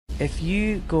If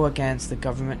you go against the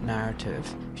government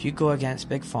narrative, if you go against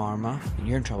Big Pharma,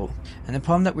 you're in trouble. And the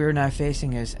problem that we're now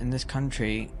facing is, in this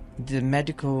country, the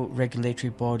medical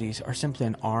regulatory bodies are simply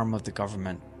an arm of the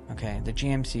government. Okay, the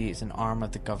GMC is an arm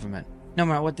of the government. No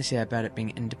matter what they say about it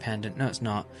being independent, no, it's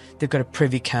not. They've got a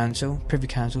privy council. Privy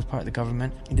council is part of the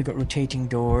government. They've got rotating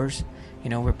doors, you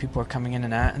know, where people are coming in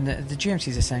and out. And the GMC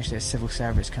is essentially a civil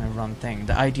service kind of run thing.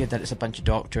 The idea that it's a bunch of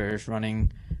doctors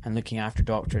running and looking after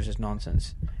doctors is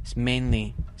nonsense. It's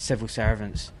mainly civil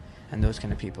servants and those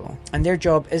kind of people. And their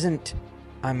job isn't,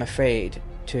 I'm afraid,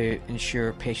 to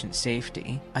ensure patient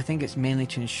safety. I think it's mainly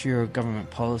to ensure government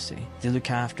policy. They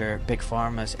look after Big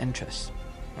Pharma's interests.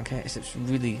 Okay, it's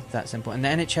really that simple. And the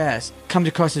NHS comes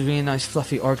across as a really nice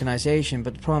fluffy organisation,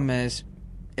 but the problem is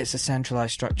it's a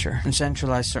centralised structure. And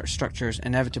centralised structures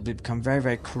inevitably become very,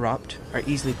 very corrupt, or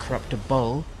easily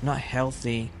corruptible, not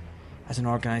healthy as an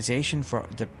organisation for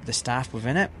the staff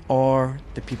within it, or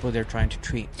the people they're trying to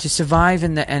treat. To survive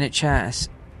in the NHS,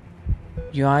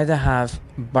 you either have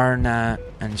burnout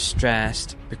and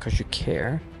stressed because you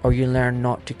care, or you learn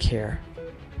not to care.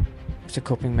 It's a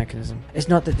coping mechanism. It's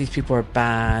not that these people are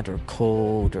bad or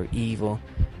cold or evil.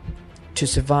 To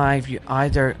survive, you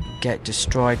either get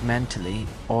destroyed mentally,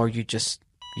 or you just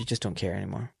don't care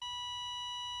anymore.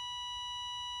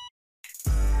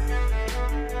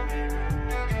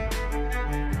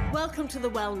 Welcome to The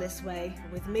Wellness Way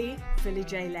with me, Philly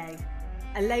J. Lay,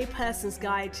 a layperson's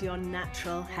guide to your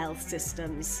natural health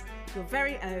systems, your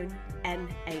very own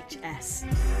NHS.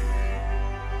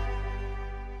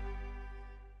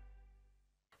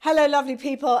 Hello, lovely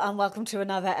people, and welcome to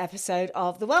another episode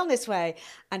of The Wellness Way.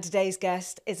 And today's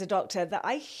guest is a doctor that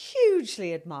I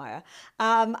hugely admire.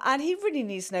 And he really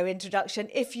needs no introduction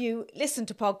if you listen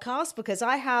to podcasts, because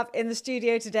I have in the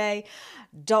studio today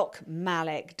Doc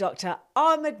Malik, Dr.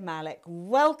 Ahmed Malik.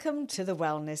 Welcome to The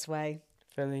Wellness Way.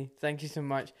 Philly, thank you so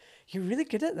much. You're really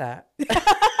good at that.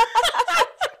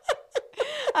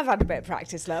 I've had a bit of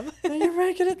practice, love. No, you're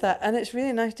very good at that. And it's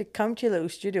really nice to come to your little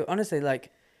studio. Honestly,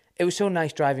 it was so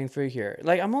nice driving through here.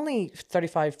 I'm only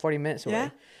 35, 40 minutes away. Yeah.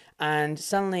 And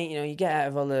suddenly, you get out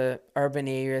of all the urban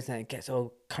areas and it gets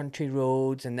all country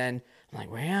roads. And then I'm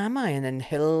like, where am I? And then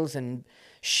hills and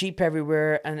sheep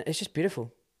everywhere. And it's just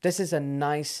beautiful. This is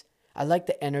I like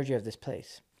the energy of this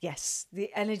place. Yes,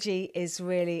 the energy is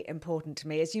really important to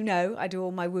me. As you know, I do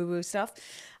all my woo-woo stuff.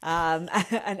 And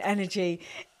energy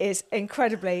is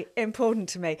incredibly important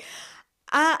to me.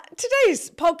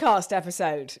 Today's podcast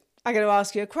episode, I'm going to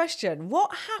ask you a question.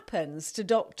 What happens to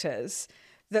doctors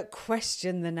that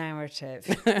question the narrative?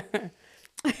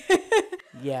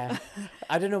 Yeah.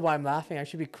 I don't know why I'm laughing. I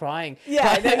should be crying. Yeah,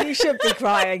 I know you should be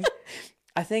crying.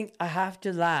 I think I have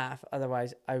to laugh,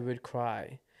 otherwise I would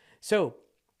cry. So,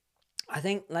 I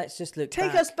think let's just look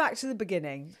Take back. us back to the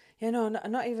beginning. Yeah, no,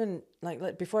 not even,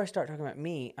 before I start talking about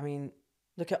me,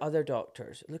 look at other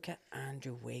doctors. Look at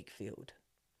Andrew Wakefield.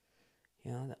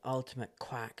 The ultimate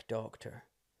quack doctor.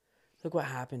 Look what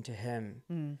happened to him.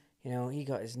 He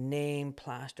got his name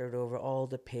plastered over all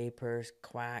the papers,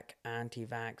 quack,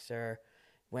 anti-vaxxer,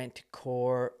 went to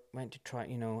court, went to try,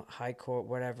 high court,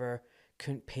 whatever,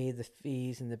 couldn't pay the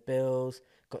fees and the bills,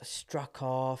 got struck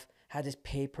off, had his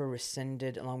paper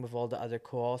rescinded along with all the other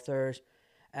co-authors,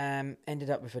 ended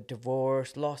up with a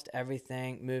divorce, lost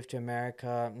everything, moved to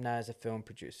America, now is a film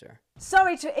producer.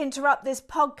 Sorry to interrupt this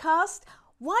podcast.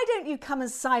 Why don't you come and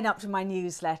sign up to my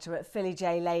newsletter at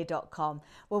phillyjlay.com,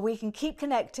 where we can keep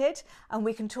connected and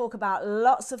we can talk about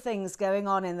lots of things going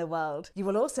on in the world. You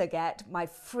will also get my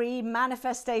free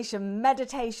manifestation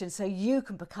meditation so you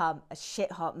can become a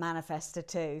shit-hot manifester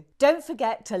too. Don't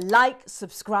forget to like,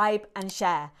 subscribe and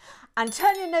share. And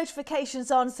turn your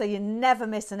notifications on so you never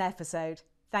miss an episode.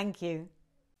 Thank you.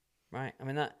 Right,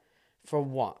 that... For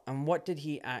what? And what did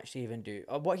he actually even do?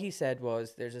 What he said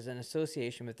was there's an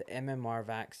association with the MMR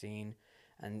vaccine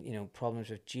and, problems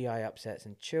with GI upsets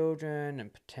in children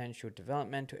and potential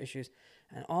developmental issues.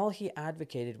 And all he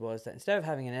advocated was that instead of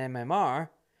having an MMR,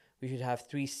 we should have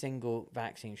 3 single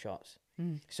vaccine shots.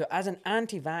 So as an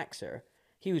anti-vaxxer,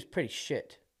 he was pretty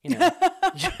shit. He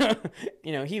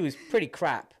was pretty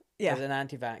crap. Yeah. As an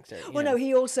anti-vaxxer. No,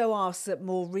 he also asked that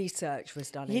more research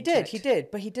was done. He did,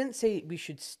 but he didn't say we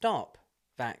should stop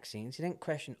vaccines. He didn't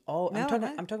question all. No,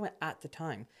 I'm talking about at the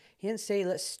time. He didn't say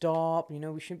let's stop.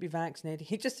 We shouldn't be vaccinated.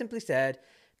 He just simply said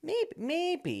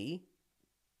maybe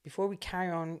before we carry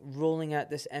on rolling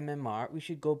out this MMR, we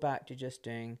should go back to just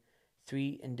doing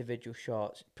 3 individual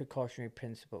shots, precautionary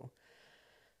principle.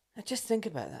 Now just think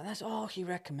about that. That's all he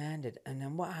recommended. And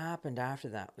then what happened after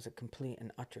that was a complete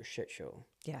and utter shit show.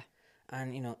 Yeah.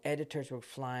 And, editors were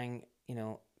flying,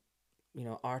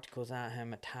 articles at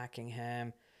him, attacking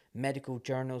him. Medical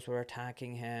journals were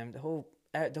attacking him. The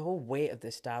whole weight of the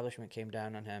establishment came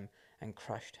down on him and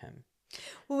crushed him.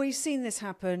 Well, we've seen this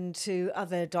happen to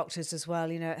other doctors as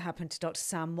well. You know, it happened to Dr.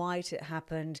 Sam White. It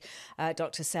happened.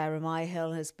 Dr. Sarah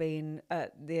Myhill has been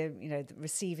at the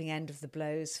receiving end of the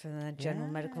blows from the General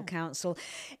Medical Council.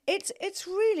 It's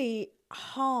really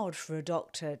hard for a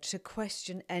doctor to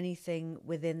question anything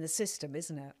within the system,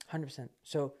 isn't it? 100%.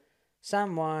 So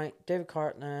Sam White, David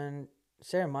Cartland,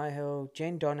 Sarah Myhill,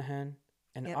 Jane Donohan.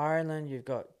 In Ireland, you've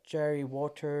got Jerry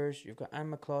Waters, you've got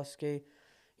Anne McCloskey.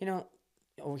 You know,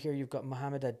 over here you've got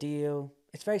Mohammed Adil.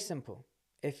 It's very simple.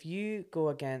 If you go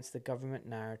against the government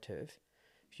narrative,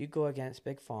 if you go against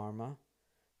Big Pharma,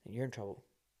 then you're in trouble.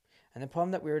 And the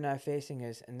problem that we're now facing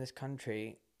is, in this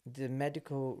country, the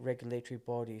medical regulatory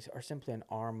bodies are simply an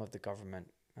arm of the government.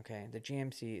 Okay, the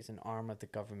GMC is an arm of the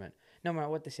government. No matter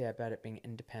what they say about it being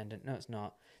independent, no, it's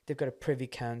not. They've got a privy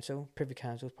council. Privy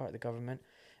council is part of the government.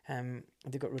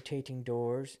 They've got rotating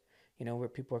doors, you know, where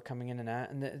people are coming in and out.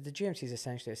 And the GMC is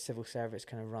essentially a civil service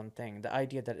kind of run thing. The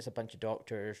idea that it's a bunch of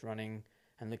doctors running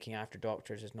and looking after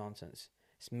doctors is nonsense.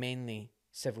 It's mainly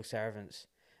civil servants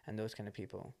and those kind of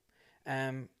people.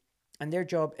 And their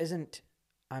job isn't,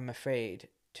 I'm afraid,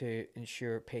 to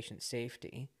ensure patient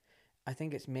safety. I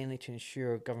think it's mainly to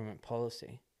ensure government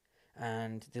policy,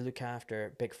 and they look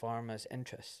after Big Pharma's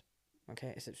interests.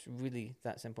 Okay, it's really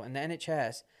that simple. And the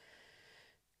NHS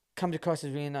comes across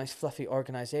as a really nice fluffy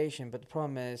organisation, but the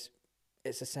problem is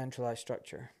it's a centralised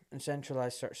structure, and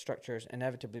centralised structures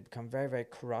inevitably become very, very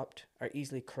corrupt, are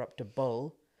easily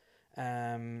corruptible,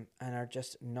 and are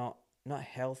just not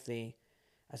healthy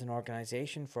as an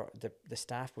organisation for the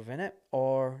staff within it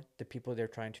or the people they're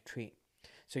trying to treat.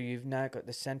 So you've now got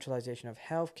the centralisation of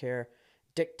healthcare,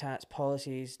 diktats,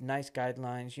 policies, nice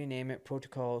guidelines, you name it,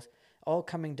 protocols, all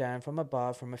coming down from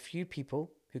above from a few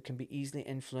people who can be easily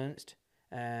influenced,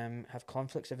 have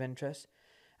conflicts of interest,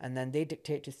 and then they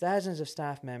dictate to thousands of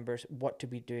staff members what to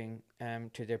be doing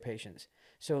to their patients.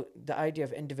 So the idea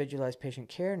of individualised patient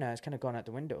care now has kind of gone out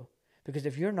the window, because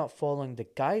if you're not following the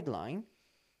guideline,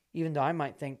 even though I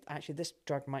might think, actually, this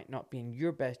drug might not be in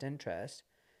your best interest,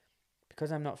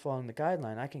 because I'm not following the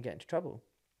guideline, I can get into trouble.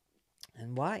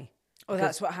 And why? Well,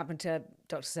 that's what happened to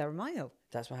Dr. Sarah Myhill.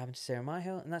 That's what happened to Sarah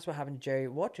Myhill, and that's what happened to Jerry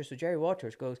Waters. So Jerry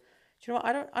Waters goes, do you know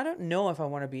what? I don't know if I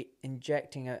want to be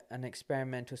injecting an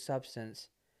experimental substance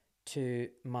to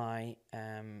my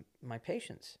my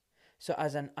patients. So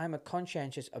I'm a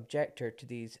conscientious objector to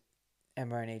these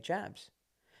mRNA jabs.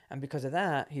 And because of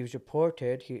that, he was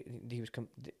reported, he was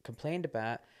complained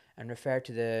about and referred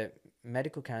to the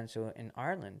Medical Council in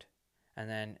Ireland, and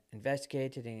then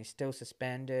investigated, and he's still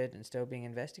suspended and still being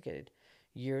investigated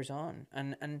years on.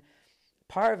 And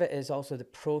part of it is also the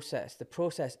process. The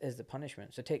process is the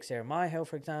punishment. So take Sarah Myhill,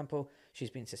 for example. She's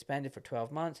been suspended for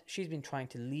 12 months. She's been trying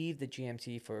to leave the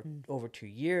GMC for over 2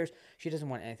 years. She doesn't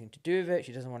want anything to do with it.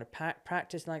 She doesn't want to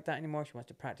practice like that anymore. She wants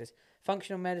to practice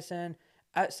functional medicine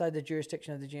outside the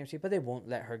jurisdiction of the GMC, but they won't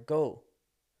let her go.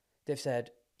 They've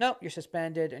said, no, you're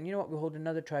suspended, and you know what, we'll hold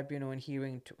another tribunal and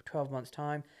hearing in 12 months'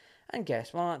 time, and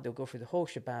guess what, they'll go through the whole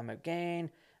shabam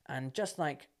again, and just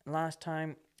like last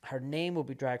time, her name will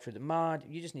be dragged through the mud.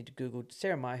 You just need to Google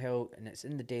Sarah Myhill, and it's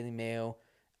in the Daily Mail.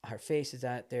 Her face is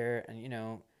out there, and, you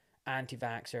know,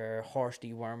 anti-vaxxer, horse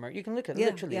dewormer. You can look at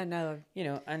literally, you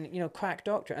know, and, you know, quack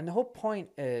doctor. And the whole point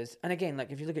is, and again,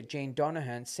 like if you look at Jane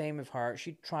Donohan, same with her.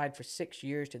 She tried for 6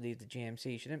 years to leave the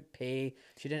GMC. She didn't pay.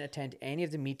 She didn't attend any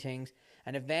of the meetings.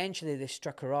 And eventually they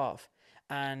struck her off.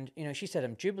 And, you know, she said,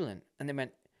 I'm jubilant. And they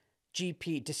went,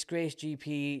 GP, disgraced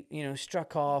GP, you know,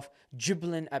 struck off,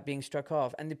 jubilant at being struck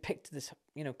off. And they picked this,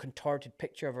 you know, contorted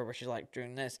picture of her where she's like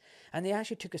doing this. And they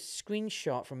actually took a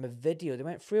screenshot from a video. They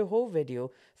went through a whole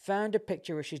video, found a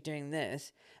picture where she's doing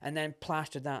this, and then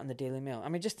plastered that on the Daily Mail. I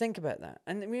mean, just think about that.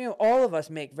 And, you know, all of us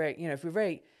make very, you know,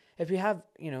 if we have,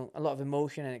 you know, a lot of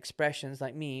emotion and expressions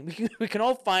like me, we can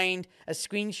all find a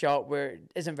screenshot where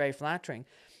it isn't very flattering.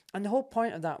 And the whole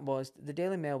point of that was the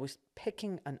Daily Mail was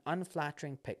picking an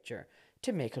unflattering picture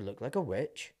to make her look like a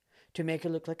witch, to make her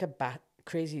look like a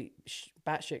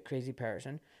batshit crazy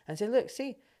person, and say, look,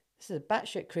 see, this is a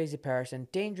batshit crazy person,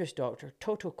 dangerous doctor,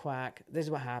 total quack. This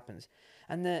is what happens.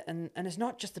 And it's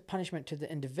not just the punishment to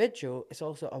the individual; it's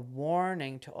also a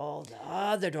warning to all the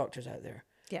other doctors out there.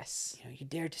 Yes, you know, you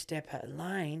dare to step out of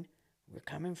line, we're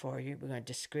coming for you. We're going to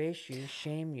disgrace you,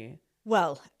 shame you.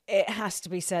 Well, it has to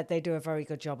be said they do a very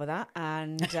good job of that.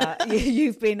 And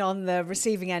you've been on the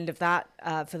receiving end of that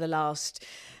for the last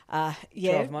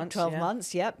year. 12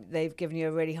 months, yep. They've given you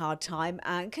a really hard time.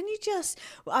 And can you just,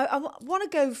 I want to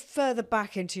go further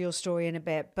back into your story in a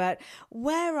bit, but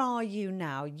where are you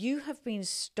now? You have been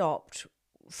stopped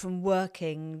from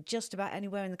working just about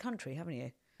anywhere in the country, haven't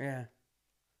you?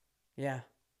 Yeah.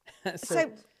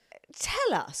 So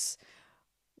tell us,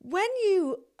 when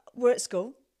you were at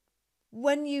school,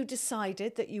 when you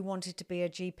decided that you wanted to be a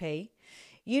GP,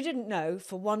 you didn't know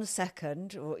for 1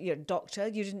 second, or you're a doctor,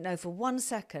 you didn't know for 1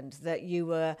 second that you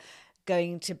were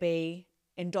going to be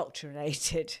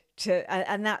indoctrinated to,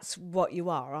 and that's what you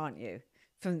are, aren't you?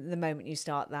 From the moment you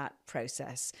start that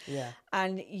process. Yeah.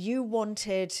 And you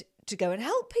wanted to go and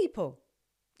help people,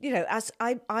 you know, as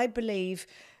I believe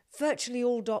virtually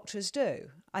all doctors do.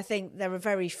 I think there are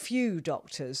very few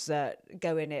doctors that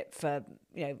go in it for,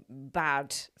 you know,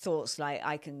 bad thoughts like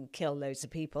I can kill loads of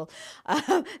people.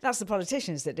 That's the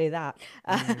politicians that do that.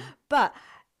 But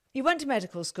you went to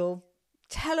medical school.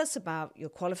 Tell us about your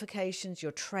qualifications,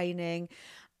 your training,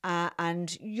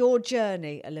 and your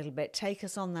journey a little bit. Take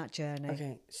us on that journey.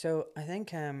 Okay, so I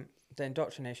think the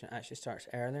indoctrination actually starts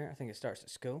earlier. I think it starts at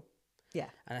school. Yeah.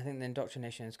 And I think the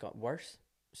indoctrination has got worse.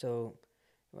 So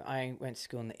I went to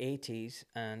school in the 80s,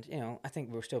 and, you know, I think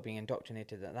we were still being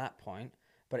indoctrinated at that point,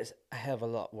 but it's a hell of a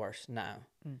lot worse now.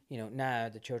 You know, now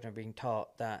the children are being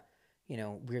taught that, you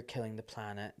know, we're killing the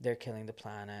planet, they're killing the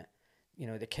planet, you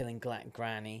know, they're killing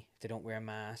granny if they don't wear a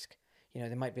mask, you know,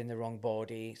 they might be in the wrong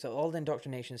body. So all the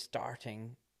indoctrination is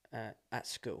starting at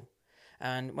school.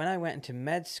 And when I went into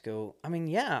med school, I mean,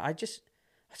 yeah, I was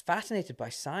fascinated by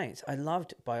science. I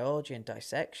loved biology and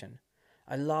dissection.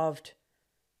 I loved,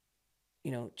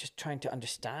 you know, just trying to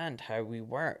understand how we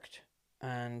worked.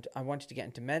 And I wanted to get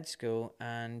into med school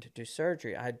and do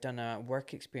surgery. I had done a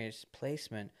work experience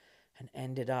placement and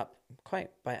ended up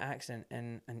quite by accident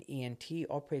in an ENT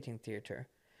operating theatre.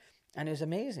 And it was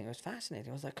amazing. It was fascinating.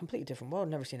 It was like a completely different world.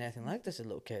 I'd never seen anything like this as a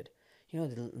little kid. You know,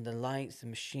 the lights, the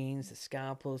machines, the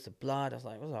scalpels, the blood. I was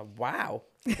like, wow,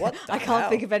 what the I can't hell?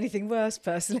 think of anything worse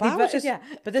personally. But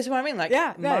but this is what I mean. Like,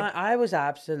 Yeah, no. I was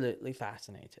absolutely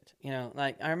fascinated. You know,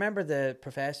 like I remember the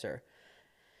professor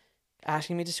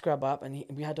asking me to scrub up, and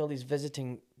we had all these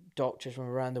visiting doctors from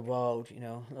around the world, you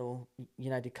know, little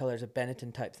United Colors of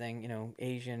Benetton type thing, you know,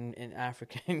 Asian, and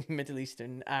African, Middle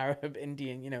Eastern, Arab,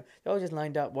 Indian, you know, they all just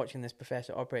lined up watching this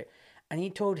professor operate. And he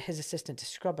told his assistant to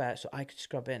scrub out so I could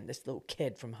scrub in, this little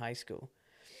kid from high school.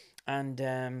 And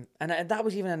that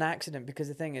was even an accident, because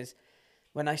the thing is,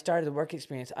 when I started the work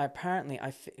experience, I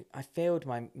failed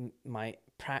my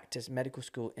practice medical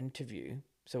school interview.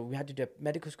 So we had to do a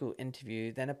medical school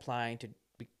interview, then apply to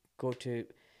go to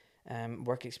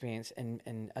work experience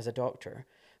in as a doctor.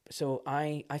 So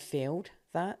I failed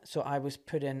that. So I was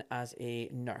put in as a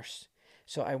nurse.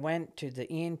 So I went to the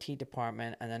ENT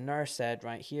department, and the nurse said,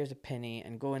 right, here's a penny,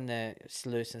 and go in the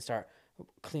sluice and start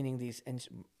cleaning these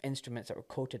instruments that were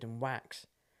coated in wax.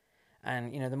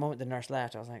 And, you know, the moment the nurse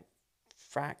left, I was like,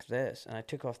 frack this. And I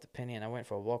took off the penny and I went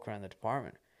for a walk around the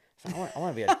department. So I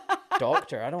want to be a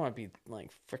doctor. I don't want to be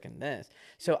like freaking this.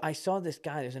 So I saw this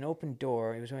guy. There's an open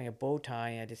door. He was wearing a bow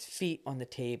tie. He had his feet on the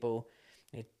table,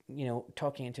 you know,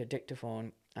 talking into a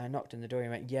dictaphone. I knocked on the door. He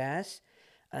went, yes.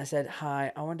 And I said,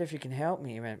 hi, I wonder if you can help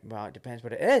me. He went, well, it depends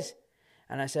what it is.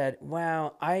 And I said,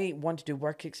 well, I want to do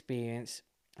work experience,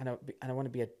 and I want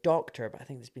to be a doctor, but I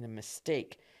think there's been a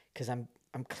mistake, because I'm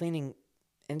cleaning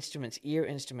instruments, ear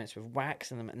instruments with wax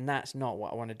in them, and that's not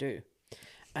what I want to do.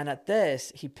 And at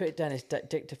this, he put down his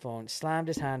dictaphone, slammed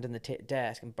his hand on the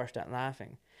desk, and burst out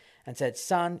laughing, and said,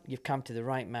 son, you've come to the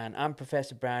right man. I'm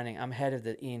Professor Browning. I'm head of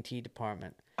the ENT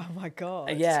department. Oh my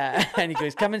God. Yeah. And he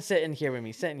goes, come and sit in here with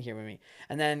me.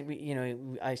 And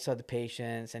then, I saw the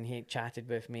patients, and he chatted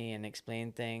with me and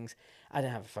explained things. I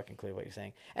didn't have a fucking clue what he was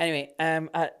saying. Anyway,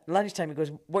 at lunchtime, he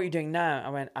goes, what are you doing now? I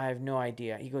went, I have no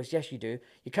idea. He goes, yes, you do.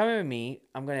 You're coming with me.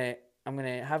 I'm going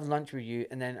to have lunch with you,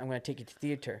 and then I'm going to take you to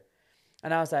theatre.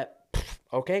 And I was like,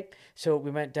 okay. So we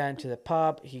went down to the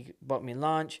pub. He bought me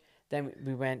lunch. Then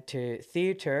we went to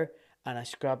theatre, and I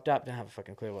scrubbed up. Didn't have a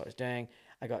fucking clue what I was doing.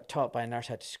 I got taught by a nurse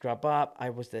how to scrub up.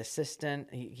 I was the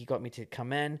assistant. He got me to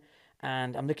come in,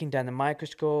 and I'm looking down the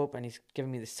microscope, and he's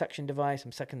giving me the suction device.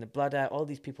 I'm sucking the blood out. All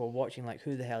these people are watching like,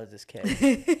 who the hell is this kid?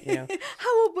 You know?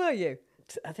 How old were you?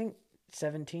 I think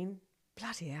 17.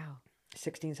 Bloody hell.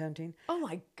 16, 17. Oh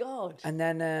my God. And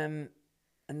then,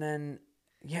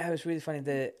 yeah, it was really funny.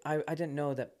 I didn't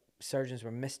know that surgeons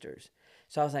were misters.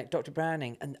 So I was like, Dr.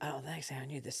 Browning, and the next thing I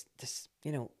knew, this,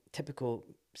 you know, typical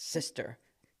sister,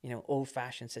 you know,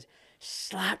 old-fashioned sister,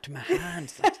 slapped my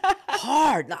hands like,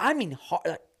 hard. I mean, hard,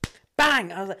 like,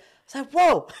 bang. I was like,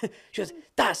 whoa. She goes,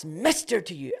 that's mister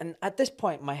to you. And at this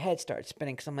point, my head started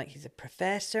spinning, because I'm like, he's a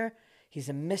professor, he's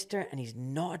a mister, and he's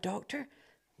not a doctor?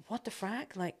 What the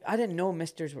frack? Like, I didn't know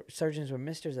surgeons were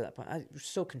misters at that point. I was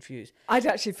so confused. I'd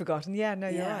actually forgotten. Yeah, no,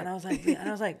 you're right. And I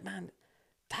was like, man,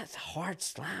 that's a hard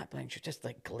slap. Like, you're just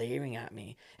like glaring at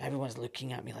me. Everyone's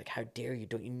looking at me like, how dare you?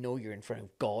 Don't you know you're in front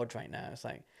of God right now? It's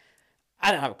like,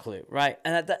 I don't have a clue, right?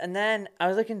 And then I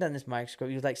was looking down this microscope.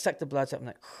 He was like, suck the blood up. I'm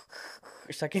like,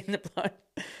 sucking the blood.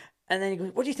 And then he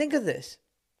goes, what do you think of this?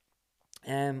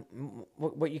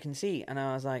 What you can see. And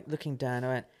I was like, looking down, I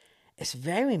went, it's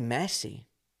very messy.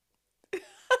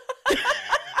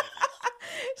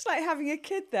 It's like having a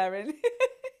kid there. And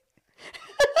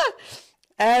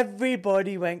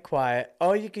Everybody went quiet.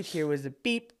 All you could hear was a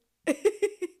beep,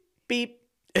 beep,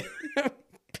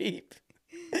 beep.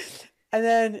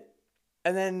 And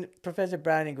then Professor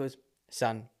Browning goes,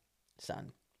 son,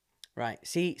 right?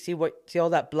 See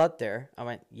all that blood there? I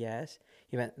went, yes.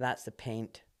 He went, that's the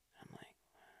paint. I'm like,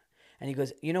 and he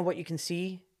goes, you know what you can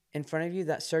see in front of you,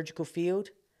 that surgical field?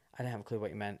 I didn't have a clue what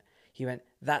he meant. He went,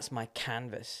 that's my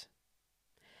canvas.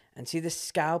 And see this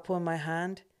scalpel in my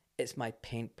hand? It's my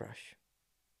paintbrush.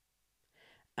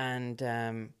 And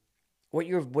what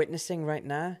you're witnessing right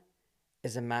now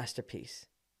is a masterpiece.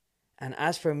 And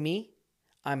as for me,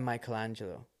 I'm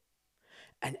Michelangelo.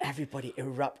 And everybody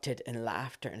erupted in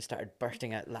laughter and started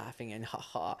bursting out laughing and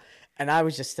ha. And I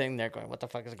was just sitting there going, what the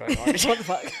fuck is going on? What the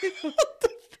fuck?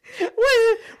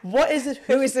 What is it?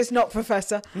 who is this not,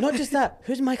 Professor? Not just that.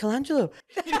 Who's Michelangelo?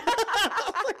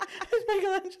 Who's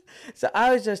Michelangelo? So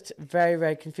I was just very,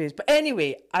 very confused. But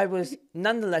anyway, I was,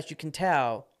 nonetheless, you can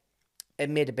tell it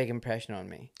made a big impression on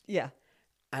me. Yeah.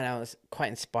 And I was quite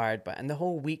inspired by it. And the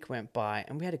whole week went by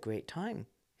and we had a great time.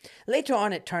 Later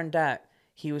on, it turned out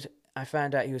I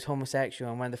found out he was homosexual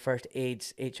and one of the first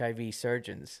AIDS HIV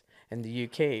surgeons in the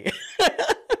UK.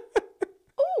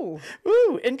 Oh.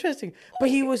 Ooh, interesting. But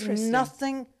he was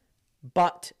nothing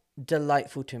but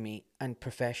delightful to me and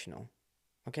professional.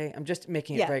 Okay, I'm just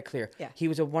making it very clear. Yeah. He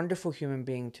was a wonderful human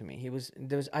being to me.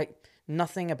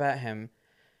 Nothing about him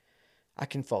I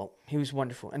can fault. He was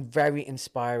wonderful and very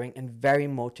inspiring and very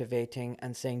motivating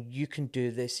and saying, you can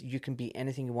do this. You can be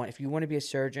anything you want. If you want to be a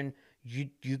surgeon, you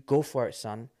go for it,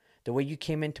 son. The way you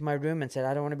came into my room and said,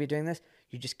 I don't want to be doing this,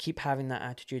 you just keep having that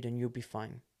attitude and you'll be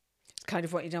fine. It's kind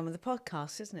of what you've done with the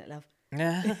podcast, isn't it, love?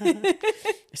 Yeah.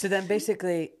 So then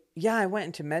basically, I went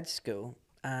into med school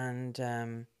and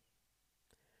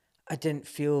I didn't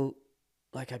feel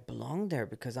like I belonged there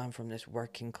because I'm from this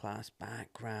working class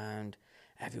background.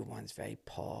 Everyone's very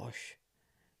posh,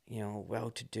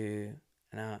 well-to-do,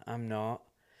 and I'm not.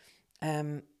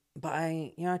 But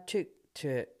I took to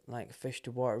it like a fish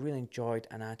to water. I really enjoyed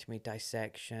anatomy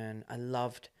dissection. I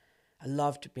loved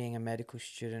being a medical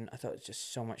student. I thought it was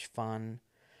just so much fun.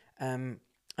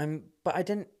 But I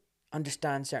didn't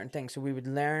understand certain things. So we would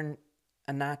learn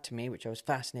anatomy, which I was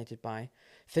fascinated by,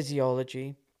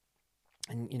 physiology,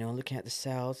 and, looking at the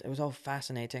cells. It was all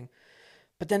fascinating.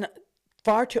 But then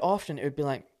far too often it would be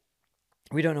like,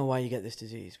 we don't know why you get this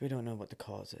disease. We don't know what the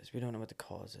cause is. We don't know what the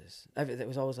cause is. It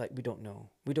was always like, we don't know.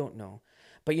 We don't know.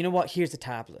 But you know what? Here's the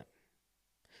tablet.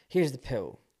 Here's the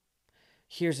pill.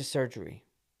 Here's the surgery.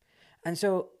 And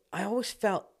so I always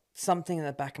felt something in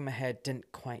the back of my head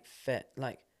didn't quite fit.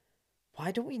 Like,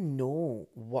 why don't we know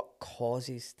what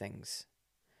causes things?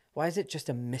 Why is it just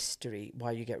a mystery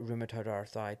why you get rheumatoid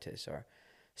arthritis or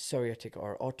psoriatic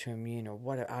or autoimmune or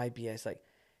whatever, IBS? Like,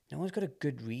 no one's got a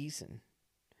good reason.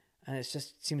 And it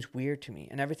just seems weird to me.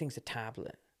 And everything's a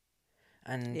tablet.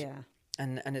 And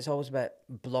it's always about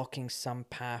blocking some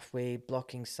pathway,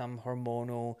 blocking some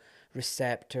hormonal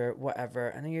receptor, whatever.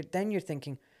 And then you're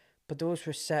thinking, but those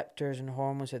receptors and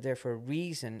hormones are there for a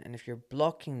reason. And if you're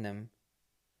blocking them,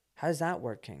 how's that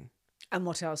working? And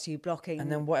what else are you blocking?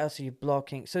 And then what else are you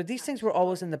blocking? So these things were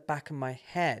always in the back of my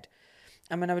head.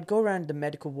 And when I would go around the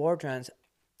medical ward rounds,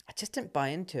 I just didn't buy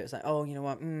into it. It's like, oh, you know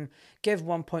what? Give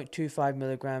 1.25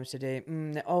 milligrams a day.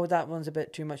 Oh, that one's a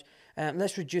bit too much.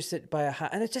 Let's reduce it by a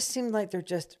half. And it just seemed like they're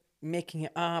just making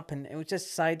it up, and it was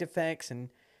just side effects. And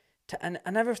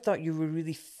I never thought you were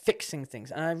really fixing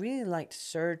things. And I really liked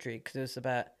surgery because it was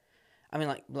about,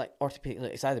 like orthopedic.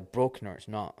 It's either broken or it's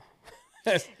not.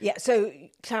 Yeah. So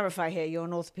clarify here. You're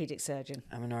an orthopedic surgeon.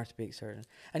 I'm an orthopedic surgeon,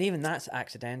 and even that's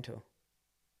accidental.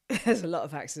 There's a lot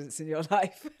of accidents in your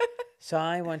life. So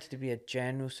I wanted to be a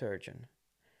general surgeon,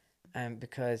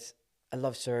 because I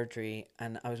love surgery,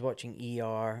 and I was watching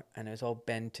ER, and it was all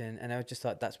Benton, and I just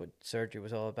thought that's what surgery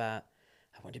was all about.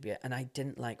 I wanted to be, and I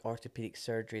didn't like orthopedic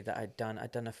surgery that I'd done.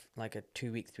 I'd done a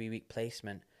 2-week, 3-week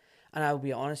placement, and I'll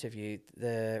be honest with you,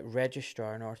 the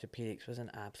registrar in orthopedics was an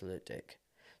absolute dick.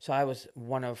 So I was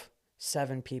one of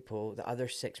 7 people. The other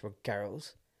 6 were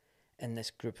girls in this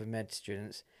group of med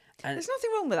students. And there's nothing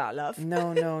wrong with that, love.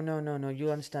 No.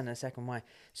 You'll understand in a second why.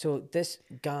 So this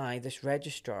guy, this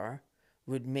registrar,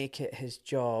 would make it his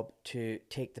job to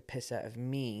take the piss out of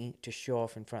me to show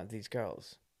off in front of these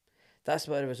girls. That's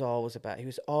what it was always about. He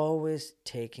was always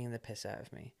taking the piss out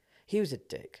of me. He was a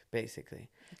dick, basically.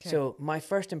 Okay. So my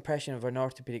first impression of an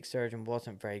orthopedic surgeon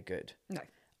wasn't very good. No.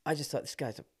 I just thought, this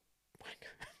guy's a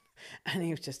wanker. And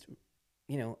he was just,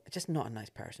 just not a nice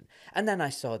person. And then I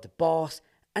saw the boss,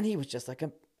 and he was just like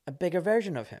a bigger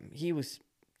version of him. He was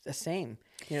the same.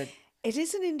 It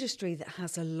is an industry that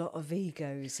has a lot of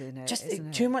egos in it. Just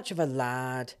isn't too it? much of a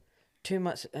lad. Too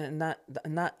much in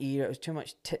that era. It was too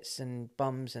much tits and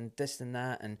bums and this and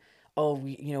that, and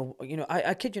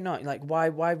I kid you not. Like, why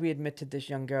we admitted this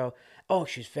young girl? Oh,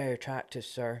 she's very attractive,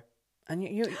 sir. And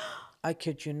you I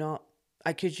kid you not.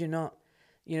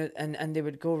 And they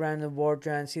would go around the ward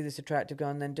round, see this attractive girl,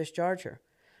 and then discharge her.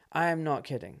 I am not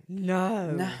kidding.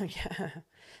 No, yeah.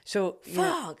 So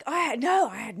fuck. I had no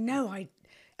idea.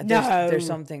 There's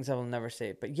some things I will never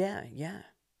say, but yeah.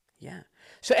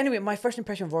 So anyway, my first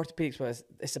impression of orthopedics was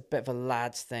it's a bit of a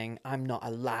lad's thing. I'm not a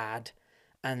lad.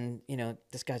 And,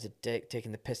 this guy's a dick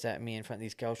taking the piss out of me in front of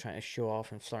these girls, trying to show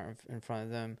off and flirt in front of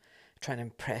them, trying to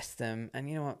impress them. And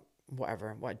you know what?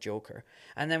 Whatever. What a joker.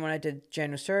 And then when I did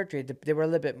general surgery, they were a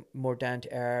little bit more down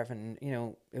to earth, and,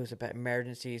 it was about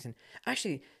emergencies. And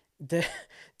actually, the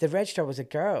registrar was a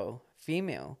girl,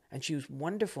 female, and she was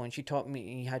wonderful, and she taught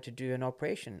me how to do an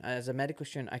operation. As a medical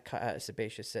student, I cut out a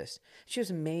sebaceous cyst. She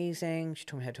was amazing. She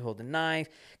told me how to hold a knife,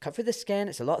 cut through the skin.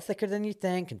 It's a lot thicker than you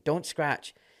think, and don't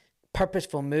scratch.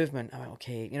 Purposeful movement. I went,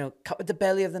 okay, cut with the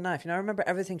belly of the knife. I remember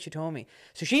everything she told me.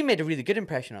 So she made a really good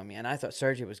impression on me, and I thought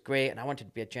surgery was great, and I wanted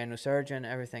to be a general surgeon and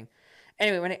everything.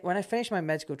 Anyway, when I finished my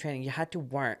med school training, you had to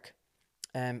work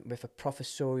with a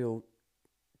professorial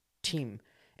team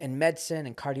in medicine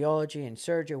and cardiology and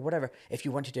surgery or whatever if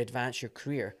you wanted to advance your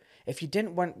career. If you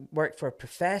didn't work for a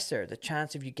professor, the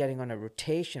chance of you getting on a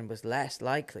rotation was less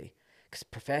likely because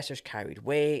professors carried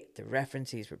weight, the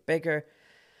references were bigger.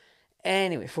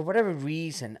 Anyway, for whatever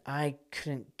reason, I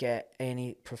couldn't get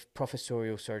any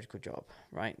professorial surgical job,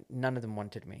 right? None of them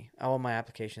wanted me. All my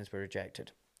applications were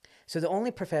rejected. So the only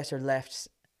professor left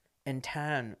in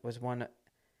town was one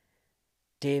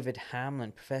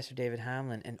Professor David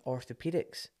Hamlin in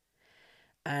orthopedics.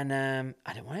 And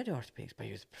I didn't want to do orthopedics, but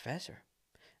he was a professor.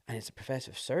 And it's a professor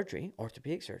of surgery,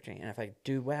 orthopedic surgery. And if I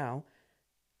do well,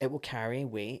 it will carry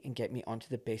weight and get me onto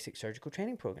the basic surgical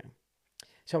training program.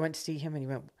 So I went to see him, and he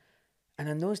went, and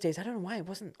in those days, I don't know why,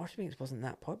 orthopedics wasn't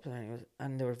that popular,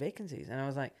 and there were vacancies. And I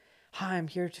was like, hi, I'm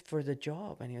here for the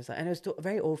job. And he was like, and it was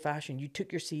very old fashioned. You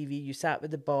took your CV, you sat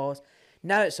with the boss.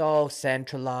 Now it's all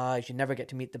centralized. You never get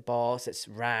to meet the boss. It's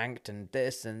ranked and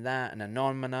this and that and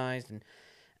anonymized and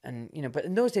but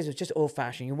in those days it was just old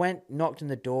fashioned. You went, knocked on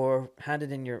the door,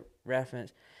 handed in your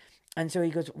reference. And so he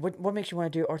goes, what makes you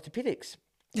want to do orthopedics?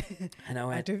 And I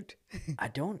went, I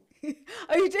don't.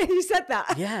 Oh, you did? You said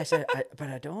that? Yeah, I said, but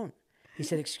I don't. He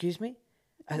said, excuse me?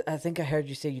 I think I heard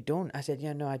you say you don't. I said,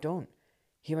 yeah, no, I don't.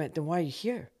 He went, then why are you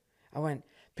here? I went,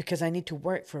 because I need to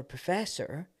work for a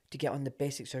professor to get on the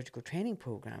basic surgical training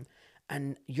program.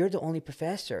 And you're the only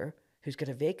professor who's got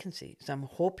a vacancy. So I'm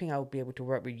hoping I'll be able to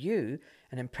work with you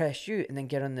and impress you and then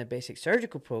get on the basic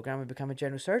surgical program and become a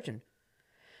general surgeon.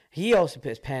 He also put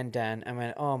his pen down and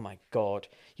went, oh my God,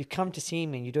 you come to see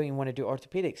me and you don't even want to do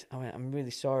orthopedics. I went, I'm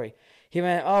really sorry. He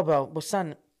went, oh, well,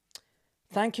 son,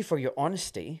 thank you for your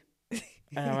honesty.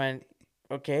 And I went,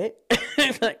 okay.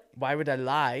 Like, why would I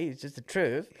lie? It's just the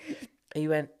truth. He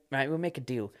went, right, we'll make a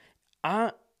deal.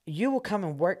 You will come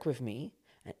and work with me,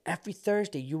 and every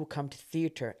Thursday you will come to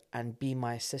theatre and be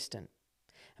my assistant.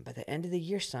 And by the end of the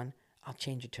year, son, I'll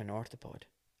change you to an orthopod.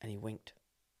 And he winked.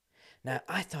 Now,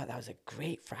 I thought that was a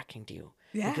great fracking deal.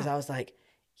 Yeah. Because I was like,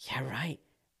 yeah, right.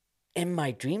 In my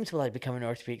dreams will I become an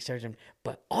orthopedic surgeon,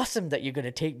 but awesome that you're going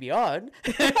to take me on.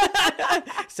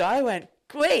 So I went,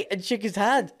 great, and shook his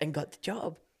hand and got the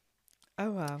job.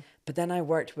 Oh, wow. But then I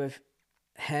worked with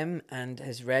him and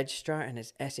his registrar and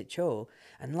his SHO,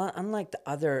 and unlike the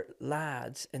other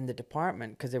lads in the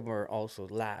department, because they were also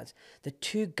lads, the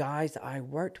two guys that I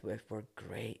worked with were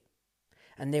great.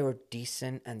 And they were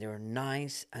decent, and they were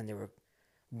nice, and they were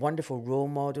wonderful role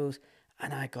models.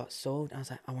 And I got sold. I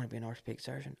was like, I want to be an orthopedic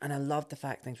surgeon. And I loved the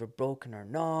fact things were broken or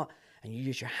not, and you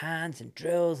use your hands and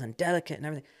drills and delicate and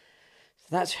everything. So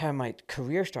that's how my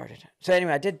career started. So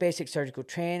anyway, I did basic surgical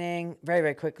training very,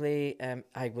 very quickly.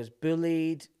 I was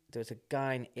bullied. There was a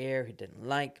guy in Ayr who didn't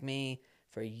like me.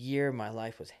 For a year, my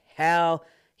life was hell.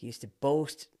 He used to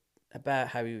boast about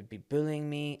how he would be bullying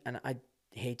me, and I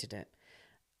hated it.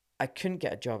 I couldn't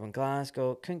get a job in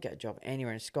Glasgow, couldn't get a job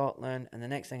anywhere in Scotland, and the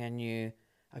next thing I knew,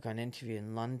 I got an interview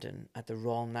in London at the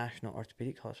Royal National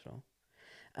Orthopaedic Hospital.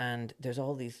 And there's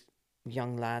all these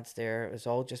young lads there. It was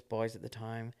all just boys at the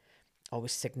time.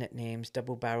 Always signet names,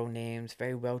 double barrel names,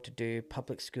 very well to do,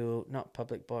 public school, not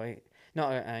public boy,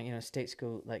 not state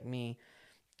school like me.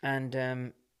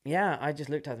 And yeah, I just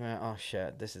looked at them and went, oh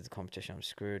shit, this is the competition, I'm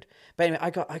screwed. But anyway,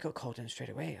 I got called in straight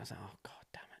away. I was like, oh god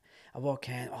damn it. I walk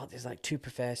in, oh, there's like 2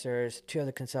 professors, 2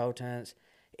 other consultants,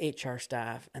 HR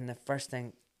staff, and the first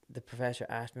thing the professor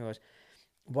asked me was,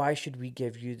 why should we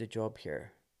give you the job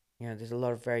here? There's a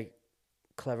lot of very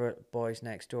clever boys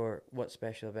next door. What's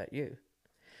special about you?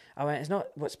 I went, it's not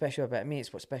what's special about me,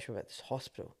 it's what's special about this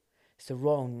hospital. It's the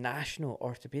Royal National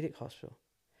Orthopaedic Hospital.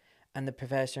 And the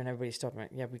professor and everybody stopped and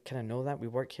went, yeah, we kind of know that, we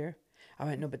work here. I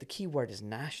went, no, but the key word is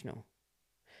national.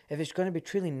 If it's going to be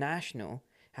truly national,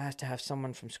 it has to have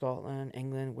someone from Scotland,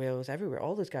 England, Wales, everywhere.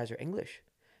 All those guys are English.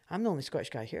 I'm the only Scottish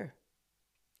guy here.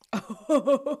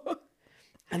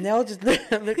 And they all just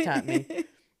looked at me,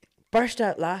 burst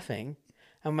out laughing,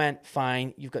 and went,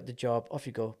 fine, you've got the job, off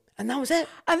you go. And that was it.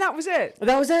 And that was it.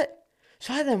 That was it.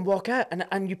 So I then walk out,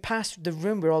 and you pass the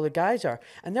room where all the guys are,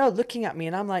 and they're all looking at me,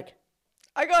 and I'm like,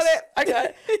 I got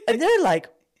it. And they're like,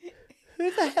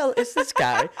 who the hell is this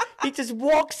guy? He just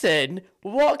walks in,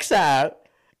 walks out,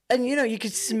 and you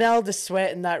could smell the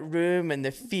sweat in that room, and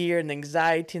the fear and the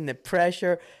anxiety and the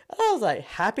pressure. And I was like,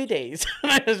 happy days.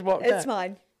 And I just walked out. It's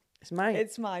mine.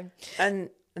 It's mine. And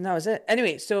that was it.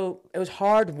 Anyway, so it was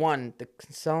hard won. The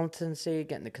consultancy,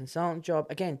 getting the consultant job.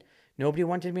 Again, nobody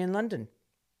wanted me in London.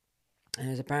 And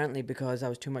it was apparently because I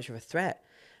was too much of a threat.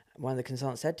 One of the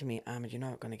consultants said to me, Ahmed, you're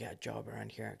not going to get a job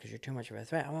around here because you're too much of a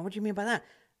threat. I went, what do you mean by that?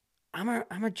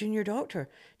 I'm a junior doctor.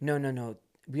 No.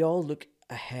 We all look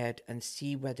ahead and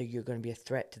see whether you're going to be a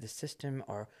threat to the system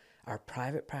or our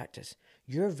private practice.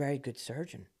 You're a very good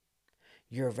surgeon.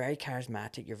 You're very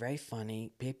charismatic. You're very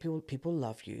funny. People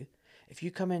love you. If you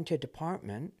come into a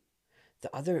department,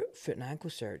 the other foot and ankle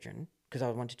surgeon, because I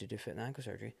wanted to do foot and ankle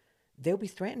surgery, they'll be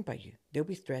threatened by you. They'll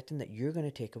be threatened that you're going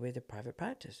to take away their private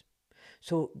practice.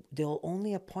 So they'll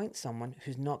only appoint someone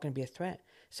who's not going to be a threat.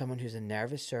 Someone who's a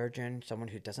nervous surgeon, someone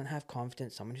who doesn't have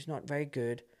confidence, someone who's not very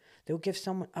good. They'll give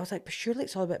someone... I was like, but surely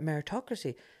it's all about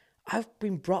meritocracy. I've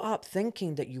been brought up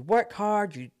thinking that you work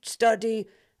hard, you study,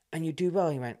 and you do well.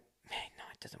 And he went, hey, no,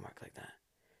 it doesn't work like that.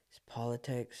 It's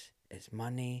politics, it's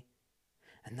money.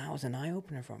 And that was an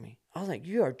eye-opener for me. I was like,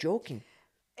 you are joking.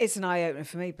 It's an eye-opener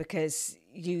for me because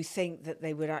you think that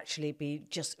they would actually be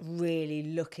just really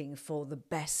looking for the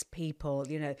best people.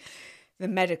 The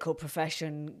medical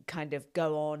profession kind of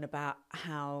go on about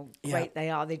how great they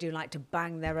are. They do like to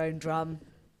bang their own drum,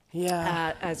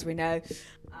 as we know.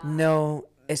 No,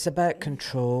 it's about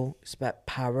control. It's about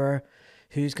power.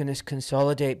 Who's going to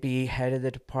consolidate, be head of the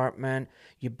department?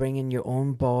 You bring in your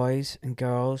own boys and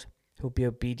girls who'll be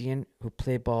obedient, who'll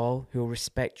play ball, who'll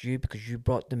respect you because you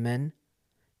brought them in.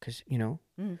 Because,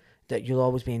 that you'll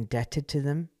always be indebted to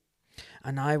them.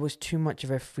 And I was too much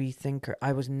of a free thinker.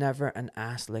 I was never an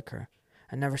ass licker.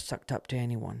 I never sucked up to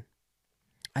anyone.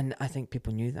 And I think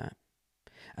people knew that.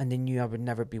 And they knew I would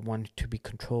never be one to be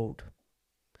controlled.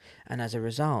 And as a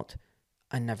result,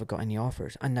 I never got any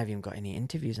offers. I never even got any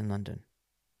interviews in London.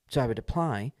 So I would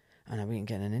apply and I wouldn't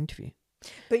get an interview.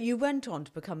 But you went on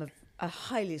to become a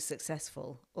highly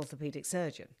successful orthopaedic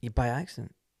surgeon. By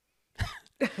accident.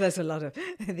 There's a lot of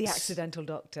the accidental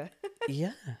doctor.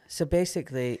 Yeah. So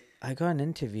basically, I got an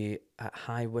interview at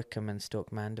High Wycombe and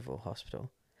Stoke Mandeville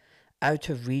Hospital. Out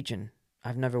of region.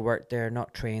 I've never worked there,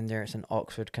 not trained there. It's an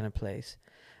Oxford kind of place.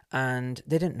 And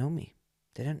they didn't know me.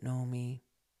 They didn't know me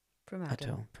from at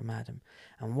all, from Adam.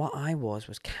 And what I was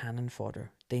cannon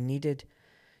fodder. They needed,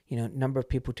 number of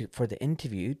people for the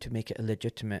interview to make it a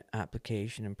legitimate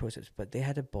application and process. But they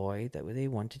had a boy that they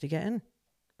wanted to get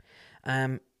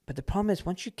in. But the problem is,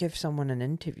 once you give someone an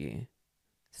interview,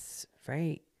 it's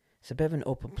a bit of an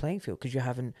open playing field because you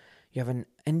have an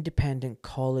independent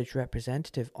college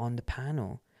representative on the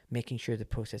panel making sure the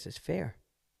process is fair.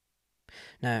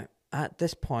 Now, at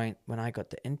this point, when I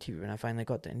finally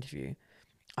got the interview,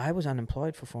 I was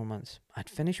unemployed for 4 months. I'd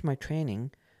finished my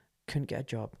training, couldn't get a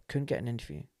job, couldn't get an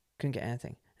interview, couldn't get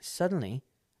anything. Suddenly,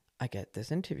 I get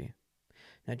this interview.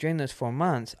 Now, during those 4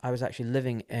 months, I was actually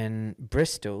living in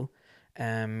Bristol,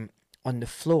 on the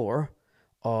floor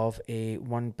of a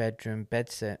 1-bedroom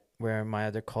bedsit where my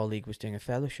other colleague was doing a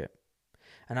fellowship.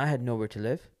 And I had nowhere to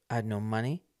live. I had no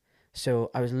money. So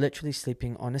I was literally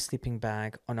sleeping on a sleeping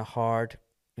bag on a hard,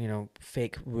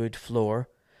 fake wood floor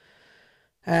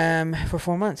for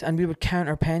 4 months. And we would count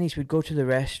our pennies. We'd go to the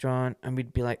restaurant and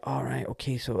we'd be like, all right,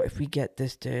 okay, so if we get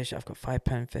this dish, I've got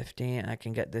 £5.50 and I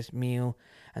can get this meal.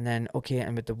 And then, okay,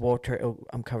 and with the water,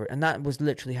 I'm covered. And that was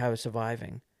literally how I was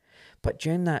surviving. But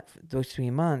during those 3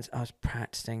 months, I was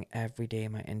practicing every day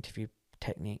my interview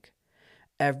technique.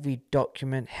 Every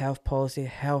document, health policy,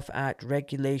 health act,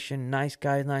 regulation, NICE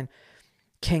guideline,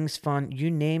 King's Fund,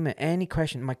 you name it, any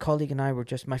question. My friend and I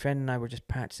were just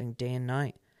practicing day and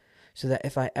night, so that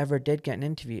if I ever did get an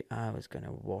interview, I was going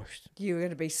to wash. You were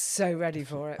going to be so ready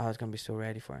for it. I was going to be so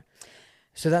ready for it.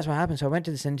 So that's what happened. So I went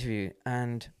to this interview,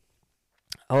 and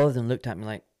all of them looked at me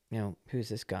like, who's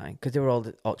this guy? Because they were all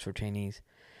the Oxford trainees.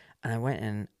 And I went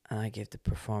in and I gave the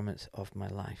performance of my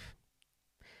life.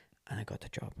 And I got the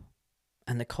job.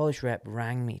 And the college rep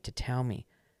rang me to tell me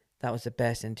that was the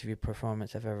best interview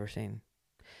performance I've ever seen.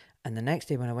 And the next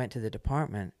day when I went to the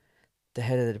department, the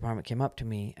head of the department came up to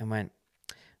me and went,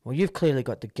 well, you've clearly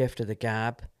got the gift of the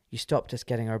gab. You stopped us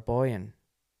getting our boy in.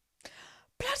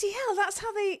 Bloody hell, that's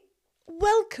how they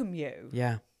welcome you.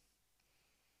 Yeah.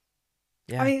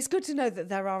 I mean, it's good to know that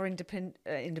there are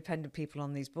independent people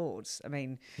on these boards. I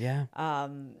mean... Yeah.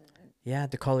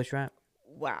 The college rep.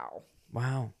 Wow.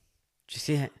 Did you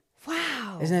see it?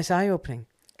 Wow. Isn't this eye-opening?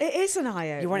 It is an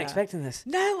eye-opener. You weren't expecting this?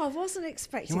 No, I wasn't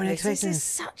expecting this. This is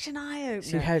such an eye-opener.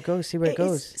 See how it goes, see where it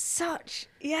goes.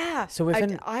 Yeah. So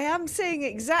I am seeing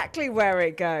exactly where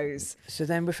it goes. So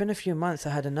then within a few months,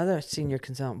 I had another senior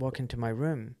consultant walk into my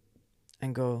room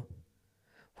and go,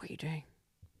 what are you doing?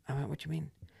 I went, what do you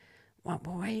mean? Why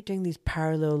are you doing these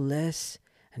parallel lists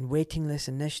and waiting list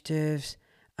initiatives?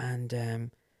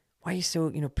 And why are you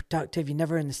so, productive? You're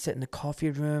never sit in the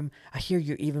coffee room. I hear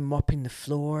you're even mopping the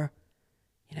floor.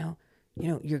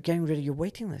 You're getting rid of your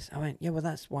waiting list. I went, yeah, well,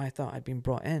 that's why I thought I'd been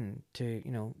brought in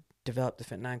to, develop the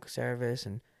Fit and Ankle service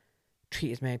and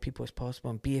treat as many people as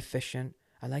possible and be efficient.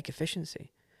 I like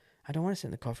efficiency. I don't want to sit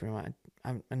in the coffee room.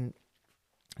 And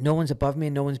no one's above me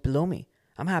and no one's below me.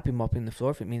 I'm happy mopping the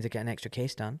floor if it means I get an extra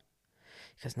case done.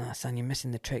 Because, no, son, you're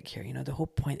missing the trick here. The whole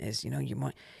point is, you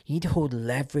need to hold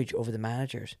leverage over the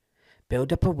managers.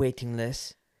 Build up a waiting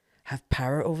list. Have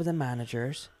power over the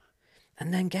managers.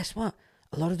 And then guess what?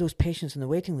 A lot of those patients on the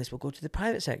waiting list will go to the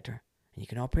private sector. And you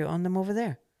can operate on them over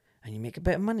there. And you make a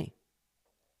bit of money.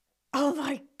 Oh,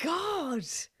 my God.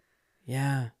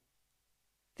 Yeah.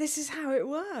 This is how it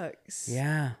works.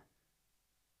 Yeah.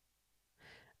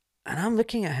 And I'm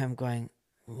looking at him going,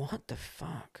 what the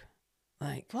fuck?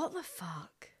 What the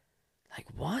fuck?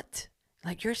 What?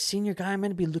 You're a senior guy. I'm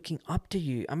meant to be looking up to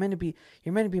you. You're meant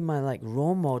to be my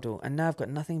role model. And now I've got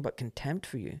nothing but contempt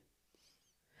for you.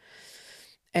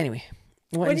 Anyway.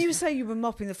 When you say you were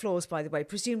mopping the floors, by the way,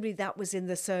 presumably that was in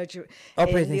the surgery,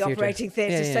 operating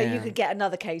theatre, yeah, so you could get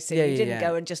another case in. You didn't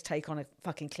go and just take on a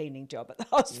fucking cleaning job at the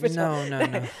hospital. No.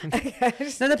 No,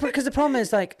 because the problem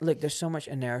is look, there's so much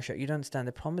inertia. You don't understand.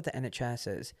 The problem with the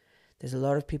NHS is there's a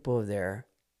lot of people there,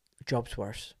 jobs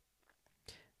worse.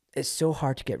 It's so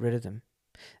hard to get rid of them.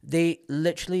 They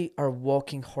literally are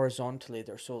walking horizontally.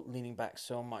 They're so leaning back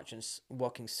so much and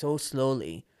walking so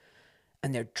slowly.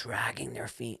 And they're dragging their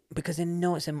feet because they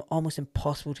know it's almost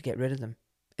impossible to get rid of them.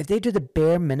 If they do the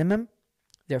bare minimum,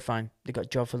 they're fine. They got a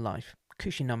job for life.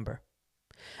 Cushy number.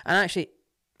 And actually,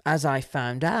 as I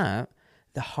found out,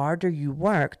 the harder you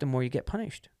work, the more you get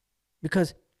punished.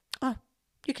 Because,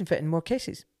 you can fit in more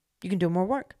cases. You can do more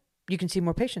work. You can see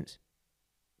more patients.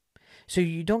 So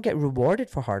you don't get rewarded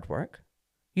for hard work.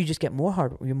 You just get more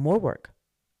work.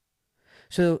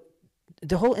 So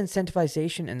the whole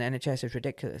incentivization in the NHS is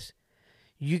ridiculous.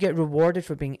 You get rewarded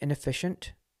for being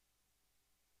inefficient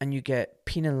and you get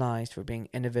penalized for being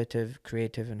innovative,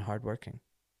 creative, and hardworking.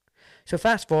 So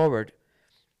fast forward,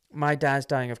 my dad's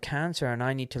dying of cancer and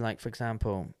I need to for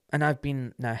example, and I've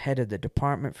been now head of the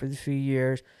department for the 3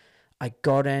 years. I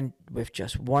got in with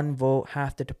just 1 vote.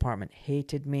 Half the department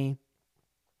hated me.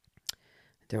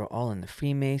 They were all in the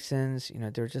Freemasons.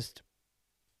 There were just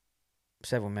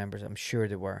several members, I'm sure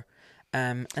there were.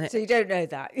 So you don't know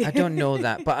that. I don't know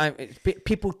that, but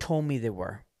people told me they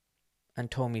were,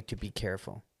 and told me to be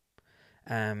careful.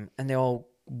 And they all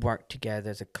worked together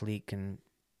as a clique, and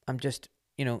I'm just,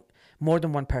 more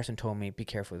than one person told me, be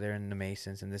careful, they're in the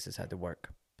Masons, and this is how they work.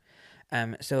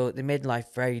 So they made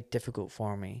life very difficult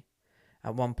for me.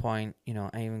 At one point,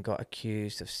 I even got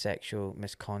accused of sexual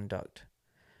misconduct.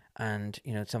 And,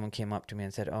 someone came up to me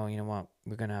and said, oh, you know what,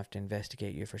 we're going to have to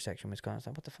investigate you for sexual misconduct.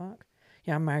 I was like, what the fuck?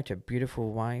 Yeah, I'm married to a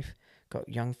beautiful wife, got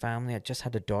a young family. I just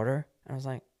had a daughter. And I was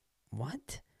like,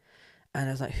 what? And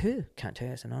I was like, who? Can't tell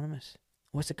you, it's anonymous.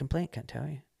 What's the complaint? Can't tell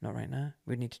you. Not right now.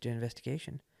 We need to do an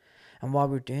investigation. And while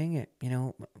we're doing it,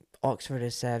 Oxford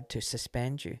has said to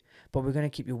suspend you, but we're going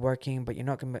to keep you working, but you're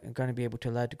not going to be able to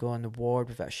allowed to go on the ward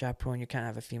without a chaperone. You can't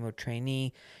have a female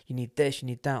trainee. You need this, you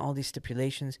need that, all these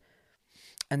stipulations.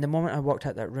 And the moment I walked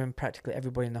out that room, practically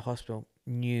everybody in the hospital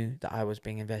knew that I was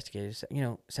being investigated.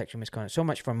 Sexual misconduct. So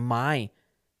much for my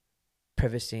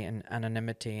privacy and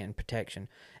anonymity and protection.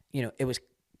 It was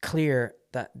clear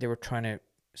that they were trying to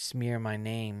smear my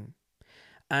name.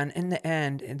 And in the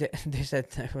end, they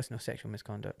said there was no sexual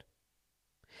misconduct.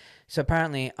 So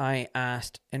apparently I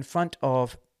asked in front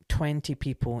of 20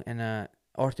 people in a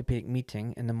orthopedic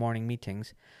meeting, in the morning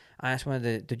meetings, I asked one of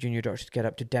the junior doctors to get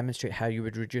up to demonstrate how you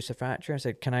would reduce a fracture. I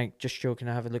said, can I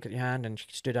have a look at your hand? And she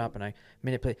stood up and I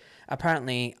manipulated.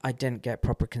 Apparently I didn't get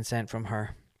proper consent from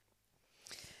her.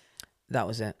 That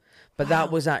was it. But Wow.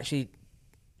 that was actually,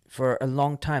 for a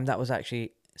long time, that was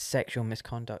actually sexual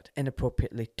misconduct,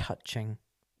 inappropriately touching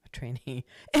a trainee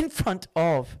in front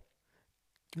of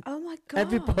Oh my God.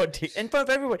 everybody, in front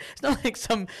of everybody. It's not like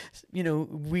some,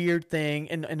 weird thing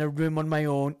in a room on my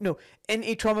own. No, in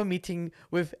a trauma meeting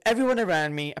with everyone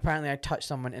around me. Apparently, I touched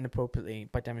someone inappropriately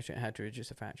by demonstrating how to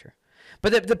reduce a fracture.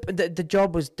 But the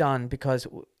job was done because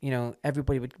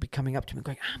everybody would be coming up to me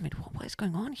going, Ahmed, what is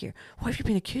going on here? What have you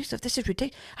been accused of? This is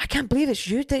ridiculous. I can't believe it's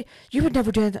you. You would never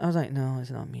do it. I was like, no,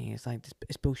 it's not me. It's like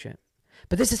it's bullshit.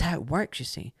 But this is how it works, you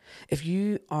see. If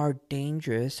you are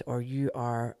dangerous or you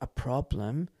are a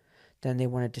problem, then they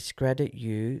want to discredit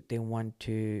you. They want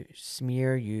to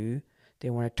smear you. They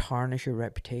want to tarnish your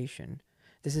reputation.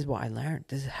 This is what I learned.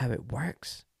 This is how it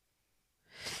works.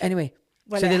 Anyway,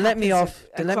 Well, so they let me off.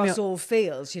 They let me across all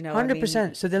fields,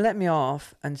 100%. So they let me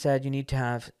off and said you need to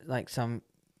have like some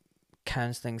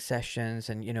counselling sessions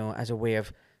and, as a way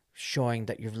of showing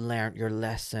that you've learnt your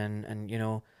lesson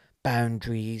and,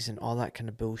 boundaries and all that kind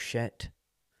of bullshit.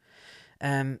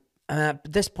 And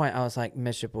at this point, I was like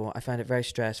miserable. I found it very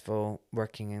stressful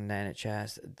working in the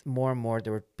NHS. More and more,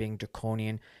 they were being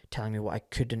draconian, telling me what I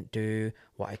couldn't do,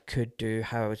 what I could do,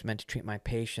 how I was meant to treat my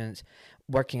patients.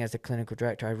 Working as a clinical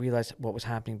director, I realized what was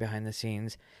happening behind the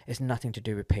scenes is nothing to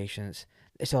do with patients.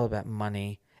 It's all about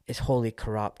money. It's wholly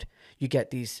corrupt. You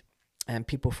get these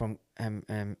people from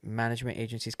management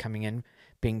agencies coming in,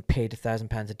 being paid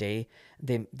 £1,000 a day.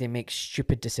 They make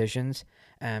stupid decisions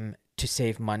to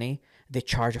save money. They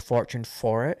charge a fortune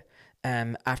for it.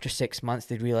 After 6 months,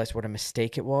 they realize what a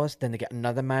mistake it was. Then they get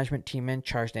another management team in,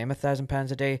 charge them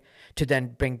 £1,000 a day to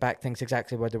then bring back things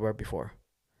exactly where they were before.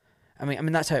 I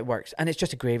mean that's how it works, and it's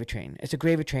just a gravy train. It's a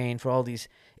gravy train for all these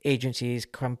agencies,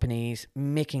 companies,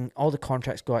 making all the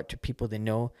contracts go out to people they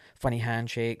know. Funny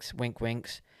handshakes, wink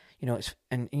winks.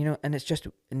 And it's just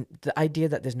the idea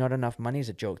that there's not enough money is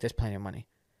a joke. There's plenty of money.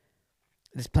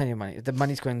 There's plenty of money. The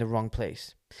money's going the wrong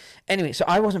place. Anyway, so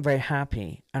I wasn't very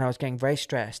happy and I was getting very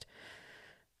stressed.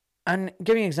 And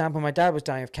giving an example, my dad was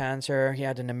dying of cancer. He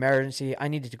had an emergency. I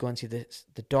needed to go and see the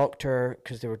doctor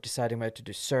because they were deciding whether to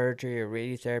do surgery or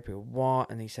radiotherapy or what.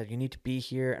 And he said, you need to be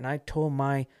here. And I told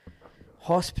my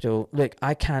hospital, look,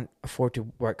 I can't afford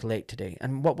to work late today.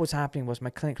 And what was happening was my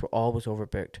clinics were always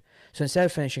overbooked. So instead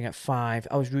of finishing at 5,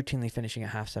 I was routinely finishing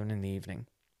at 7:30 in the evening.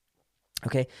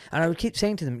 Okay, and I would keep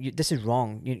saying to them, this is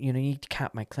wrong. You need to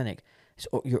cap my clinic.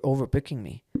 So you're overbooking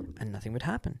me, and nothing would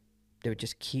happen. They would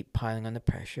just keep piling on the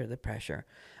pressure.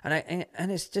 And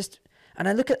it's just, and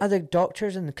I look at other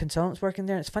doctors and the consultants working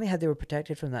there, and it's funny how they were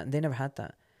protected from that, and they never had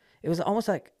that. It was almost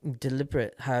like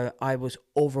deliberate how I was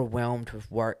overwhelmed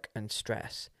with work and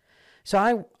stress. So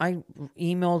I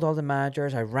emailed all the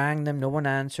managers. I rang them. No one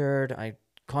answered. I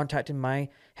contacted my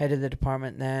head of the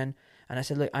department then. And I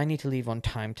said, look, I need to leave on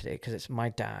time today because it's my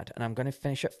dad. And I'm going to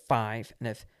finish at 5.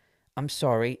 And I'm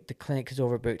sorry, the clinic is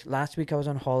overbooked. Last week I was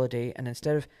on holiday. And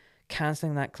instead of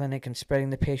cancelling that clinic and spreading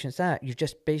the patients out, you've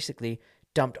just basically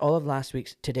dumped all of last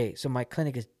week's today. So my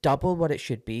clinic is double what it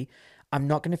should be. I'm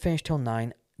not going to finish till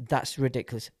 9. That's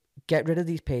ridiculous. Get rid of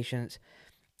these patients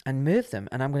and move them.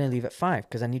 And I'm going to leave at 5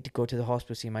 because I need to go to the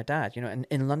hospital to see my dad,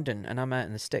 in London, and I'm out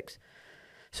in the sticks.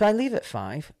 So I leave at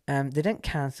 5. They didn't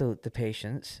cancel the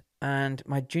patients, and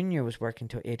my junior was working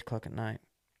till 8 o'clock at night.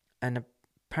 And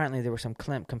apparently there were some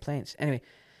complaints. Anyway,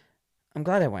 I'm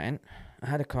glad I went. I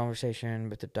had a conversation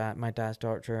with my dad's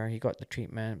doctor. He got the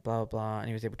treatment, blah, blah, blah, and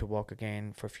he was able to walk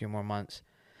again for a few more months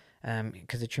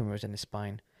because the tumour was in his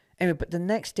spine. Anyway, but the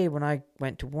next day when I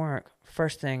went to work,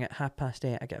 first thing at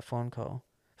 8:30, I get a phone call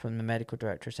from the medical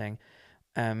director saying,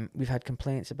 we've had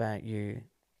complaints about you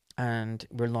and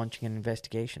we're launching an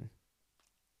investigation.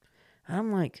 And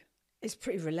I'm like... It's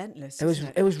pretty relentless,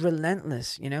 It was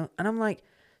relentless, And I'm like,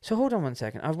 so hold on one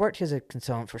second. I've worked as a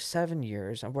consultant for 7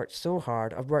 years. I've worked so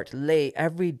hard. I've worked late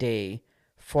every day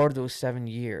for those 7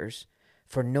 years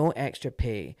for no extra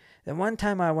pay. Then one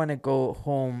time I want to go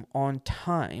home on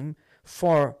time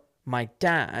for my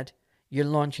dad, you're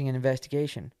launching an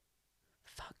investigation.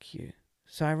 Fuck you.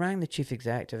 So I rang the chief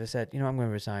executive. I said, I'm going to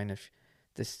resign if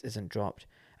this isn't dropped.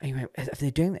 And he went, if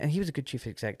they're doing that, and he was a good chief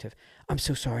executive. I'm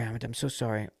so sorry, Ahmed, I'm so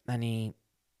sorry. And he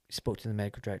spoke to the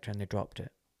medical director and they dropped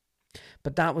it.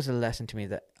 But that was a lesson to me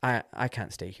that I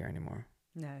can't stay here anymore.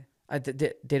 No.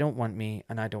 They don't want me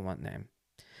and I don't want them.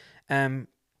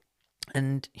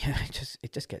 And yeah,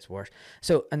 it just gets worse.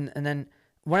 So, and then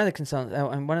one of the consultants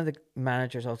and one of the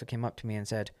managers also came up to me and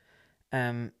said,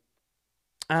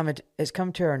 Ahmed, it's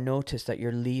come to our notice that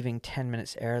you're leaving 10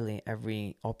 minutes early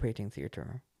every operating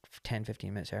theatre, 10,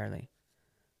 15 minutes early.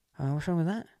 What's wrong with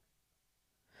that?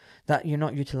 That you're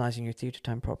not utilising your theatre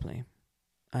time properly.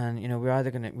 And, you know, we're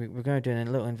going to do a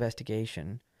little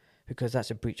investigation because that's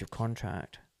a breach of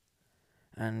contract.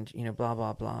 And, you know, blah,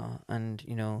 blah, blah. And,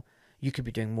 you know, you could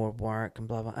be doing more work and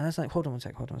blah, blah. And I was like, hold on one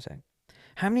sec.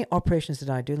 How many operations did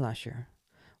I do last year?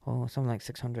 Oh, something like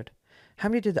 600. How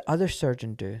many did the other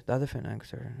surgeon do? The other foot and ankle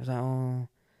surgeon? I was like,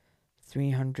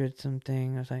 300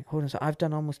 something. I was like, hold on. So I've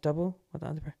done almost double what the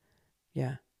other person.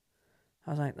 Yeah.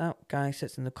 I was like, that guy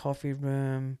sits in the coffee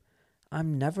room.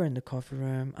 I'm never in the coffee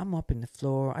room. I'm mopping the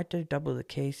floor. I did double the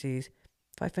cases.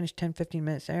 If I finished 10, 15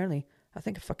 minutes early, I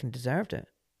think I fucking deserved it.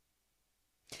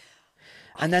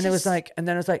 And then it was like,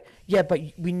 yeah, but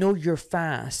we know you're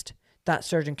fast. That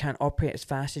surgeon can't operate as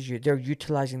fast as you. They're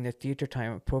utilizing their theatre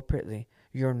time appropriately.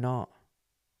 You're not.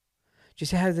 Do you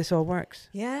see how this all works?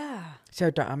 Yeah.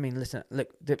 So, I mean, listen, look,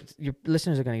 your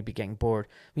listeners are going to be getting bored.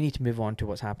 We need to move on to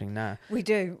what's happening now. We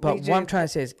do. But what I'm trying to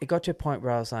say is, it got to a point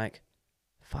where I was like,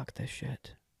 fuck this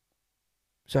shit.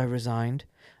 So I resigned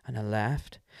and I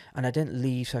left. And I didn't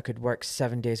leave so I could work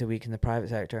 7 days a week in the private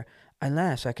sector. I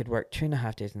left so I could work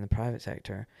 2.5 days in the private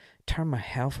sector, turn my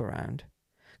health around.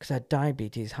 Because I had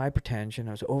diabetes, hypertension,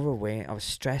 I was overweight, I was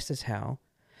stressed as hell.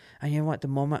 And you know what? The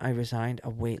moment I resigned, a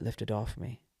weight lifted off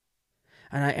me.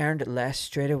 And I earned less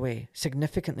straight away,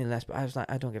 significantly less. But I was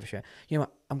like, I don't give a shit. You know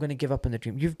what? I'm going to give up on the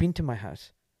dream. You've been to my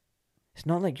house. It's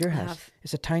not like your house.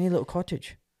 It's a tiny little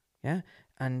cottage. Yeah?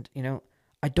 And, you know,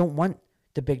 I don't want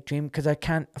the big dream because I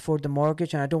can't afford the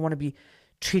mortgage. And I don't want to be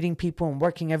treating people and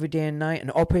working every day and night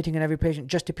and operating on every patient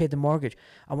just to pay the mortgage.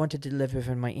 I wanted to live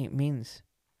within my means.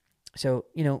 So,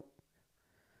 you know,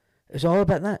 it's all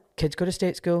about that. Kids go to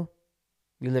state school.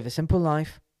 We live a simple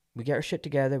life. We get our shit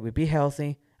together. We be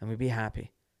healthy and we be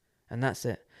happy. And that's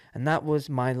it. And that was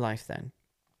my life then.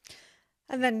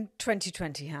 And then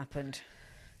 2020 happened.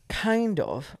 Kind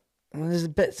of. Well,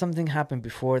 there's something happened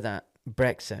before that.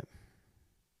 Brexit.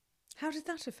 How did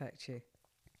that affect you?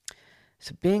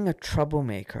 So being a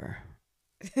troublemaker.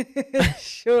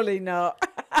 Surely not.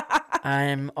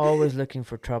 I'm always looking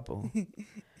for trouble.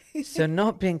 So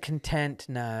not being content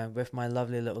now with my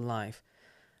lovely little life.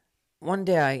 One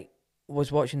day I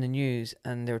was watching the news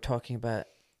and they were talking about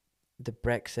the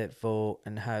Brexit vote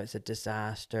and how it's a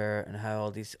disaster and how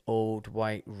all these old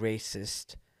white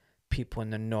racist people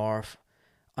in the north,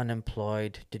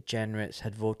 unemployed degenerates,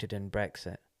 had voted in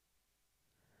Brexit.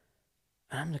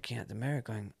 And I'm looking at the mirror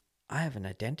going, I have an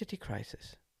identity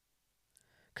crisis.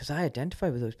 Because I identify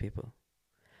with those people.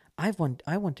 I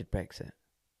wanted Brexit.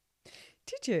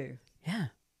 Did you? Yeah.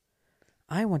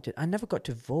 I never got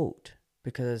to vote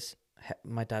because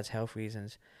my dad's health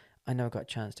reasons. I never got a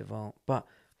chance to vote.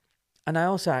 And I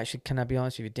also actually, can I be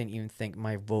honest with you, didn't even think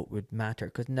my vote would matter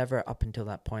because never up until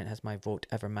that point has my vote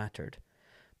ever mattered.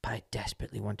 But I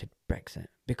desperately wanted Brexit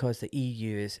because the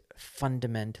EU is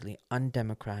fundamentally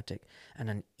undemocratic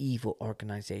and an evil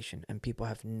organisation and people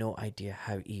have no idea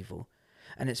how evil.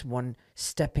 And it's one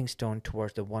stepping stone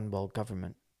towards the one world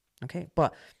government. Okay,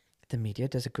 but the media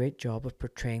does a great job of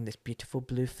portraying this beautiful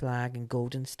blue flag and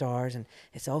golden stars and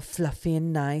it's all fluffy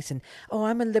and nice and, oh,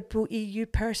 I'm a liberal EU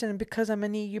person and because I'm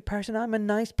an EU person, I'm a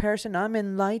nice person, I'm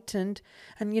enlightened.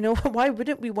 And, you know, why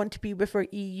wouldn't we want to be with our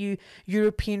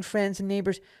European friends and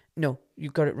neighbours? No, you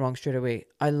got it wrong straight away.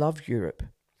 I love Europe.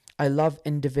 I love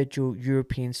individual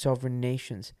European sovereign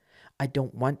nations. I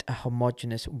don't want a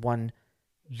homogenous one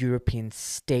European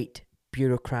state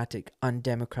bureaucratic,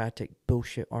 undemocratic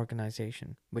bullshit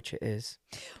organisation, which it is.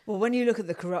 Well, when you look at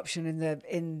the corruption in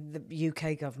the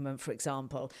UK government, for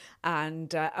example,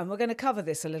 and we're going to cover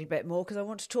this a little bit more because I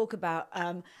want to talk about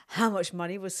how much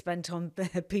money was spent on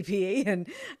PPE and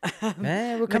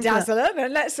we'll come Midazolam,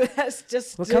 and let's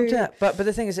just come to that. But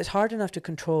the thing is, it's hard enough to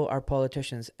control our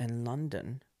politicians in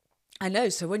London. I know.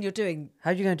 So when you're doing,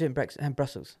 how are you going to do it in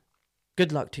Brussels?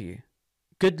 Good luck to you.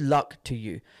 Good luck to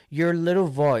you. Your little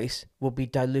voice will be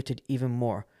diluted even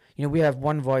more. You know, we have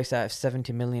one voice out of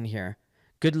 70 million here.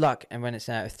 Good luck and when it's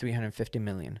out of 350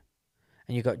 million.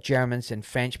 And you've got Germans and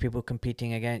French people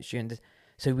competing against you. And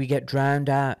so we get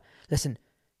drowned out. Listen,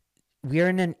 we're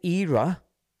in an era,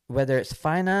 whether it's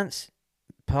finance,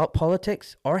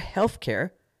 politics or healthcare,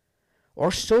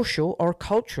 or social or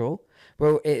cultural,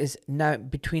 where it is now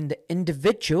between the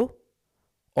individual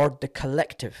or the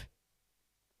collective.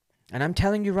 And I'm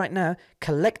telling you right now,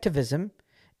 collectivism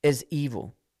is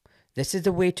evil. This is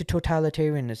the way to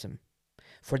totalitarianism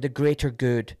for the greater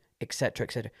good, etc.,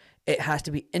 etc. It has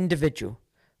to be individual,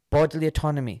 bodily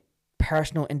autonomy,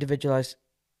 personal, individualized,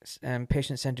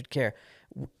 patient-centered care.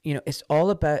 It's all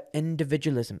about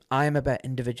individualism. I am about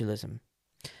individualism.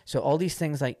 So all these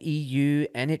things like EU,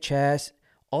 NHS,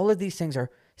 all of these things are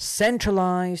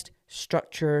centralized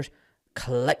structures,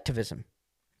 collectivism.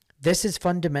 This is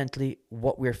fundamentally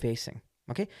what we're facing,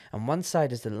 okay? On one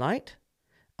side is the light,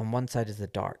 on one side is the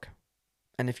dark.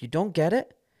 And if you don't get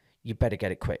it, you better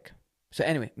get it quick. So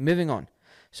anyway, moving on.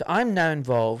 So I'm now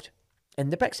involved in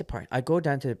the Brexit part. I go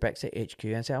down to the Brexit HQ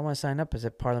and say, I want to sign up as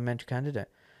a parliamentary candidate.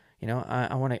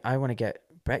 I want to get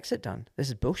Brexit done. This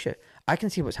is bullshit. I can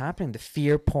see what's happening. The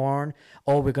fear porn.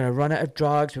 Oh, we're going to run out of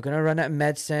drugs. We're going to run out of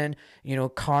medicine.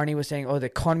 Carney was saying, oh, the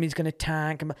economy's going to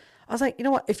tank. I was like, you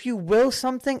know what? If you will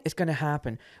something, it's going to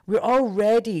happen. We're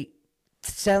already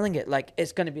selling it like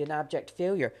it's going to be an abject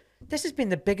failure. This has been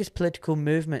the biggest political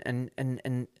movement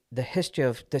in the history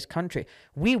of this country.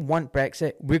 We want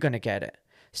Brexit. We're going to get it.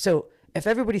 So if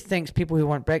everybody thinks people who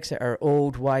want Brexit are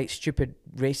old, white, stupid,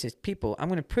 racist people, I'm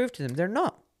going to prove to them they're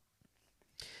not.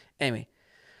 Anyway,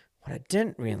 what I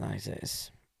didn't realize is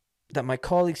that my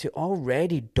colleagues who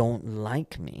already don't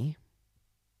like me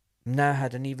now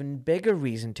had an even bigger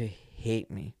reason to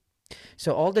hate me.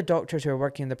 So all the doctors who are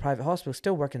working in the private hospital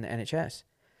still work in the NHS.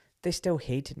 They still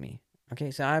hated me.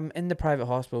 Okay, so I'm in the private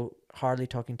hospital hardly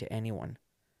talking to anyone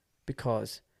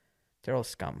because they're all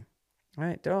scum.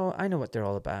 Right? I know what they're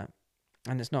all about.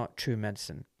 And it's not true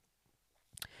medicine.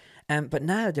 But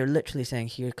now they're literally saying,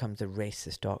 here comes the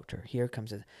racist doctor. Here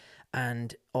comes it.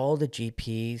 And all the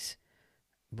GPs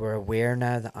were aware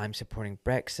now that I'm supporting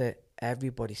Brexit.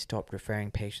 Everybody stopped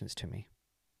referring patients to me.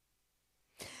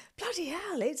 Bloody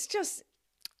hell, it's just...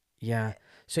 Yeah.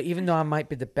 So even though I might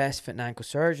be the best foot and ankle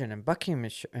surgeon in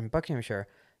Buckinghamshire,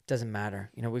 doesn't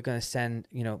matter. We're going to send,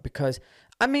 because,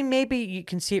 maybe you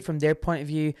can see it from their point of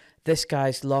view. This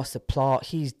guy's lost the plot.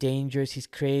 He's dangerous. He's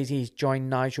crazy. He's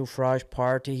joined Nigel Farage's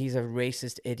party. He's a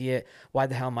racist idiot. Why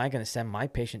the hell am I going to send my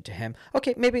patient to him?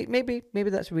 Okay, maybe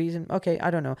that's a reason. Okay, I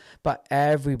don't know. But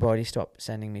everybody stopped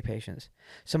sending me patients.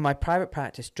 So my private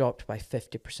practice dropped by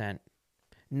 50%.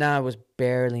 Now I was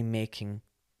barely making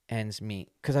ends meet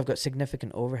because I've got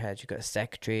significant overheads. You've got a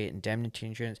secretary, indemnity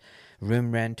insurance,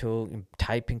 room rental,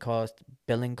 typing costs,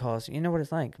 billing costs. You know what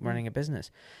it's like running a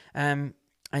business. And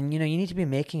you need to be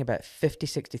making about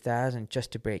 50,000-60,000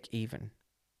 just to break even.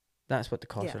 That's what the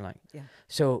costs are like. Yeah.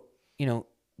 So,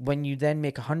 when you then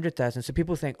make 100,000, so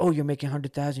people think, oh, you're making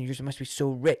 100,000, you must be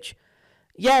so rich.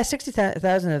 Yeah,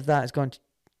 60,000 of that has gone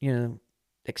to,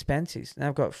 expenses. Now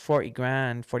I've got 40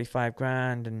 grand, 45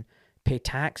 grand and pay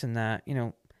tax and that,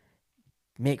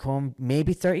 make home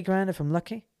maybe 30 grand if I'm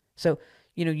lucky. So,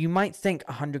 you might think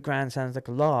 100 grand sounds like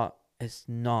a lot. It's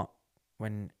not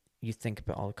when you think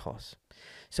about all the costs.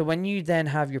 So when you then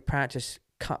have your practice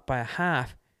cut by a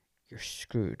half, you're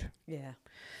screwed. Yeah.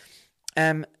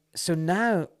 So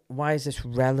now, why is this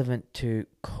relevant to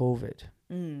COVID?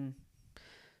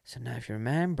 So now if you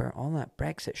remember, all that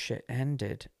Brexit shit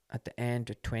ended at the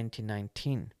end of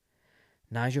 2019.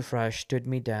 Nigel Farage stood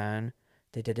me down.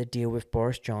 They did a deal with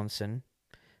Boris Johnson.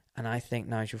 And I think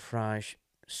Nigel Farage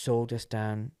sold us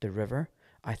down the river.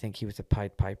 I think he was a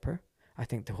Pied Piper. I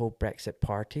think the whole Brexit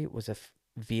party was a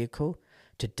vehicle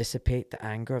to dissipate the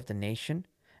anger of the nation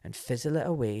and fizzle it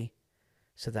away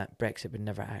so that Brexit would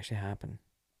never actually happen.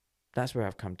 That's where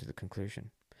I've come to the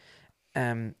conclusion.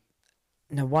 Now,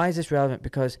 why is this relevant?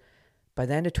 Because by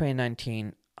the end of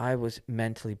 2019, I was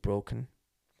mentally broken.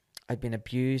 I'd been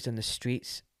abused on the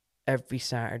streets every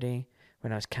Saturday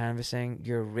when I was canvassing.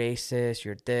 You're racist,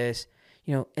 you're this.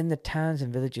 In the towns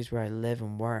and villages where I live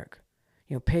and work,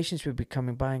 patients would be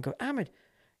coming by and go, Ahmed,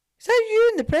 is that you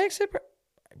in the Brexit?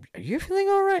 Are you feeling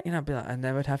all right? I'd be like, and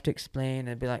then I would have to explain.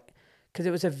 I'd be like, because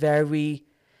it was a very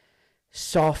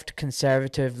soft,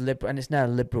 conservative, liberal, and it's now a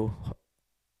liberal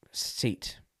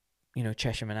seat,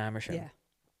 Chesham and Amersham.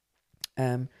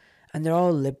 Yeah. And they're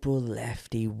all liberal,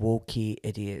 lefty, wokey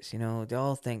idiots. They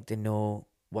all think they know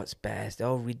what's best. They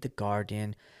all read The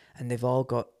Guardian, and they've all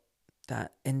got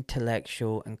that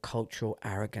intellectual and cultural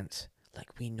arrogance, like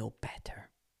we know better.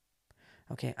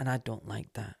 Okay, and I don't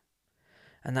like that.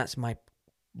 And that's my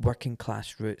working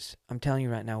class roots. I'm telling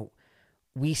you right now,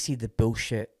 we see the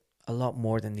bullshit a lot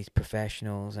more than these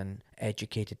professionals and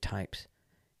educated types.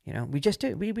 We just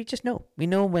do. We just know. We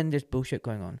know when there's bullshit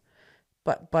going on.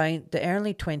 But by the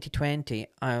early 2020,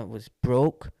 I was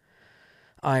broke.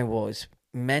 I was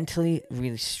mentally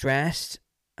really stressed.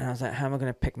 And I was like, how am I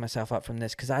going to pick myself up from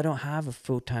this? Because I don't have a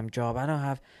full-time job.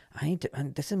 I need to,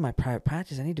 and this is my private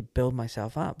practice. I need to build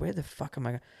myself up. Where the fuck am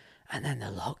I going? And then the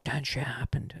lockdown shit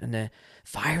happened and the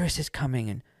virus is coming.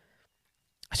 And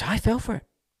so I fell for it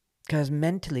because I was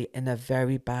mentally in a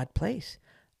very bad place.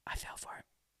 I fell for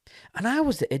it. And I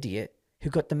was the idiot who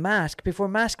got the mask before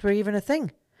masks were even a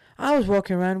thing. I was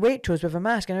walking around Waitrose with a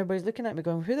mask and everybody's looking at me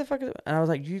going, who the fuck is it? And I was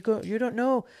like, you don't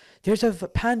know. There's a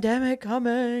pandemic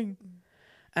coming.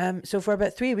 So for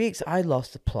about 3 weeks, I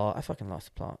lost the plot. I fucking lost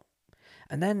the plot.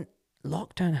 And then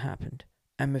lockdown happened.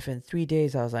 And within 3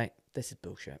 days, I was like, this is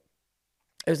bullshit.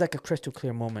 It was like a crystal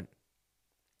clear moment.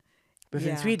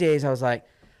 Within 3 days, I was like,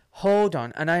 hold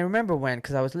on. And I remember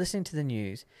because I was listening to the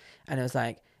news and it was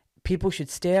like, people should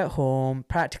stay at home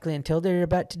practically until they're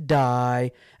about to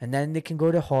die. And then they can go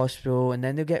to hospital and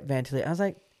then they'll get ventilated. I was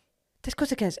like, this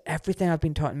goes against everything I've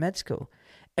been taught in med school.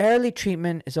 Early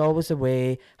treatment is always the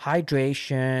way.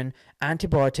 Hydration,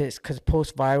 antibiotics, because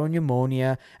post-viral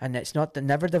pneumonia, and it's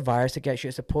never the virus that gets you,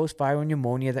 it's a post-viral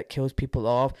pneumonia that kills people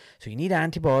off. So you need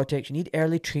antibiotics, you need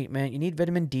early treatment, you need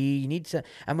vitamin D,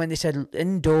 and when they said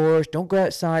indoors, don't go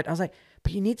outside, I was like,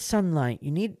 but you need sunlight,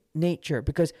 you need nature,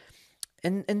 because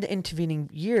in the intervening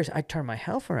years, I turned my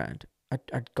health around. I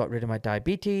got rid of my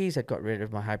diabetes, I got rid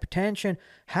of my hypertension.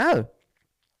 How?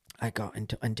 I got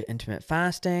into intermittent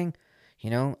fasting.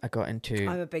 I got into...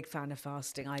 I'm a big fan of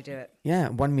fasting. I do it. Yeah,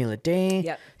 1 meal a day,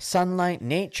 Yep. sunlight,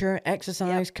 nature,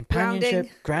 exercise,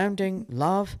 companionship, grounding,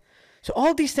 love. So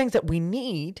all these things that we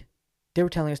need, they were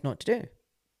telling us not to do.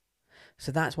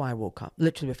 So that's why I woke up,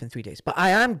 literally within 3 days. But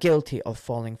I am guilty of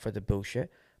falling for the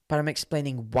bullshit, but I'm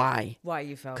explaining why. Why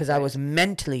you fell. Because I was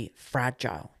mentally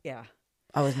fragile. Yeah.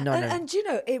 I was not... And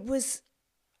it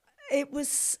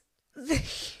was the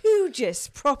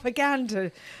hugest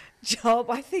propaganda job,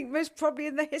 I think, most probably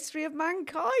in the history of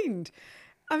mankind.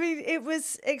 I mean, it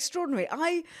was extraordinary.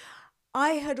 I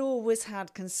had always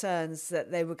had concerns that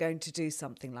they were going to do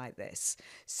something like this.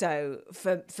 So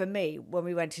for me, when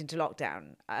we went into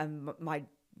lockdown, my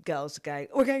girls are going,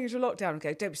 we're going into lockdown. And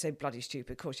go, don't be so bloody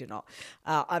stupid. Of course you're not.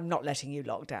 I'm not letting you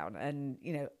lock down. And,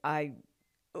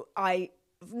 I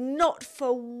not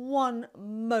for one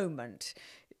moment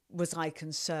was I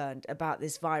concerned about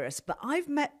this virus. But I've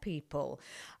met people.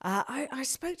 I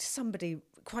spoke to somebody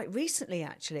quite recently,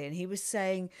 actually, and he was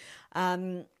saying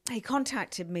he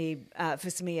contacted me for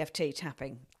some EFT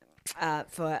tapping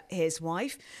for his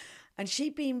wife, and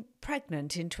she'd been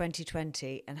pregnant in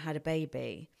 2020 and had a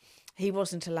baby. He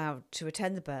wasn't allowed to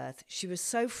attend the birth. She was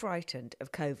so frightened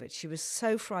of COVID. She was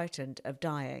so frightened of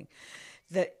dying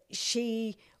that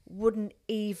she wouldn't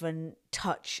even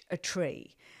touch a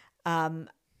tree.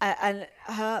 And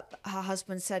her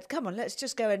husband said, come on, let's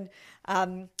just go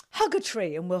and hug a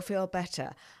tree and we'll feel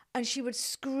better. And she would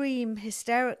scream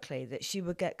hysterically that she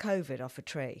would get COVID off a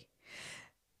tree.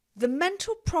 The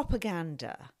mental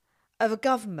propaganda of a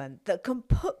government that can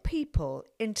put people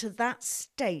into that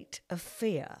state of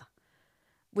fear,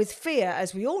 with fear,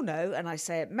 as we all know, and I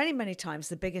say it many, many times,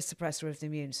 the biggest suppressor of the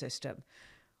immune system.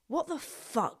 What the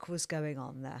fuck was going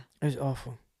on there? It was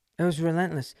awful. It was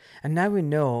relentless. And now we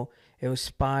know it was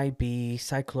Spy B,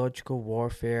 psychological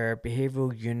warfare,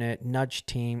 behavioral unit, nudge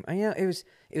team. And, it was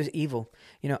evil.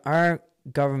 Our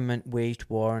government waged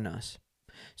war on us.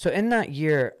 So in that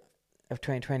year of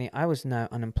 2020, I was now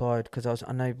unemployed because I was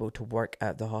unable to work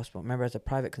at the hospital. Remember, as a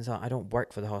private consultant, I don't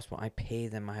work for the hospital. I pay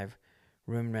them. I have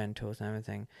room rentals and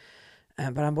everything.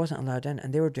 But I wasn't allowed in,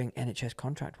 and they were doing NHS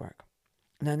contract work.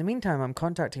 Now, in the meantime, I'm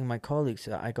contacting my colleagues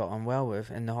that I got on well with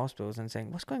in the hospitals and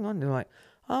saying, what's going on? They're like,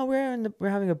 oh, we're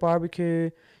having a barbecue.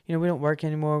 We don't work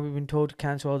anymore. We've been told to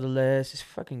cancel all the lists. It's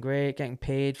fucking great. Getting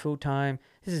paid full time.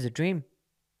 This is a dream.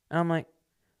 And I'm like,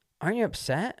 aren't you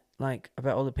upset?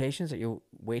 About all the patients at your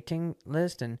waiting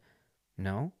list? And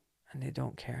no. And they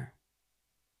don't care.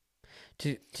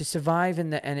 To survive in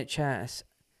the NHS,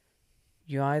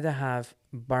 you either have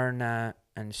burnout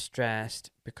and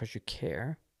stressed because you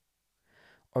care,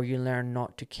 or you learn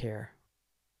not to care.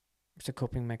 It's a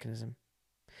coping mechanism.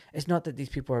 It's not that these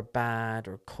people are bad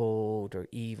or cold or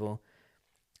evil.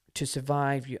 To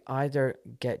survive, you either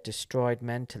get destroyed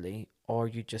mentally or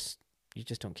you just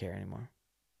don't care anymore.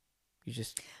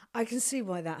 I can see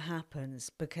why that happens,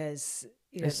 because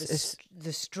it's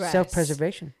the stress.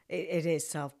 Self-preservation. It is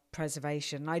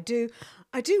self-preservation. I do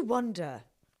wonder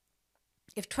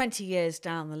if 20 years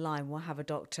down the line we'll have a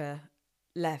doctor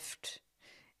left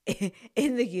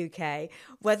in the UK,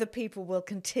 whether people will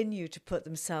continue to put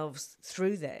themselves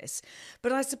through this.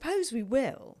 But I suppose we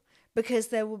will, because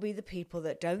there will be the people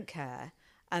that don't care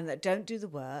and that don't do the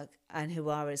work and who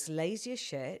are as lazy as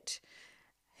shit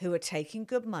who are taking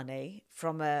good money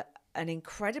from an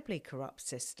incredibly corrupt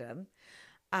system,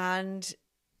 and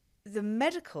the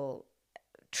medical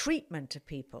treatment of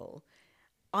people,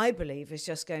 I believe, is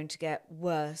just going to get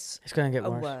worse. It's going to get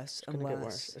and worse. worse It's and going to get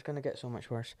worse. worse. It's going to get so much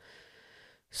worse.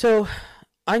 So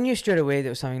I knew straight away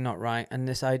there was something not right, and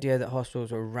this idea that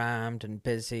hospitals were rammed and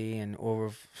busy and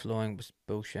overflowing was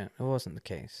bullshit. It wasn't the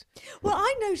case. Well,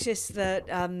 I noticed that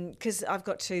because I've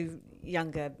got two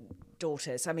younger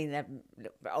daughters. I mean, they're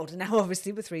older now,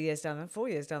 obviously, with 4 years down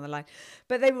the line.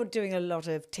 But they were doing a lot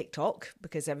of TikTok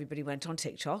because everybody went on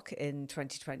TikTok in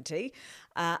 2020.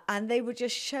 And they were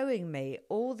just showing me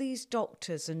all these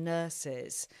doctors and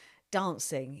nurses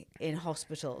dancing in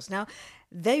hospitals. Now,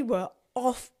 they were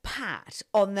off pat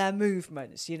on their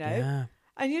movements, you know. Yeah.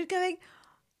 And you're going,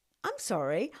 I'm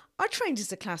sorry, I trained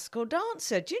as a classical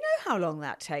dancer. Do you know how long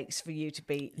that takes for you to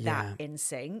be that in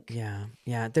sync? Yeah,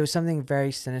 yeah. There was something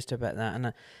very sinister about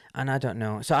that, and I don't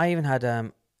know. So I even had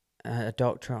a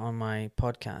doctor on my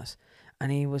podcast,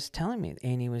 and he was telling me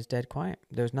Amy was dead quiet.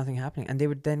 There was nothing happening, and they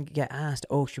would then get asked,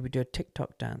 "Oh, should we do a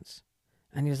TikTok dance?"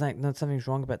 And he was like, "No, something's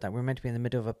wrong about that. We're meant to be in the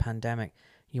middle of a pandemic.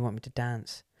 You want me to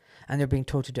dance?" And they're being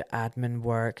told to do admin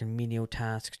work and menial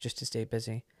tasks just to stay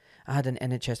busy. I had an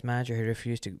NHS manager who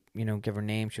refused to, give her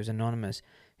name. She was anonymous.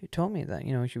 Who told me that,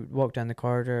 she would walk down the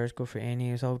corridors, go for any.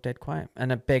 It was all dead quiet.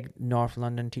 And a big North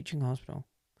London teaching hospital.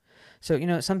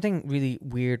 So, something really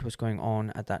weird was going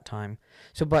on at that time.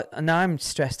 So, but now I'm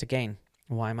stressed again.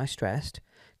 Why am I stressed?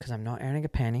 Because I'm not earning a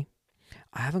penny.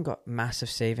 I haven't got massive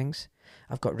savings.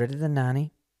 I've got rid of the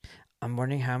nanny. I'm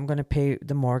wondering how I'm going to pay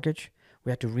the mortgage.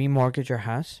 We had to remortgage our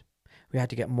house. We had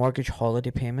to get mortgage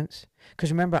holiday payments.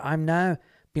 Because remember, I'm now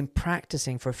been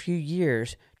practicing for a few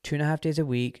years, 2.5 days a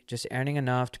week, just earning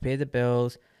enough to pay the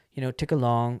bills, tick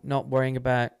along, not worrying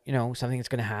about, something that's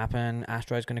going to happen,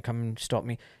 asteroid's going to come and stop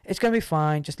me. It's going to be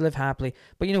fine, just live happily.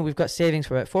 But, we've got savings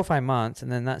for about 4 or 5 months,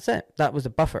 and then that's it. That was a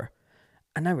buffer.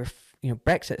 And now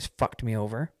Brexit's fucked me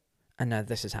over, and now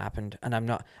this has happened, and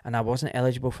I wasn't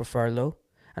eligible for furlough,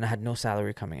 and I had no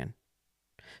salary coming in.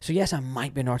 So yes, I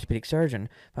might be an orthopedic surgeon,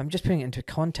 but I'm just putting it into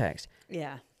context.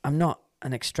 Yeah. I'm not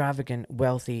an extravagant,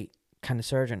 wealthy kind of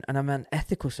surgeon, and I'm an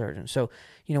ethical surgeon. So,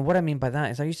 what I mean by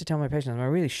that is I used to tell my patients, I'm a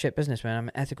really shit businessman, I'm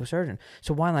an ethical surgeon.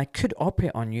 So while I could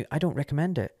operate on you, I don't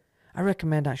recommend it. I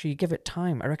recommend actually you give it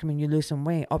time. I recommend you lose some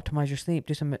weight, optimize your sleep,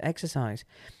 do some exercise,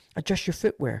 adjust your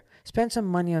footwear, spend some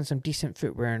money on some decent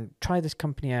footwear and try this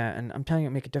company out, and I'm telling you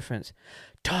it'll make a difference.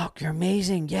 Doc, you're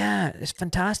amazing. Yeah, it's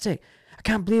fantastic. I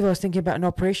can't believe I was thinking about an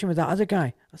operation with that other guy.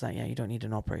 I was like, yeah, you don't need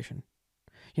an operation.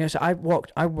 So I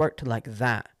worked like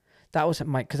that. That was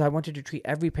because I wanted to treat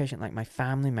every patient like my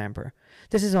family member.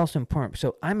 This is also important.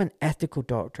 So I'm an ethical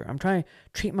doctor. I'm trying to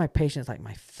treat my patients like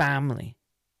my family.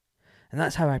 And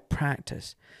that's how I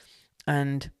practice.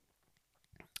 And,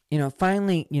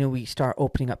 finally, we start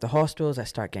opening up the hospitals. I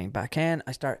start getting back in.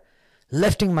 I start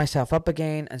lifting myself up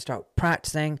again and start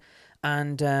practicing.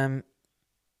 And, I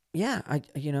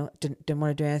didn't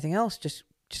want to do anything else. Just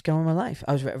get on with my life.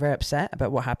 I was very upset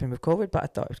about what happened with COVID, but I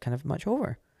thought it was kind of much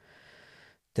over.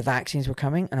 The vaccines were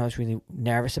coming, and I was really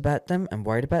nervous about them and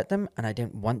worried about them, and I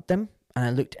didn't want them. And I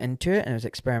looked into it, and it was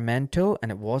experimental,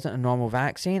 and it wasn't a normal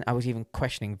vaccine. I was even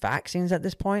questioning vaccines at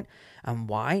this point. And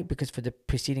why? Because for the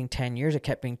preceding 10 years, I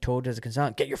kept being told as a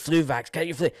consultant, get your flu vax, get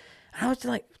your flu. And I was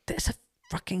like, this is a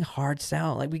fucking hard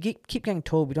sell. Like, we keep getting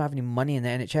told we don't have any money in the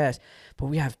NHS, but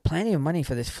we have plenty of money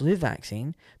for this flu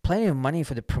vaccine, plenty of money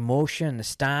for the promotion, the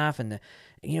staff, and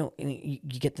you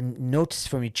get the notice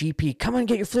from your GP, come on,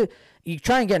 get your flu. You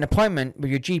try and get an appointment with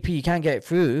your GP, you can't get it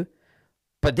through,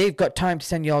 but they've got time to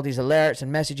send you all these alerts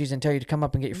and messages and tell you to come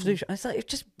up and get your flu shot. It's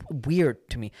just weird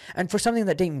to me. And for something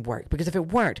that didn't work, because if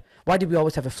it worked, why did we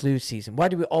always have a flu season? Why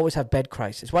do we always have bed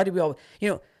crisis? Why do we always,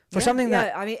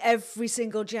 that... I mean, every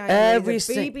single January, the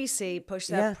BBC pushed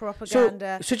that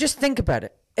propaganda. So just think about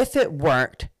it. If it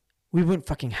worked, we wouldn't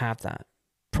fucking have that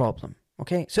problem.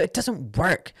 Okay, so it doesn't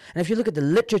work. And if you look at the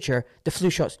literature, the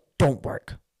flu shots don't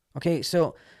work. Okay,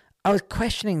 so I was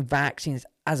questioning vaccines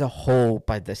as a whole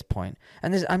by this point.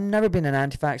 And I've never been an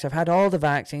anti-vax. I've had all the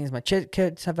vaccines. My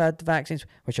kids have had the vaccines,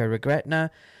 which I regret now.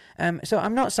 So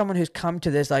I'm not someone who's come to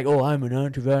this like, oh, I'm an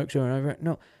anti-vaxxer.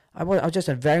 No, I was just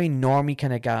a very normie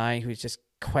kind of guy who's just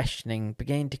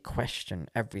beginning to question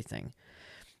everything.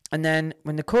 And then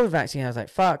when the COVID vaccine, I was like,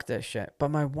 fuck this shit.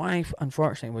 But my wife,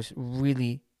 unfortunately, was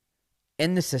really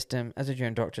in the system as a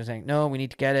junior doctor saying, no, we need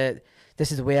to get it.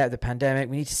 This is the way out of the pandemic.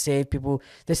 We need to save people.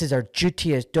 This is our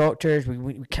duty as doctors. We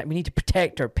need to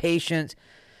protect our patients.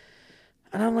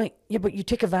 And I'm like, yeah, but you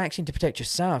take a vaccine to protect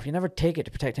yourself. You never take it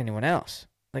to protect anyone else.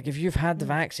 Like, if you've had the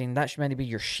vaccine, that should maybe be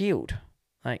your shield.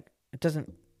 Like, it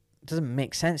doesn't doesn't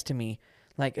make sense to me.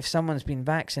 Like, if someone's been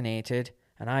vaccinated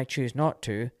and I choose not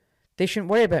to, they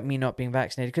shouldn't worry about me not being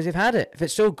vaccinated because they've had it. If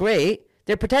it's so great,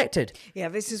 they're protected. Yeah,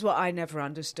 this is what I never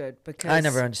understood, because I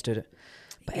never understood it.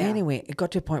 But Yeah. anyway, it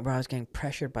got to a point where I was getting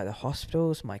pressured by the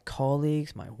hospitals, my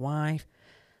colleagues, my wife.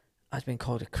 I was being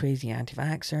called a crazy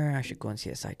anti-vaxxer. I should go and see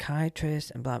a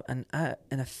psychiatrist and blah. And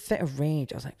in a fit of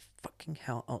rage, I was like, fucking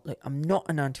hell. Look, I'm not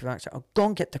an anti-vaxxer. I'll go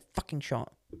and get the fucking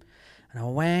shot. And I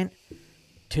went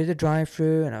to the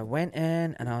drive-thru and I went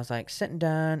in and I was like sitting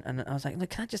down and I was like,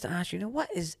 look, can I just ask you, what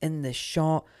is in this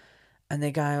shot? And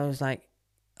the guy was like,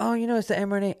 oh, it's the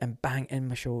mRNA, and bang, in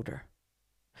my shoulder.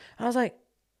 I was like,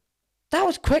 that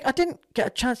was quick. I didn't get a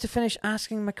chance to finish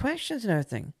asking my questions and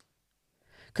everything.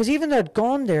 Because even though I'd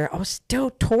gone there, I was still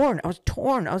torn. I was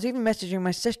torn. I was even messaging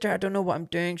my sister, I don't know what I'm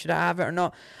doing. Should I have it or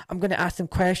not? I'm going to ask them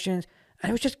questions. And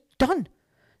it was just done.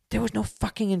 There was no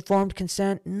fucking informed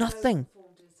consent. Nothing.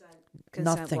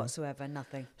 consent whatsoever,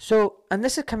 nothing. So, and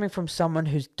this is coming from someone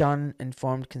who's done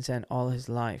informed consent all his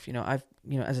life.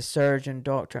 As a surgeon,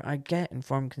 doctor, I get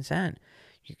informed consent.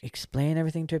 You explain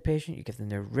everything to a patient. You give them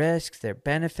their risks, their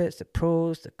benefits, the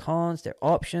pros, the cons, their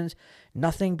options.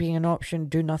 Nothing being an option,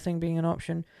 do nothing being an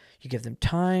option. You give them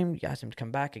time. You ask them to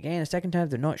come back again a second time if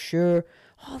they're not sure.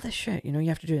 All this shit, you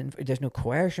have to do it. There's no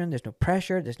coercion. There's no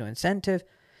pressure. There's no incentive.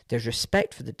 There's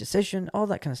respect for the decision. All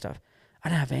that kind of stuff. I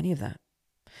don't have any of that.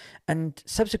 And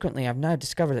subsequently, I've now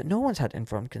discovered that no one's had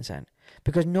informed consent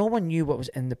because no one knew what was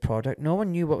in the product. No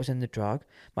one knew what was in the drug.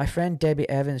 My friend Debbie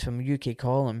Evans from UK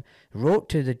Column wrote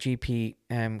to the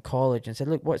GP college and said,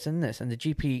 look, what's in this? And the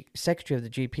GP secretary of the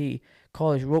GP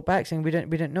college wrote back saying, we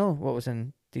didn't know what was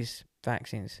in these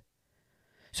vaccines.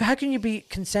 So how can you be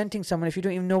consenting someone if you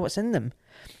don't even know what's in them?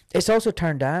 It's also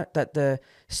turned out that the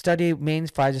main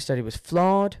Pfizer study was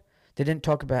flawed. They didn't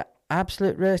talk about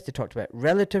absolute risk. They talked about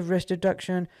relative risk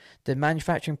reduction. The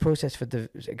manufacturing process for the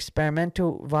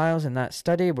experimental vials in that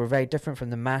study were very different from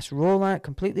the mass rollout,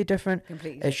 completely different.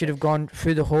 It should have gone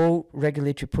through the whole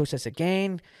regulatory process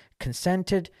again,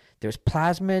 consented. There's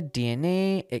plasmid,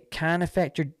 DNA. It can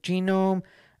affect your genome.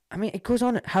 I mean, it goes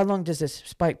on. How long does this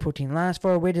spike protein last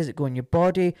for? Where does it go in your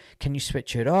body? Can you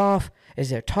switch it off? Is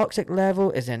there a toxic level?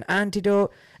 Is there an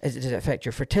antidote? Does it affect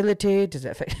your fertility? Does it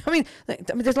affect... I mean,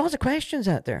 there's lots of questions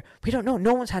out there. We don't know.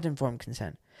 No one's had informed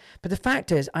consent. But the fact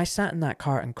is, I sat in that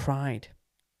car and cried,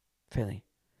 Philly.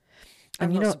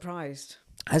 And I'm not surprised.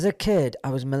 As a kid,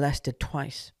 I was molested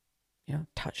twice,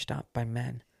 touched up by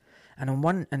men. And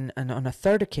on a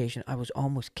third occasion, I was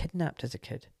almost kidnapped as a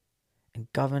kid. In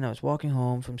Govan, I was walking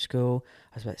home from school.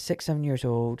 I was about 6, 7 years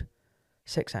old.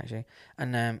 6, actually.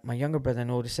 And my younger brother and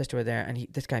older sister were there. And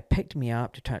this guy picked me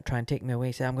up to try and take me away.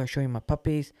 He said, I'm going to show you my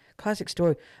puppies. Classic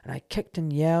story. And I kicked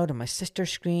and yelled. And my sister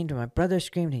screamed. And my brother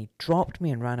screamed. And he dropped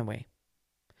me and ran away.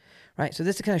 Right? So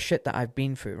this is the kind of shit that I've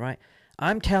been through, right?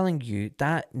 I'm telling you,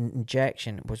 that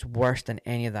injection was worse than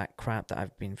any of that crap that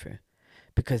I've been through.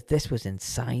 Because this was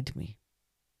inside me.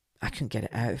 I couldn't get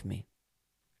it out of me.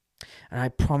 And I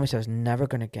promised I was never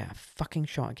going to get a fucking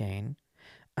shot again.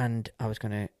 And I was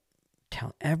going to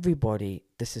tell everybody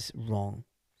this is wrong.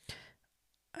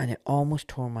 And it almost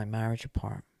tore my marriage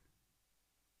apart.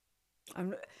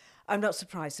 I'm not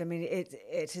surprised. I mean,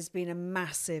 it has been a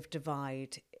massive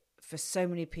divide for so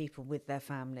many people with their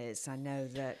families. I know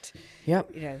that, yep.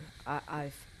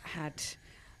 I've had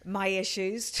my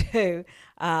issues too.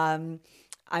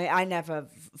 I never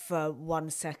for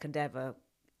 1 second ever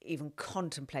even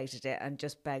contemplated it and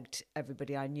just begged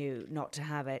everybody I knew not to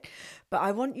have it. But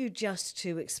I want you just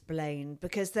to explain,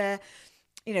 because we're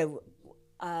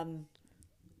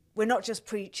not just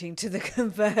preaching to the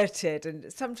converted,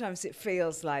 and sometimes it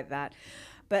feels like that,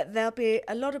 but there'll be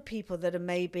a lot of people that are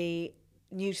maybe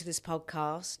new to this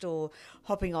podcast or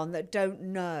hopping on that don't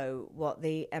know what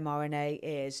the mRNA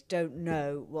is, don't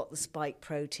know what the spike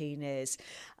protein is,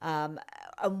 and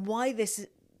why this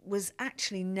was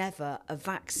actually never a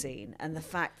vaccine, and the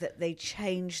fact that they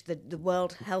changed the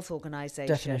World Health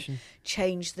Organization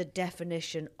changed the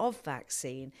definition of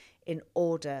vaccine in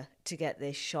order to get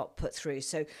this shot put through.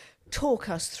 So talk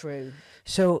us through.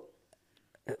 So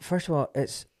first of all,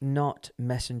 it's not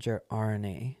messenger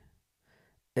RNA.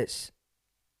 It's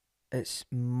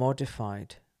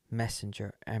modified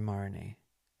messenger mRNA.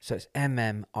 So it's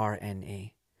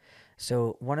mmRNA.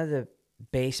 So one of the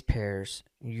base pairs,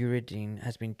 uridine,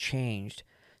 has been changed.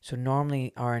 So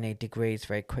normally RNA degrades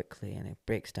very quickly and it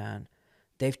breaks down.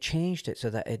 They've changed it so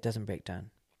that it doesn't break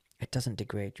down. It doesn't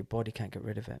degrade. Your body can't get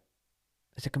rid of it.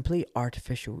 It's a complete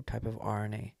artificial type of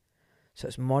RNA. So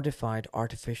it's modified,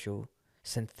 artificial,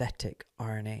 synthetic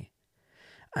RNA.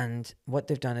 And what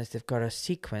they've done is they've got a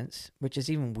sequence, which is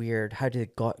even weird. How did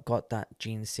they got that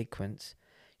gene sequence?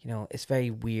 You know, it's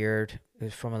very weird. It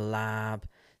was from a lab.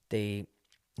 They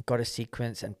got a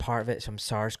sequence, and part of it's from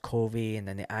SARS-CoV, and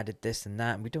then they added this and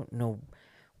that. And we don't know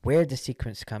where the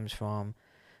sequence comes from,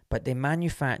 but they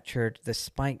manufactured the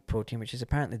spike protein, which is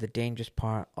apparently the dangerous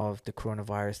part of the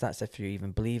coronavirus. That's if you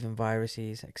even believe in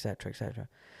viruses, etc., etc.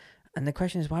 And the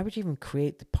question is, why would you even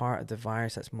create the part of the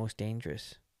virus that's most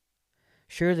dangerous?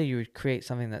 Surely you would create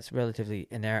something that's relatively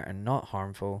inert and not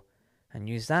harmful and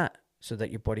use that so that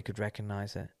your body could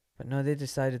recognize it. But no, they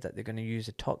decided that they're going to use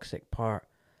a toxic part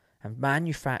and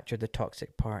manufacture the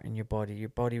toxic part in your body. Your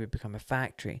body would become a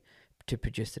factory to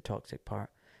produce the toxic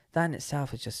part. That in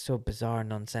itself is just so bizarre and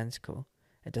nonsensical.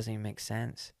 It doesn't even make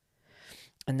sense.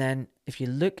 And then if you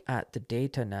look at the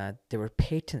data now, there were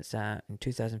patents out in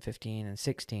 2015 and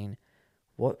 16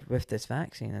 with this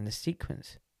vaccine and the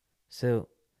sequence. So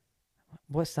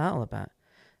what's that all about?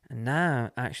 And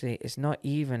now, actually, it's not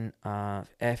even a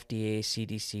FDA,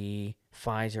 CDC,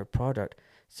 Pfizer product.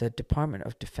 It's a Department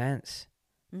of Defense,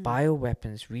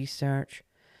 bioweapons research.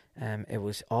 It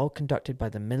was all conducted by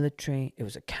the military. It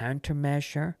was a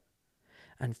countermeasure.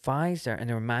 And Pfizer, and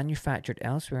they were manufactured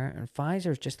elsewhere. And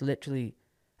Pfizer is just literally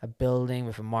a building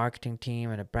with a marketing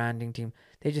team and a branding team.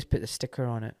 They just put the sticker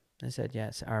on it and said, yeah,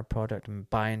 it's our product, and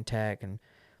BioNTech and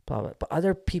blah, blah. But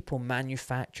other people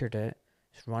manufactured it.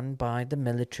 It's run by the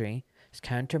military. It's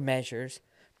countermeasures,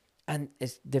 and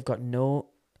they've got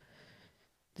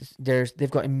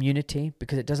immunity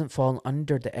because it doesn't fall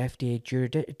under the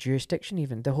FDA jurisdiction.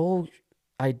 Even the whole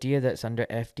idea that it's under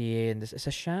FDA and this, it's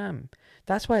a sham.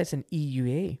 That's why it's an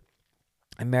EUA,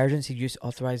 emergency use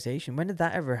authorization. When did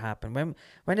that ever happen? When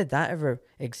did that ever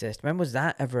exist? When was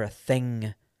that ever a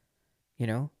thing? You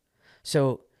know,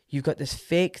 so. You've got this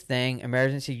fake thing,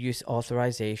 emergency use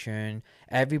authorization.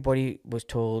 Everybody was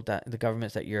told that the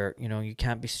government's that you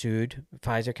can't be sued.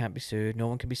 Pfizer can't be sued. No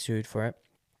one can be sued for it.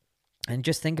 And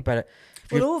just think about it.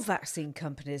 Well, all vaccine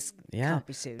companies can't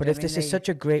be sued. But if this is such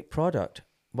a great product,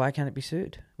 why can't it be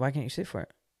sued? Why can't you sue for it?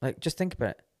 Like, just think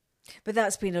about it. But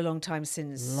that's been a long time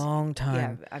since. Long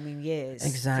time. Yeah, I mean, years.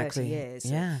 Exactly. 30 years.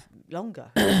 Yeah.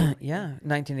 Longer. Yeah.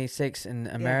 1986 in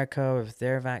America with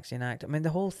their Vaccine Act. I mean,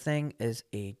 the whole thing is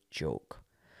a joke.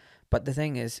 But the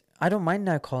thing is, I don't mind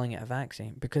now calling it a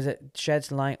vaccine because it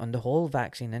sheds light on the whole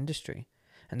vaccine industry.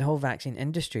 And the whole vaccine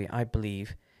industry, I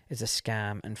believe, is a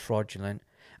scam and fraudulent.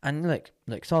 And look,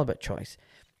 it's all about choice.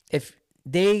 If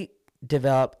they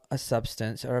develop a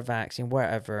substance or a vaccine,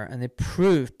 whatever, and they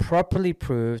properly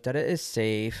prove that it is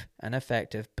safe and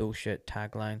effective, bullshit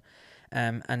tagline,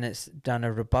 and it's done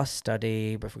a robust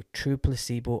study with a true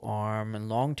placebo arm and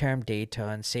long-term data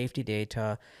and safety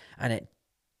data, and it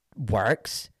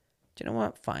works, do you know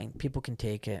what? Fine, people can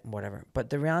take it and whatever. But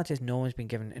the reality is no one's been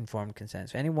given informed consent.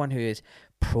 So anyone who is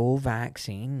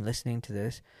pro-vaccine listening to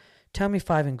this, tell me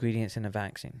 5 ingredients in a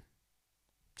vaccine.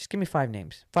 Just give me 5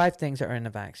 names. 5 things that are in a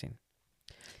vaccine.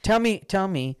 Tell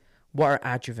me what are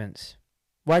adjuvants?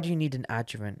 Why do you need an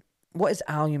adjuvant? What is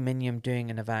aluminium doing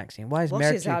in a vaccine? What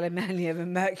is aluminium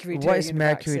and mercury doing What is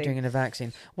mercury doing in a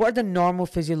vaccine? What are the normal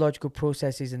physiological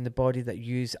processes in the body that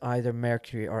use either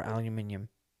mercury or aluminium?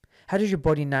 How does your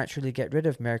body naturally get rid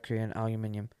of mercury and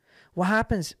aluminium? What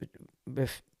happens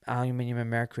with aluminium and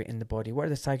mercury in the body? What are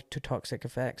the cytotoxic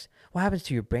effects? What happens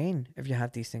to your brain if you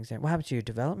have these things in? What happens to your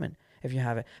development if you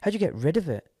have it? How do you get rid of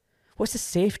it? What's the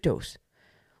safe dose?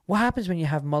 What happens when you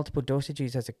have multiple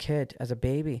dosages as a kid, as a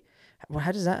baby? Well,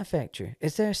 how does that affect you?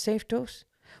 Is there a safe dose?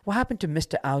 What happened to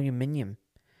Mr. Aluminium,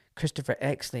 Christopher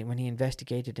Exley, when he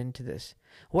investigated into this?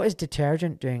 What is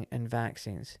detergent doing in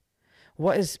vaccines?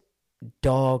 What is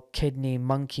dog, kidney,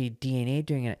 monkey DNA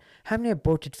doing in it? How many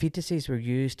aborted fetuses were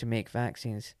used to make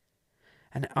vaccines?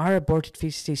 And are aborted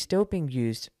fetuses still being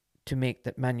used to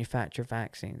manufacture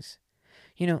vaccines?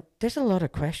 You know, there's a lot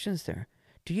of questions there.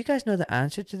 Do you guys know the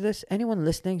answer to this? Anyone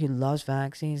listening who loves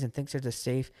vaccines and thinks they're the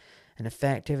safe and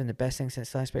effective and the best thing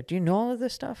since sliced bread, do you know all of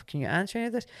this stuff? Can you answer any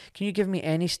of this? Can you give me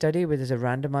any study where there's a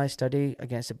randomized study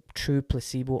against a true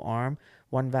placebo arm,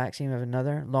 one vaccine with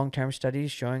another, long-term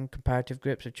studies showing comparative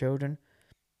groups of children?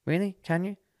 Really? Can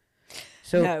you?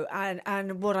 So, no,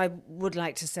 and what I would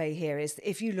like to say here is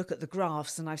if you look at the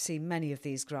graphs, and I've seen many of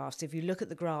these graphs, if you look at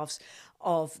the graphs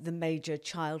of the major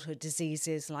childhood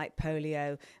diseases like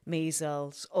polio,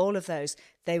 measles, all of those,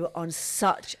 they were on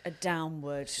such a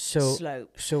downward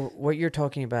slope. So what you're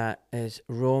talking about is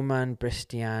Roman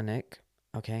Bristianic,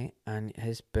 okay, and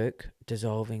his book,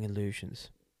 Dissolving Illusions.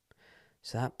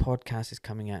 So that podcast is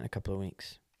coming out in a couple of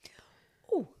weeks.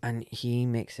 Ooh. And he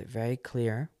makes it very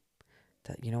clear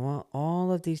that, you know what,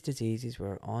 all of these diseases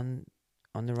were on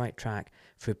on the right track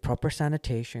through proper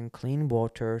sanitation, clean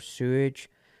water, sewage,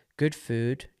 good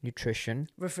food, nutrition,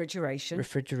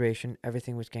 refrigeration,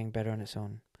 everything was getting better on its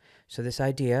own. So this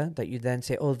idea that you then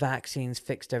say, oh, vaccines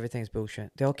fixed everything is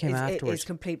bullshit. They all came afterwards. It's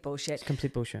complete bullshit. It's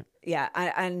complete bullshit. Yeah,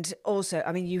 and also,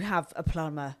 I mean, you have a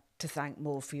plumber to thank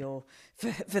more for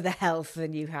for the health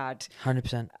than you had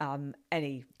 100%.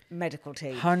 Any medical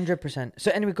team. 100%.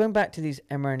 So anyway, going back to these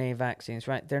mRNA vaccines,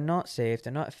 right? They're not safe.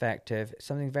 They're not effective.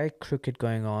 Something very crooked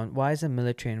going on. Why is the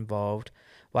military involved?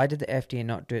 Why did the FDA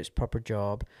not do its proper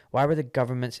job? Why were the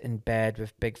governments in bed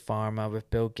with Big Pharma, with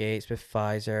Bill Gates, with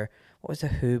Pfizer? What was the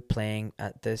WHO playing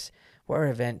at this? What are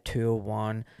Event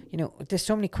 201? You know, there's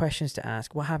so many questions to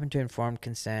ask. What happened to informed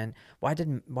consent? Why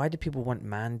did people want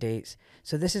mandates?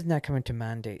 So this is now coming to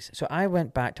mandates. So I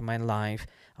went back to my life.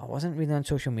 I wasn't really on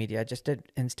social media. I just did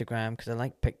Instagram because I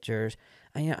like pictures.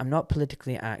 And you know, I'm not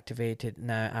politically activated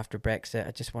now after Brexit.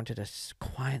 I just wanted a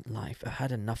quiet life. I've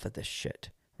had enough of this shit,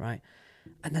 right?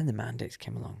 And then the mandates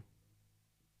came along.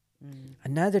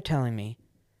 And now they're telling me,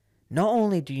 not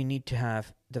only do you need to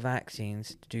have the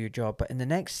vaccines to do your job, but in the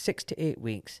next 6 to 8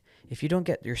 weeks, if you don't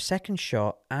get your second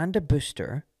shot and a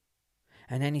booster,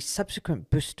 and any subsequent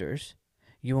boosters,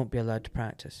 you won't be allowed to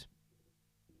practice.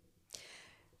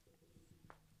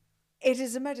 It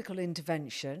is a medical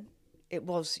intervention. It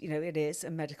is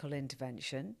a medical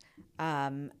intervention,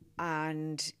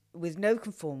 and with no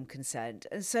informed consent.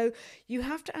 And so you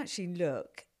have to actually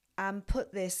look and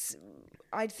put this,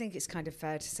 I think it's kind of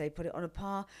fair to say, put it on a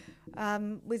par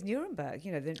with Nuremberg.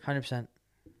 100%.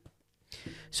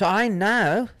 So I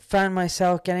now found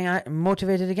myself getting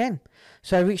motivated again.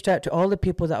 So I reached out to all the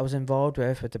people that I was involved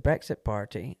with the Brexit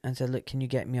party and said, look, can you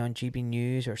get me on GB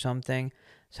News or something?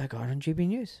 So I got on GB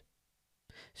News.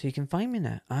 So you can find me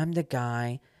now. I'm the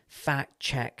guy, fact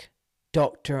check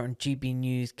doctor on GB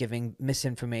News giving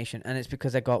misinformation. And it's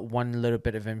because I got one little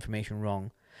bit of information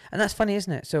wrong. And that's funny,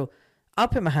 isn't it? So I'll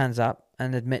put my hands up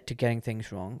and admit to getting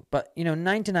things wrong. But,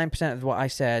 99% of what I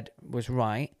said was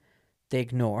right. They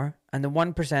ignore. And the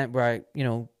 1% where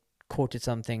I, quoted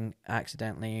something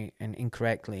accidentally and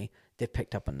incorrectly, they've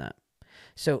picked up on that.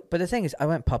 So, but the thing is, I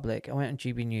went public. I went on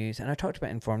GB News and I talked about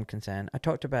informed consent. I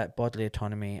talked about bodily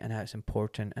autonomy and how it's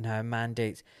important and how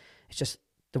mandates, it's just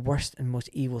the worst and most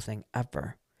evil thing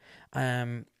ever.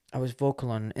 I was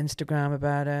vocal on Instagram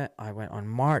about it. I went on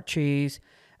marches.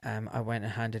 I went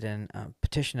and handed in a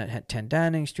petition at 10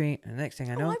 Downing Street. And the next thing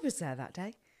I know... I was there that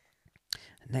day.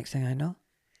 The next thing I know,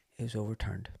 it was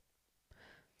overturned.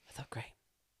 I thought, great.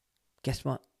 Guess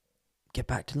what? Get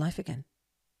back to life again.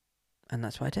 And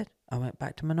that's what I did. I went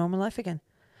back to my normal life again.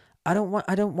 I don't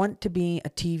want to be a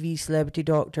TV celebrity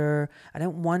doctor. I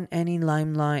don't want any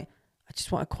limelight. I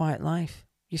just want a quiet life.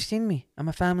 You've seen me. I'm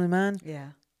a family man. Yeah.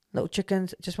 Little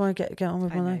chickens. Just want to get on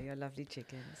with my life. I know, your lovely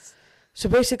chickens. So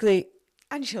basically...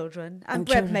 And children. And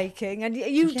bread making. And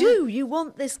you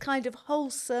want this kind of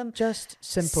wholesome... Just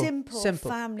simple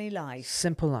family life.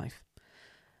 Simple life.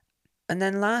 And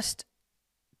then last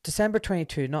December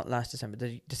 22, not last December,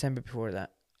 the December before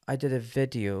that, I did a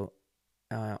video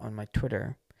on my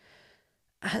Twitter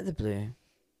out of the blue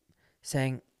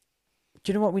saying,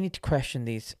 do you know what? We need to question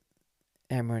these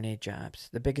mRNA jabs,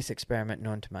 the biggest experiment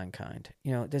known to mankind.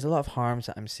 There's a lot of harms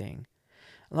that I'm seeing.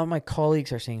 A lot of my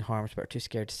colleagues are seeing harms but are too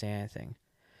scared to say anything.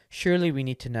 Surely we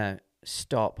need to now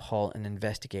stop, halt and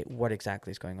investigate what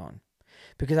exactly is going on.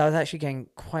 Because I was actually getting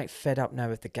quite fed up now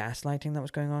with the gaslighting that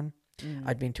was going on.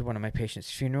 I'd been to one of my patients'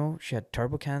 funeral. She had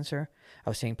turbo cancer. I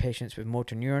was seeing patients with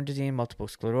motor neuron disease, multiple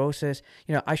sclerosis.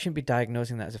 I shouldn't be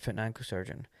diagnosing that as a foot and ankle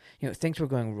surgeon. Things were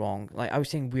going wrong. Like I was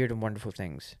seeing weird and wonderful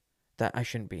things that I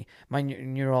shouldn't be. My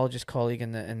neurologist colleague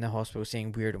in the hospital was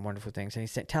saying weird and wonderful things, and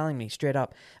he's telling me straight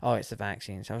up, "Oh, it's the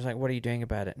vaccines." I was like, "What are you doing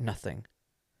about it?" Nothing.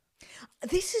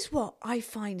 This is what I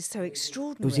find so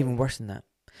extraordinary. It was even worse than that.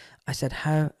 I said,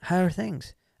 "How are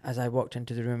things?" As I walked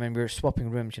into the room, and we were swapping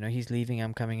rooms. He's leaving,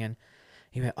 I'm coming in.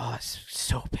 He went, "Oh, it's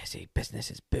so busy. Business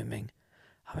is booming."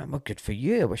 I went, "Well, good for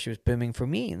you. I wish it was booming for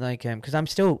me." Because I'm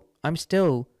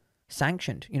still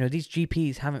sanctioned. These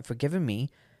GPs haven't forgiven me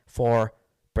for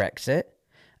Brexit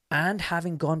and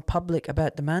having gone public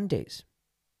about the mandates.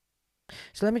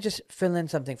 So let me just fill in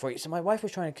something for you. So my wife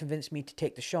was trying to convince me to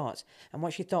take the shots, and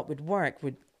what she thought would work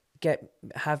would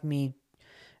have me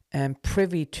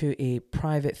privy to a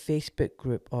private Facebook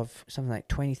group of something like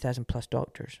 20,000 plus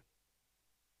doctors.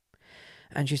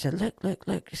 And she said,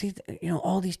 look, see,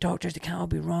 all these doctors, they can't all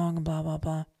be wrong and blah, blah,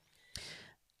 blah.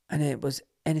 And it was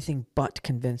anything but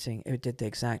convincing. It did the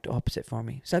exact opposite for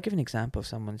me. So I'll give an example of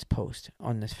someone's post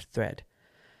on this thread.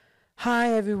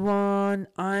 "Hi, everyone.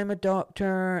 I'm a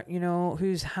doctor,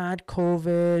 who's had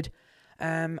COVID.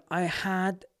 I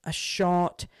had a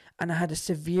shot and I had a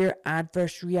severe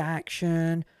adverse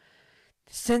reaction.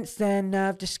 Since then, now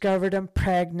I've discovered I'm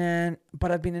pregnant,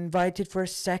 but I've been invited for a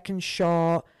second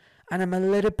shot and I'm a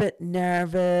little bit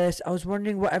nervous. I was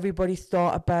wondering what everybody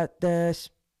thought about this.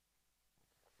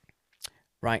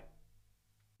 Right.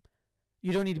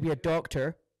 You don't need to be a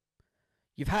doctor.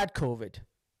 You've had COVID.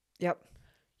 Yep.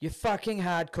 You fucking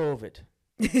had COVID.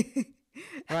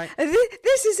 Right?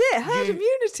 This is it. Herd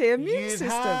immunity, immune You've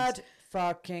systems. had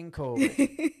fucking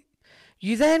COVID.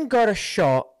 You then got a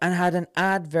shot and had an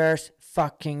adverse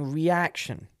fucking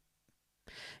reaction.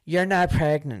 You're now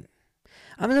pregnant.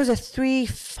 I mean, those are 3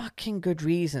 fucking good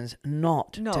reasons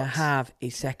not to have a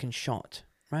second shot,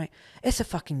 right? It's a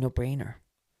fucking no-brainer.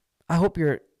 I hope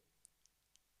your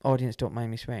audience don't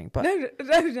mind me swearing, but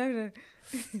No.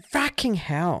 fucking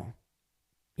hell,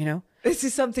 you know? This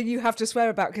is something you have to swear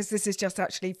about because this is just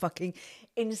actually fucking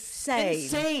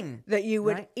insane that you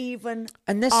would even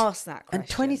ask that question. And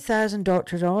 20,000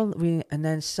 doctors and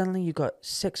then suddenly you got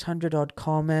 600 odd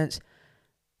comments,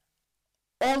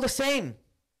 all the same.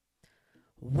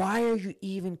 Why are you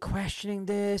even questioning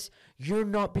this? You're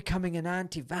not becoming an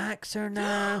anti-vaxxer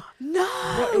now. No.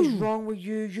 What is wrong with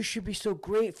you? You should be so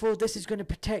grateful. This is going to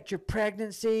protect your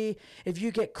pregnancy. If you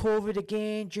get COVID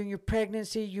again during your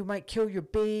pregnancy, you might kill your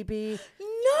baby.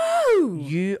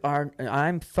 No.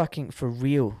 I'm fucking for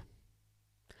real.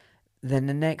 Then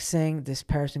the next thing, this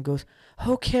person goes,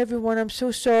 okay, everyone, I'm so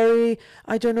sorry.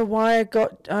 I don't know why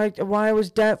why I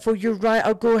was doubtful. You're right.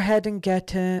 I'll go ahead and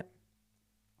get it.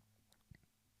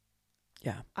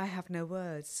 Yeah. I have no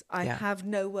words. I have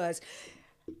no words.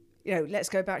 You know, let's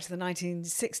go back to the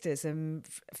 1960s and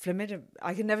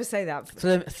I can never say that.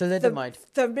 Thalidomide.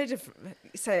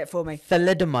 Say it for me.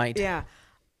 Thalidomide. Yeah.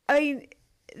 I mean,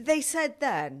 they said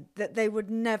then that they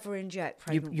would never inject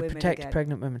pregnant women protect again.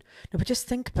 Pregnant women. No, but just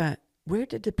think about, where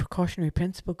did the precautionary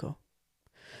principle go?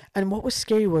 And what was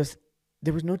scary was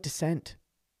there was no dissent.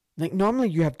 Like, normally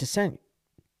you have dissent.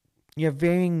 You have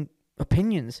varying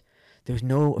opinions. There was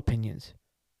no opinions.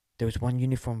 There was one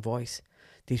uniform voice.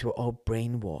 These were all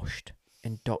brainwashed,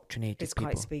 indoctrinated It's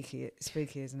people. quite spooky,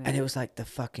 isn't it? And it was like the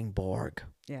fucking Borg.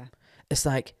 Yeah. It's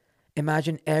like,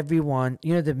 imagine everyone,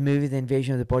 you know the movie The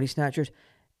Invasion of the Body Snatchers?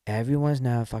 Everyone's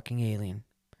now a fucking alien.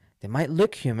 They might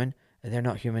look human, but they're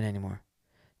not human anymore.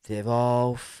 They're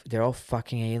all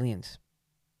fucking aliens.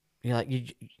 You're like,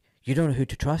 you don't know who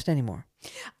to trust anymore.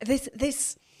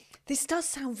 This does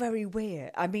sound very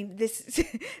weird. I mean,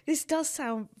 this does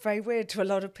sound very weird to a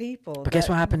lot of people. But guess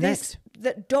what happened next?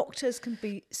 That doctors can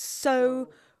be so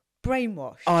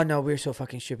brainwashed. Oh no, we're so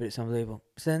fucking stupid, it's unbelievable.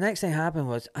 So the next thing happened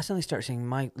was I suddenly started seeing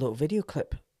my little video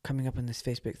clip coming up in this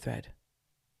Facebook thread.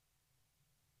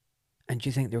 And do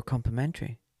you think they were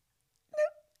complimentary?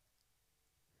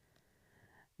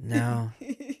 No.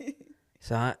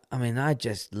 So I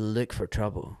just look for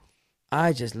trouble.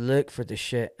 I just look for the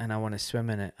shit and I want to swim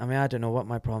in it. I mean, I don't know what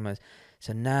my problem is.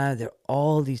 So now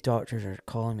all these doctors are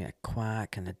calling me a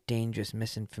quack and a dangerous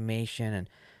misinformation and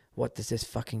what does this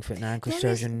fucking foot and ankle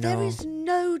surgeon know? There is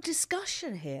no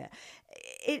discussion here.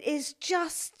 It is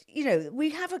just, you know,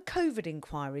 we have a COVID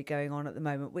inquiry going on at the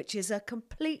moment, which is a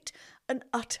complete and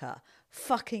utter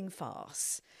fucking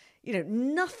farce. You know,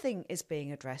 nothing is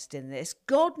being addressed in this.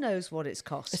 God knows what it's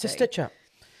costing. It's a stitch up.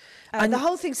 And the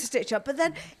whole thing's a stitch up. But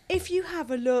then if you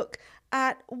have a look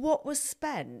at what was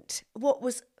spent, what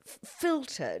was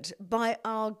filtered by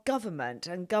our government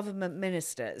and government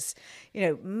ministers, you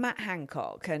know, Matt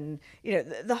Hancock and, you know,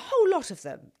 the whole lot of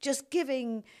them just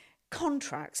giving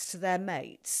contracts to their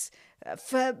mates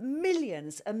for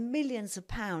millions and millions of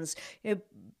pounds, you know,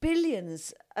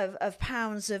 billions of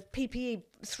pounds of PPE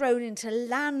thrown into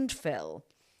landfill.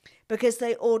 Because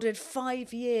they ordered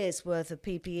 5 years worth of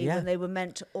PPE when they were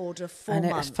meant to order 4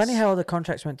 months. It's funny how all the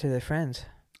contracts went to their friends.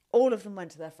 All of them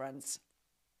went to their friends.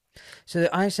 So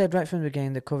I said right from the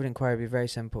beginning the COVID inquiry would be very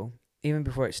simple. Even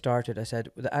before it started, I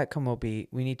said the outcome will be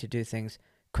we need to do things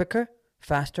quicker,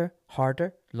 faster,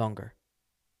 harder, longer.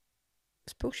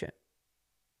 It's bullshit.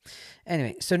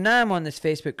 Anyway, so now I'm on this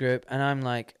Facebook group and I'm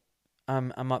like,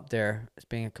 I'm up there as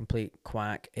being a complete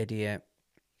quack, idiot,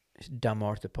 dumb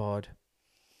orthopod.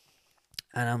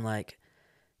 And I'm like,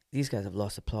 these guys have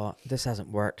lost the plot. This hasn't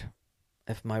worked.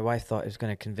 If my wife thought it was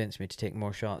going to convince me to take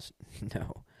more shots,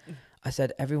 no. I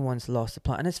said, everyone's lost the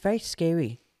plot. And it's very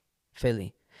scary,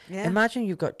 Philly. Yeah. Imagine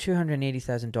you've got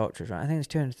 280,000 doctors, right? I think there's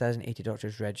 280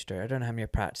 doctors registered. I don't know how many are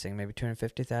practicing, maybe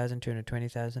 250,000,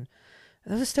 220,000.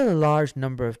 That's still a large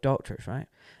number of doctors, right?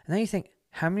 And then you think,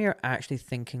 how many are actually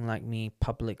thinking like me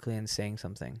publicly and saying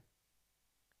something?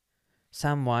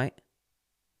 Sam White,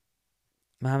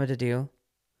 Mohammed Adil,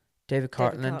 David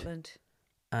Cartland,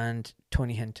 and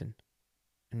Tony Hinton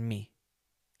and me.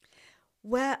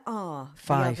 Where are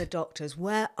 5. the other doctors?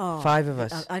 Where are 5 of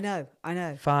us? I know.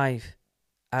 5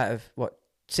 out of what?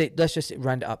 Say, let's just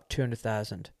round it up,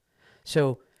 200,000.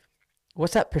 So,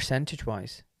 what's that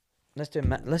percentage-wise? Let's do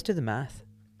the math.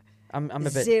 I'm a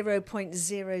bit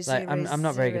 0.00. like I'm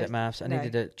not very good at maths. I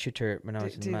needed a tutor when I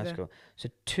was in math school.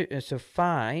 So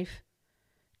 5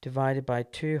 divided by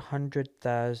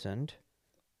 200,000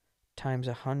 times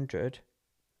 100.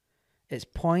 It's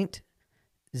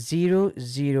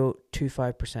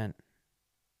 0.0025%.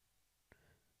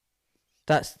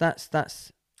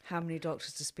 That's. How many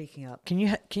doctors are speaking up? Can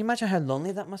you imagine how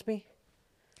lonely that must be?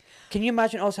 Can you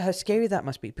imagine also how scary that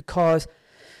must be? Because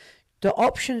the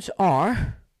options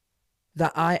are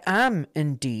that I am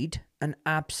indeed an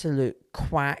absolute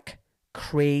quack,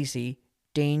 crazy,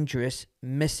 dangerous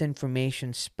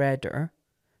misinformation spreader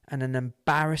and an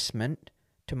embarrassment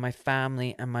to my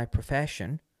family and my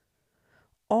profession,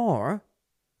 or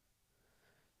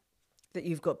that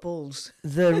you've got balls.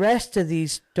 The rest of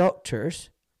these doctors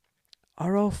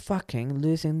are all fucking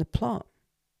losing the plot.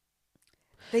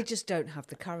 They just don't have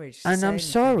the courage. And I'm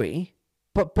sorry,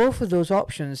 but both of those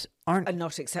options are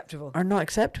not acceptable. Are not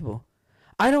acceptable.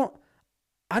 I don't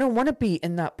want to be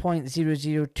in that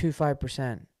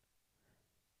 0.0025%.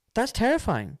 That's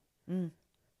terrifying. Mm.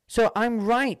 So I'm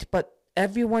right, but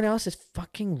everyone else is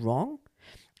fucking wrong.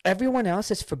 Everyone else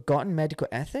has forgotten medical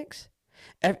ethics.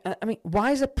 I mean,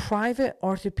 why is a private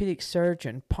orthopedic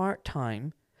surgeon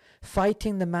part-time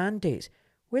fighting the mandates?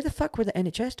 Where the fuck were the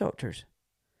NHS doctors?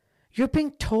 You're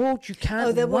being told you can't work.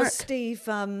 Oh, there was Steve.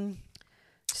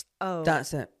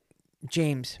 That's it.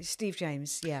 James. Steve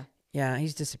James, yeah. Yeah,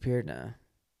 he's disappeared now.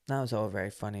 That was all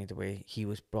very funny, the way he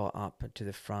was brought up to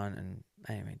the front, and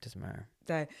anyway, it doesn't matter.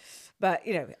 So, but,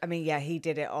 you know, I mean, yeah, he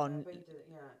did it on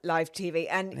live TV.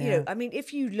 And, you know, I mean,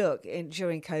 if you look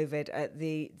during COVID at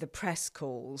the press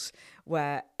calls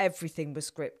where everything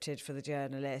was scripted for the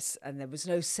journalists and there was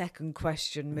no second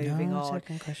question moving on.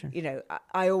 Second question. You know,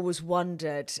 I always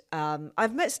wondered,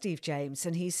 I've met Steve James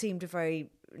and he seemed a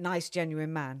very nice,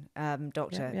 genuine man,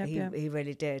 doctor. He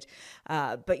really did.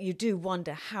 But you do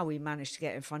wonder how he managed to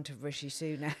get in front of Rishi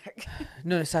Sunak.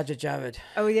 No, Sajid Javid.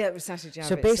 Oh, yeah, it was Sajid Javid.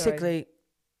 So basically,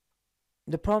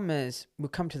 the problem is, we'll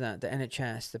come to that, the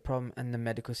NHS, the problem, and the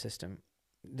medical system.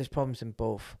 There's problems in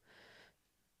both.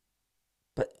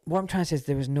 But what I'm trying to say is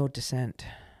there was no dissent.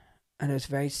 And it was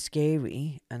very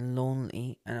scary and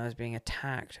lonely, and I was being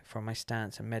attacked for my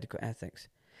stance on medical ethics.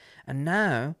 And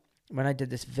now, when I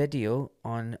did this video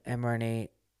on mRNA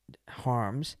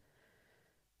harms,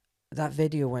 that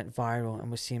video went viral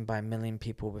and was seen by 1 million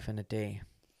people within a day.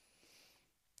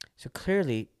 So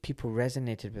clearly, people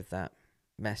resonated with that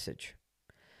message.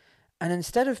 And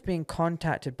instead of being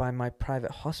contacted by my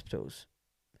private hospitals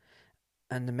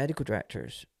and the medical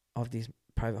directors of these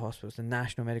private hospitals, the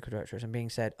national medical directors, and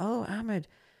being said, "Oh, Ahmed,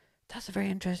 that's a very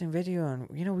interesting video, and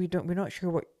you know, we're not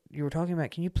sure what you were talking about.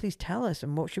 Can you please tell us,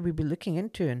 and what should we be looking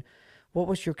into, and what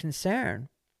was your concern?"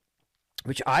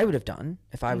 Which I would have done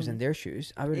if I was in their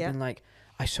shoes. I would have been like,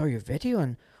 "I saw your video,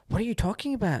 and what are you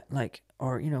talking about? Like,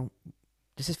 or you know,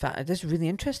 this is really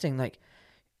interesting. Like,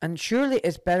 and surely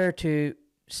it's better to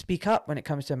speak up when it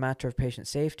comes to a matter of patient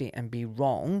safety and be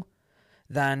wrong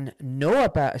than know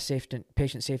about a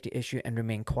patient safety issue and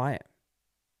remain quiet.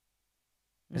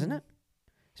 Isn't it?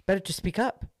 It's better to speak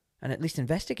up and at least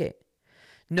investigate."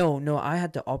 No, I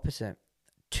had the opposite.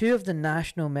 2 of the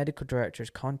national medical directors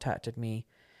contacted me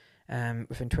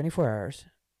within 24 hours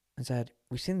and said,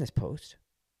 "We've seen this post.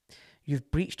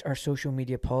 You've breached our social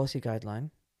media policy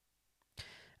guideline,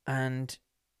 and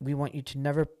we want you to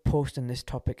never post on this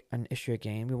topic and issue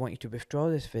again. We want you to withdraw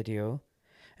this video.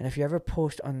 And if you ever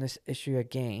post on this issue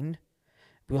again,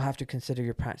 we'll have to consider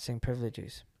your practicing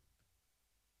privileges."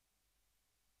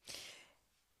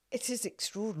 It is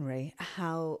extraordinary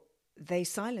how they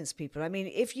silence people. I mean,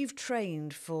 if you've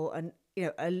trained for a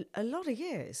lot of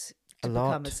years to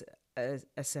become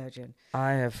a surgeon,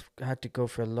 I have had to go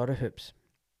for a lot of hoops,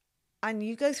 and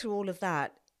you go through all of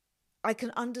that, I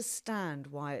can understand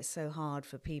why it's so hard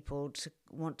for people to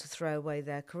want to throw away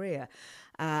their career.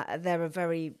 There are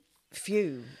very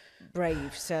few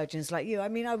brave surgeons like you. I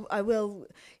mean, I will,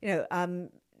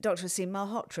 Dr. Asim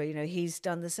Malhotra, he's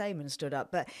done the same and stood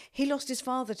up, but he lost his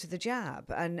father to the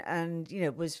jab and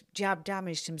was jab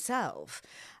damaged himself,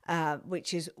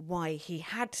 which is why he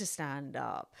had to stand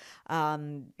up.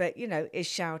 But is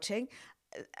shouting.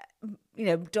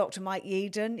 Dr. Mike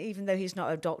Yeadon, even though he's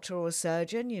not a doctor or a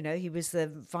surgeon, he was the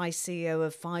vice CEO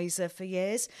of Pfizer for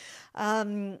years.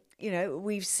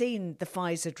 We've seen the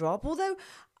Pfizer drop, although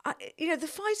The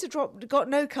Pfizer drop got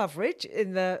no coverage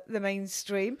in the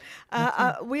mainstream.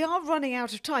 We are running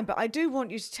out of time, but I do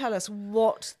want you to tell us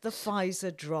what the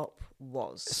Pfizer drop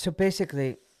was. So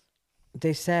basically,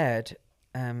 they said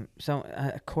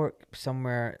a court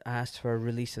somewhere asked for a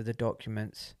release of the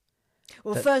documents.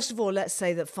 Well, first of all, let's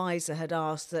say that Pfizer had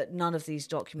asked that none of these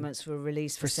documents were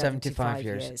released for 75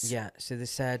 years. Yeah, so they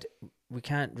said we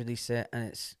can't release it and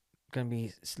it's going to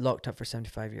be locked up for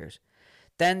 75 years.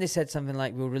 Then they said something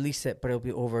like, we'll release it, but it'll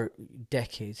be over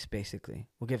decades, basically.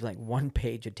 We'll give like 1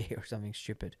 page a day or something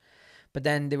stupid. But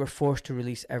then they were forced to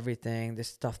release everything, this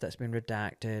stuff that's been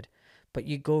redacted. But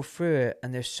you go through it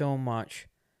and there's so much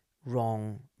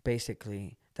wrong,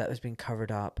 basically, that has been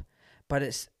covered up. But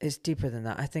it's deeper than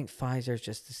that. I think Pfizer is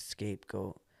just the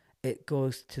scapegoat. It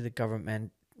goes to the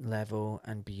government level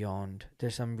and beyond.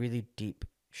 There's some really deep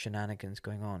shenanigans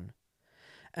going on.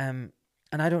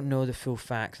 And I don't know the full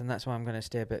facts, and that's why I'm going to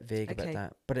stay a bit vague about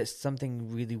that. But it's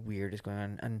something really weird is going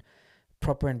on, and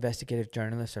proper investigative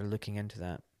journalists are looking into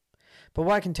that. But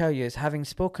what I can tell you is, having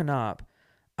spoken up,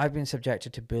 I've been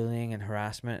subjected to bullying and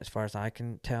harassment, as far as I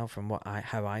can tell from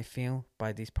how I feel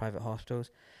by these private hospitals.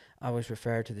 I was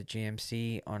referred to the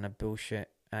GMC on a bullshit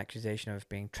accusation of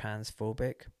being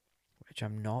transphobic, which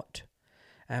I'm not.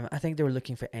 I think they were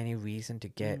looking for any reason to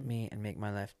get me and make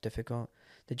my life difficult.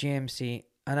 The GMC...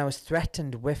 And I was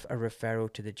threatened with a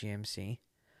referral to the GMC.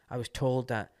 I was told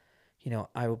that,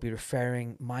 I will be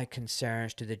referring my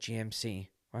concerns to the GMC.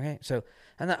 Okay, so,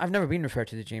 and I've never been referred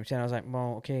to the GMC. And I was like,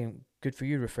 well, okay, good for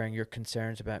you referring your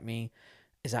concerns about me.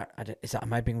 Is that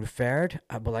am I being referred?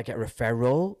 Will I get a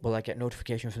referral? Will I get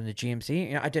notification from the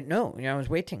GMC? I didn't know. I was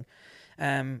waiting.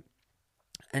 And,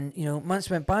 months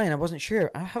went by and I wasn't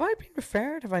sure. Have I been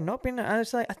referred? Have I not been? I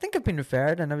was like, I think I've been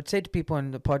referred. And I would say to people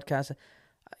on the podcast,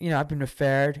 I've been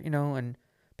referred,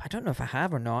 but I don't know if I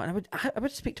have or not. And I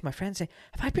would speak to my friends and say,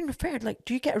 have I been referred? Like,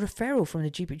 do you get a referral from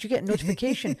the GP? Do you get a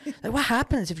notification? Like, what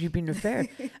happens if you've been referred?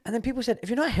 And then people said, if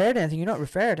you're not heard anything, you're not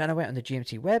referred. And I went on the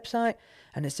GMC website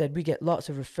and it said, we get lots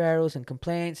of referrals and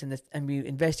complaints and we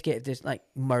investigated this like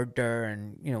murder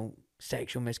and,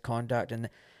 sexual misconduct and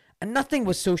nothing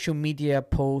was social media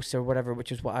posts or whatever,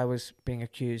 which is what I was being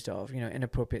accused of,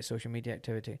 inappropriate social media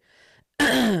activity.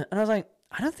 And I was like,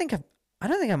 I don't think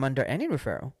I'm under any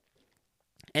referral.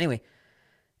 Anyway,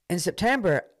 in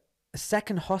September, a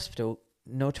second hospital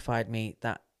notified me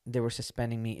that they were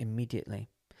suspending me immediately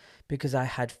because I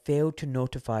had failed to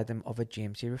notify them of a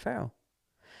GMC referral.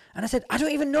 And I said, I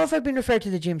don't even know if I've been referred to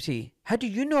the GMC. How do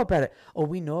you know about it? Oh,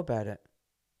 we know about it.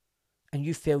 And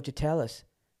you failed to tell us.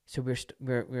 So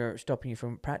we're stopping you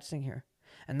from practicing here.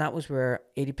 And that was where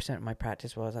 80% of my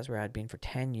practice was. That's where I'd been for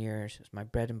 10 years. It was my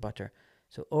bread and butter.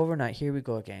 So overnight, here we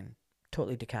go again.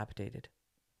 Totally decapitated.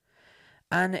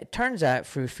 And it turns out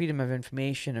through Freedom of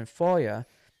Information and FOIA,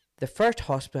 the first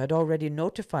hospital had already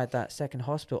notified that second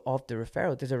hospital of the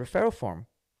referral. There's a referral form.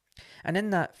 And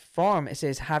in that form, it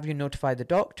says, have you notified the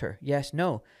doctor? Yes,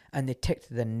 no. And they ticked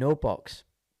the no box.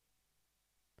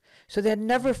 So they had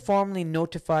never formally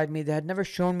notified me. They had never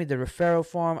shown me the referral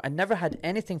form. I never had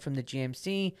anything from the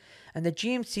GMC. And the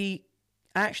GMC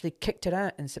actually kicked it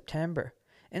out in September.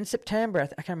 In September, I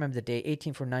can't remember the date,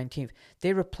 18th or 19th,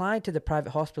 they replied to the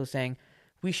private hospital saying,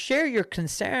 we share your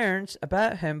concerns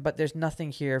about him, but there's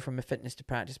nothing here from a fitness to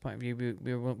practice point of view.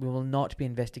 We will not be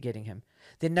investigating him.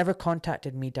 They never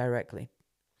contacted me directly.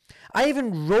 I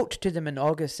even wrote to them in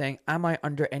August saying, am I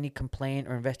under any complaint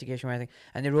or investigation or anything?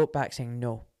 And they wrote back saying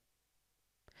no.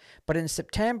 But in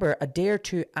September, a day or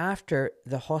two after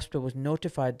the hospital was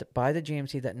notified by the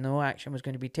GMC that no action was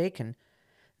going to be taken,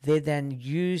 they then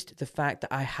used the fact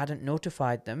that I hadn't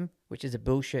notified them, which is a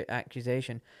bullshit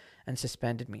accusation, and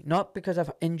suspended me. Not because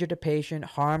I've injured a patient,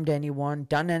 harmed anyone,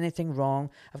 done anything wrong.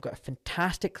 I've got a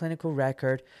fantastic clinical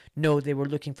record. No, they were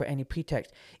looking for any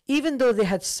pretext. Even though they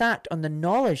had sat on the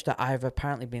knowledge that I've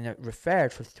apparently been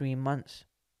referred for 3 months.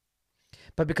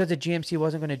 But because the GMC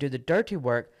wasn't going to do the dirty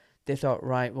work, they thought,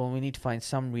 right, well, we need to find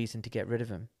some reason to get rid of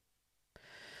him.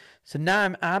 So now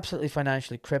I'm absolutely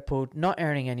financially crippled, not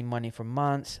earning any money for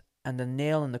months. And the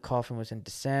nail in the coffin was in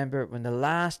December when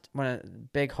a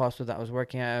big hospital that I was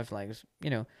working out of, like,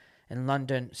 in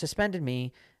London, suspended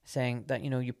me, saying that,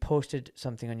 you posted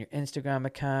something on your Instagram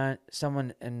account.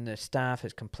 Someone in the staff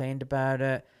has complained about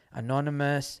it,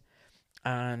 anonymous,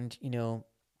 and,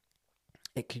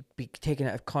 it could be taken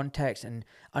out of context and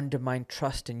undermine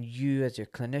trust in you as your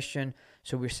clinician.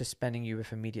 So we're suspending you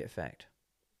with immediate effect.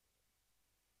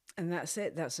 And that's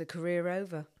it. That's a career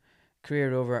over.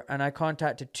 Career over. And I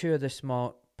contacted 2 of the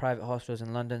small private hospitals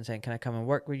in London saying, can I come and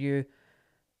work with you?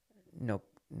 No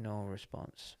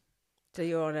response. So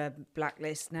you're on a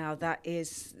blacklist now. That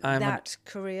is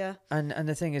career and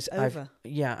the thing is, over.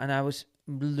 And I was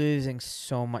losing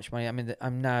so much money. I mean,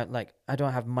 I'm now like, I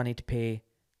don't have money to pay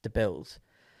the bills,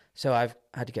 so I've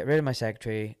had to get rid of my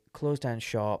secretary, close down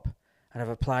shop, and I've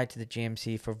applied to the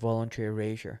GMC for voluntary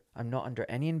erasure. I'm not under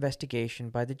any investigation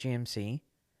by the GMC.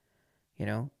 You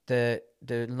know, the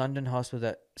London hospital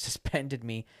that suspended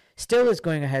me still is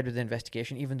going ahead with the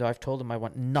investigation, even though I've told them I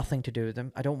want nothing to do with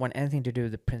them. I don't want anything to do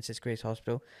with the Princess Grace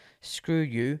Hospital. Screw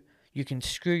you. You can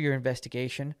screw your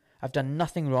investigation. I've done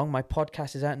nothing wrong. My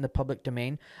podcast is out in the public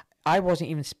domain. I wasn't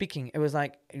even speaking. It was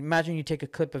like, imagine you take a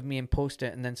clip of me and post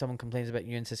it, and then someone complains about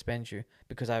you and suspends you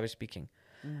because I was speaking.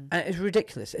 And it's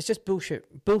ridiculous. It's just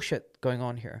bullshit going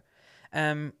on here.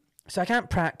 So I can't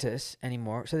practice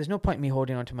anymore. So there's no point in me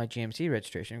holding on to my GMC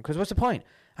registration, because what's the point?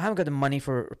 I haven't got the money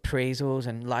for appraisals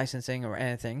and licensing or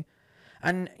anything.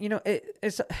 And, you know,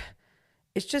 it's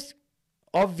just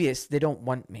obvious they don't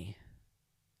want me.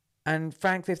 And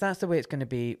frankly, if that's the way it's going to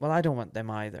be, well, I don't want them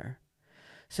either.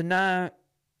 So now,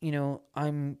 you know,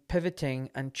 I'm pivoting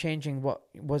and changing what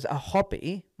was a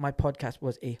hobby. My podcast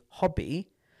was a hobby,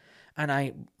 and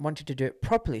I wanted to do it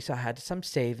properly. So I had some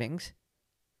savings,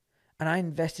 and I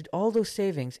invested all those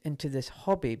savings into this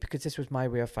hobby because this was my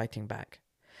way of fighting back.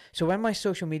 So when my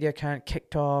social media account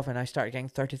kicked off and I started getting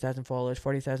 30,000 followers,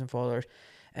 40,000 followers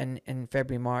in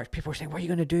February, March, people were saying, what are you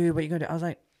going to do? What are you going to do? I was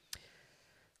like,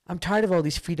 I'm tired of all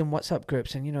these freedom WhatsApp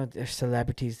groups, and, you know, there's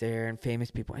celebrities there and famous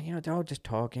people, and, you know, they're all just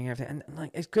talking and everything. And like,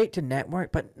 it's great to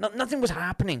network, but nothing was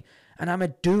happening. And I'm a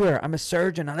doer. I'm a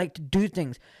surgeon. I like to do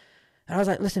things. And I was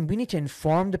like, listen, we need to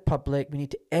inform the public. We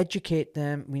need to educate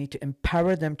them. We need to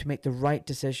empower them to make the right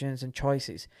decisions and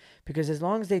choices. Because as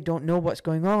long as they don't know what's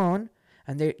going on,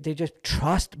 and they just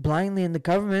trust blindly in the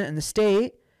government and the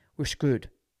state, we're screwed.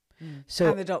 So,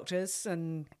 and the doctors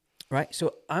and... Right.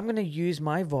 So I'm going to use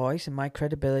my voice and my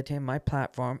credibility and my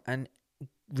platform and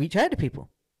reach out to people.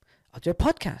 I'll do a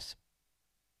podcast.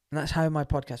 And that's how my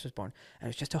podcast was born. And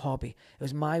it was just a hobby. It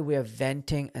was my way of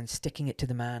venting and sticking it to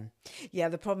the man. Yeah,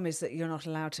 the problem is that you're not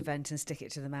allowed to vent and stick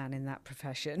it to the man in that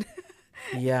profession.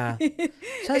 Yeah.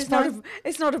 So it's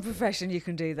not a profession you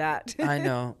can do that. I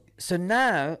know. So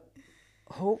now,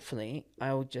 hopefully,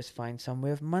 I'll just find some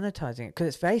way of monetizing it, because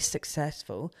it's very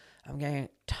successful. I'm getting a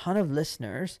ton of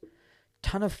listeners,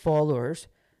 ton of followers,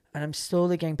 and I'm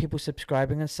slowly getting people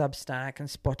subscribing on Substack and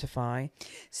Spotify.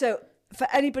 So for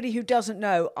anybody who doesn't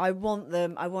know, I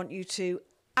want you to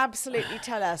absolutely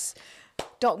tell us,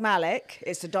 Doc Malik,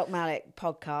 it's the Doc Malik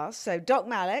podcast. So Doc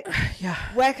Malik, yeah,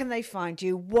 where can they find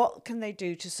you? What can they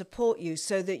do to support you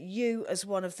so that you, as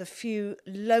one of the few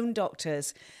lone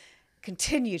doctors,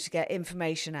 continue to get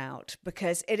information out?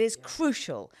 Because it is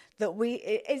crucial that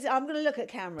I'm going to look at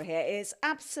camera here. It's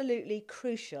absolutely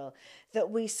crucial that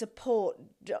we support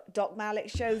Doc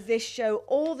Malik's show, this show,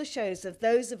 all the shows of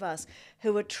those of us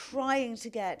who are trying to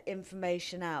get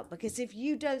information out. Because if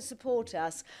you don't support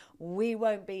us, we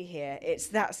won't be here. It's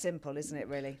that simple, isn't it,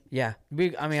 really? Yeah.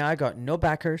 I got no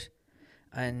backers.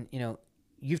 And, you know,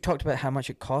 you've talked about how much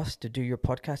it costs to do your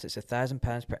podcast. It's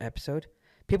 £1,000 per episode.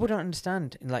 People don't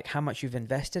understand like how much you've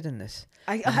invested in this.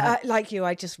 I like you,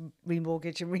 I just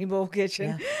remortgage and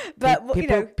yeah. but people, you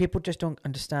know, people just don't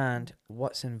understand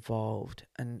what's involved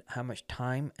and how much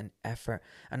time and effort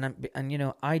and you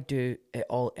know, I do it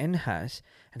all in-house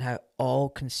and how all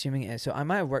consuming it is. So I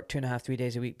might have worked 2.5, 3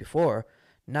 days a week before.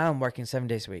 Now I'm working 7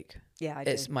 days a week. Yeah,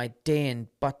 it's my day in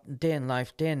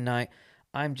life, day and night.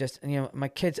 I'm just, you know, my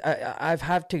kids, I've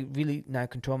had to really now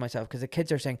control myself, because the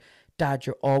kids are saying, Dad,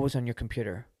 you're always on your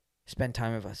computer. Spend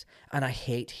time with us. And I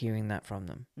hate hearing that from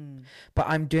them. But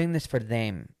I'm doing this for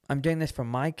them. I'm doing this for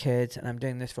my kids, and I'm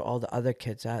doing this for all the other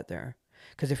kids out there.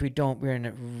 Because if we don't, we're in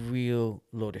a real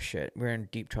load of shit. We're in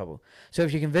deep trouble. So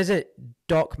if you can visit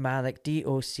Doc Malik,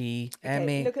 DOCMA.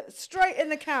 Okay, look at straight in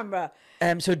the camera.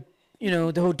 So, you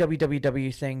know, the whole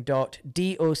www thing,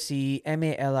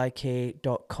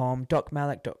 .docmalik.com,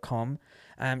 docmalik.com.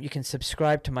 You can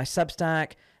subscribe to my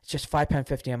Substack. It's just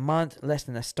 £5.50 a month, less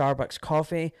than a Starbucks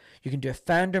coffee. You can do a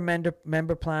founder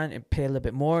member plan and pay a little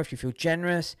bit more if you feel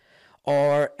generous,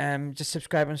 or just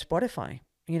subscribe on Spotify.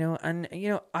 You know, and you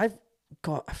know, I've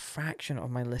got a fraction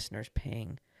of my listeners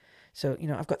paying. So, you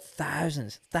know, I've got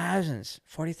thousands,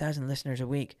 40,000 listeners a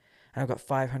week, and I've got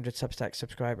 500 Substack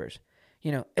subscribers.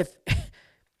 You know, if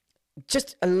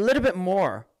just a little bit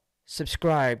more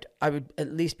subscribed, I would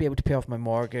at least be able to pay off my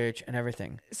mortgage and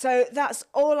everything. So that's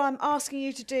all I'm asking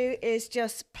you to do, is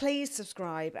just please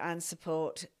subscribe and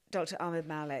support Dr. Ahmed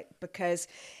Malik, because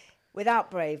without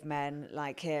brave men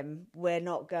like him, we're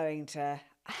not going to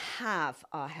have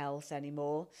our health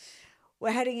anymore.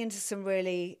 We're heading into some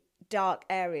really dark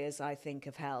areas, I think,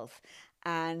 of health.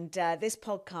 And this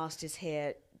podcast is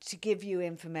here to give you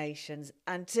information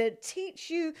and to teach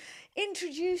you,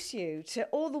 introduce you to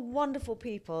all the wonderful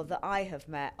people that I have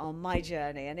met on my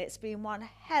journey. And it's been one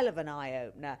hell of an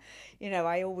eye-opener. You know,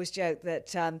 I always joke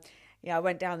that... I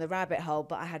went down the rabbit hole,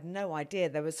 but I had no idea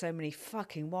there were so many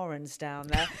fucking Warrens down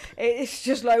there. It's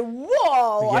just like,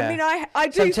 whoa! Yeah. I mean, I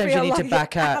do Sometimes feel you need like to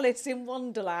back out. Alice in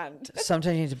Wonderland.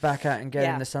 Sometimes you need to back out and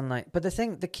get in the sunlight. But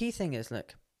the key thing is,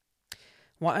 look,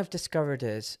 what I've discovered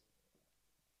is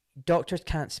doctors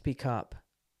can't speak up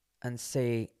and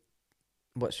say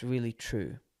what's really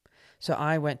true. So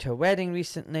I went to a wedding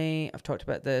recently. I've talked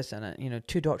about this, and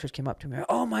 2 doctors came up to me.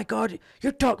 Oh my God,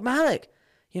 you're Doc Malik.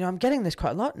 I'm getting this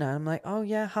quite a lot now. I'm like, oh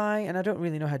yeah, hi. And I don't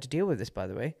really know how to deal with this, by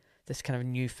the way. This kind of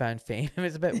newfound fame.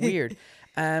 It's a bit weird.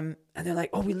 And they're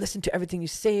like, oh, we listen to everything you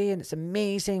say and it's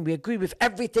amazing. We agree with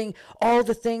everything, all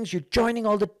the things. You're joining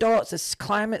all the dots, this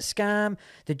climate scam,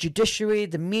 the judiciary,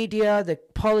 the media, the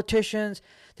politicians,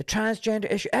 the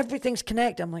transgender issue. Everything's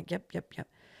connected. I'm like, yep.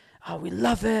 Oh, we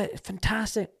love it. It's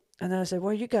fantastic. And then I said,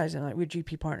 what are you guys? And like, we're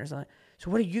GP partners. I'm like, so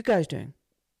what are you guys doing?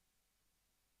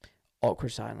 Awkward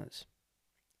silence.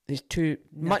 These 2,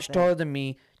 much taller than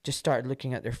me, just started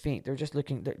looking at their feet. They're just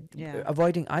looking,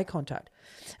 avoiding eye contact.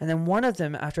 And then one of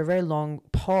them, after a very long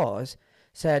pause,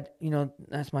 said,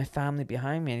 that's my family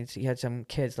behind me. And he had some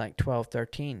kids like 12,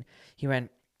 13. He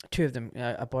went, 2 of them,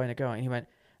 a boy and a girl, and he went,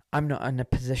 I'm not in a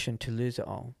position to lose it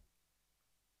all.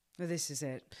 Well, this is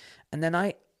it. And then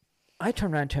I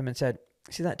turned around to him and said,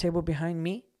 see that table behind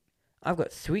me? I've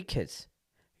got 3 kids,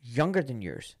 younger than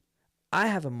yours. I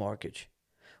have a mortgage.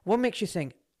 What makes you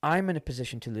think I'm in a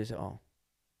position to lose it all?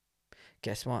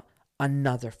 Guess what?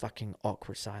 Another fucking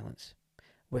awkward silence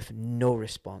with no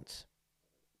response.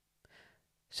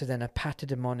 So then I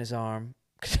patted him on his arm,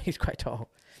 because he's quite tall.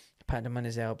 I patted him on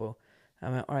his elbow. I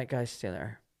went, all right, guys, stay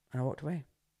there. And I walked away.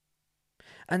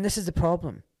 And this is the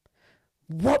problem.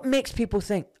 What makes people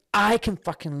think I can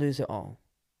fucking lose it all?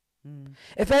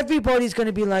 If everybody's going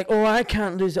to be like, oh, I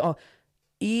can't lose it all.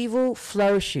 Evil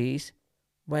flourishes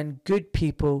when good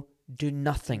people do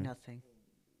nothing.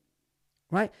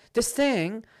 Right? This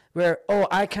thing where, oh,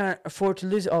 I can't afford to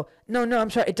lose it all. No, I'm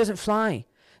sorry, it doesn't fly.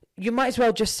 You might as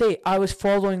well just say, I was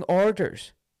following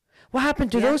orders. What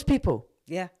happened to those people?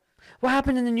 Yeah. What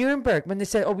happened in the Nuremberg when they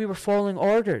said, oh, we were following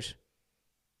orders?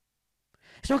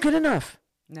 It's not good enough.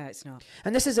 No, it's not.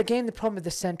 And this is, again, the problem with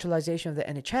the centralisation of the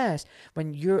NHS,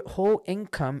 when your whole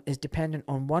income is dependent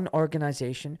on one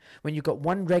organisation, when you've got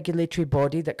one regulatory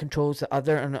body that controls the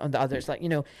other, and on the other, it's like,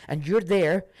 and you're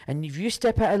there, and if you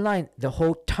step out of line, the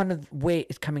whole ton of weight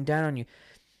is coming down on you.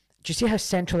 Do you see how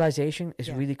centralisation is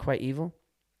really quite evil?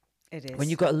 It is. When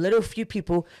you've got a little few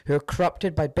people who are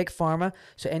corrupted by big pharma,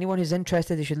 so anyone who's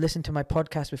interested, they should listen to my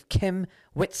podcast with Kim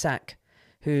Witzak,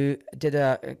 who did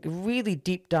a really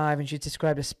deep dive, and she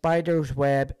described a spider's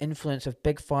web influence of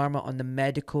big pharma on the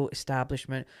medical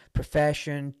establishment,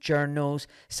 profession, journals,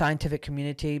 scientific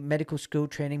community, medical school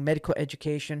training, medical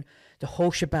education, the whole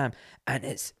shebang. And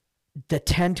the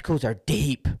tentacles are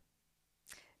deep.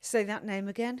 Say that name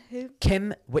again. Who?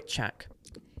 Kim Witzak.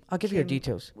 I'll give you her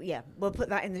details. Yeah, we'll put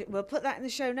that in the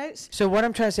show notes. So what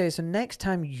I'm trying to say is, so next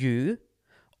time you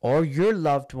or your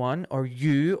loved one, or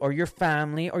you, or your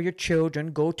family, or your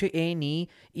children go to A&E,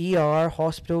 ER,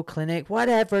 hospital, clinic,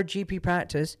 whatever, GP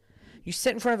practice, you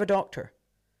sit in front of a doctor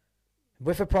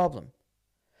with a problem.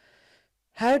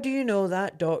 How do you know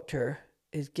that doctor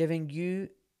is giving you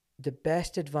the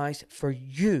best advice for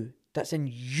you, that's in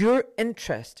your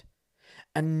interest,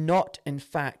 and not, in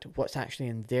fact, what's actually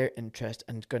in their interest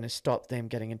and going to stop them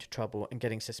getting into trouble and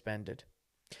getting suspended?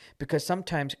 Because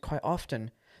sometimes, quite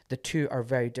often, the two are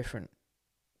very different.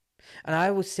 And I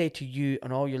would say to you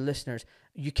and all your listeners,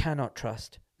 you cannot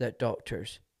trust that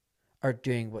doctors are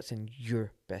doing what's in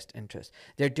your best interest.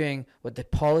 They're doing what the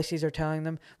policies are telling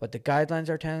them, what the guidelines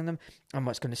are telling them, and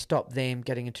what's going to stop them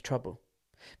getting into trouble.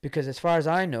 Because as far as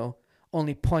I know,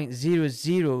 only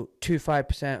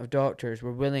 0.0025% of doctors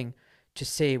were willing to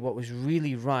say what was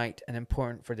really right and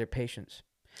important for their patients.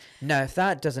 Now, if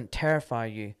that doesn't terrify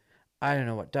you, I don't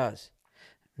know what does.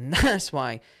 And that's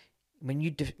why when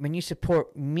you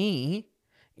support me,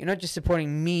 you're not just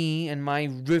supporting me and my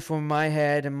roof over my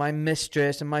head and my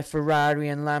mistress and my Ferrari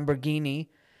and Lamborghini,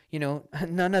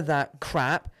 none of that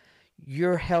crap.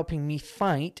 You're helping me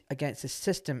fight against the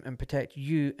system and protect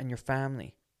you and your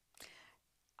family.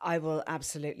 I will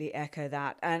absolutely echo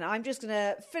that. And I'm just going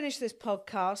to finish this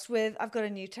podcast with, I've got a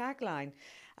new tagline.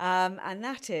 And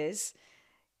that is,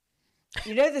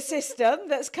 the system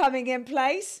that's coming in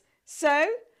place. So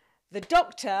the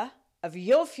doctor of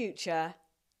your future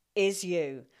is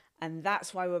you. And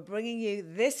that's why we're bringing you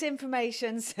this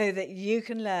information so that you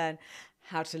can learn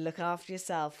how to look after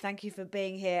yourself. Thank you for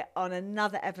being here on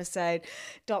another episode.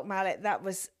 Doc Malik, that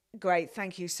was great.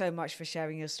 Thank you so much for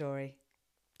sharing your story.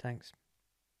 Thanks.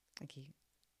 Thank you.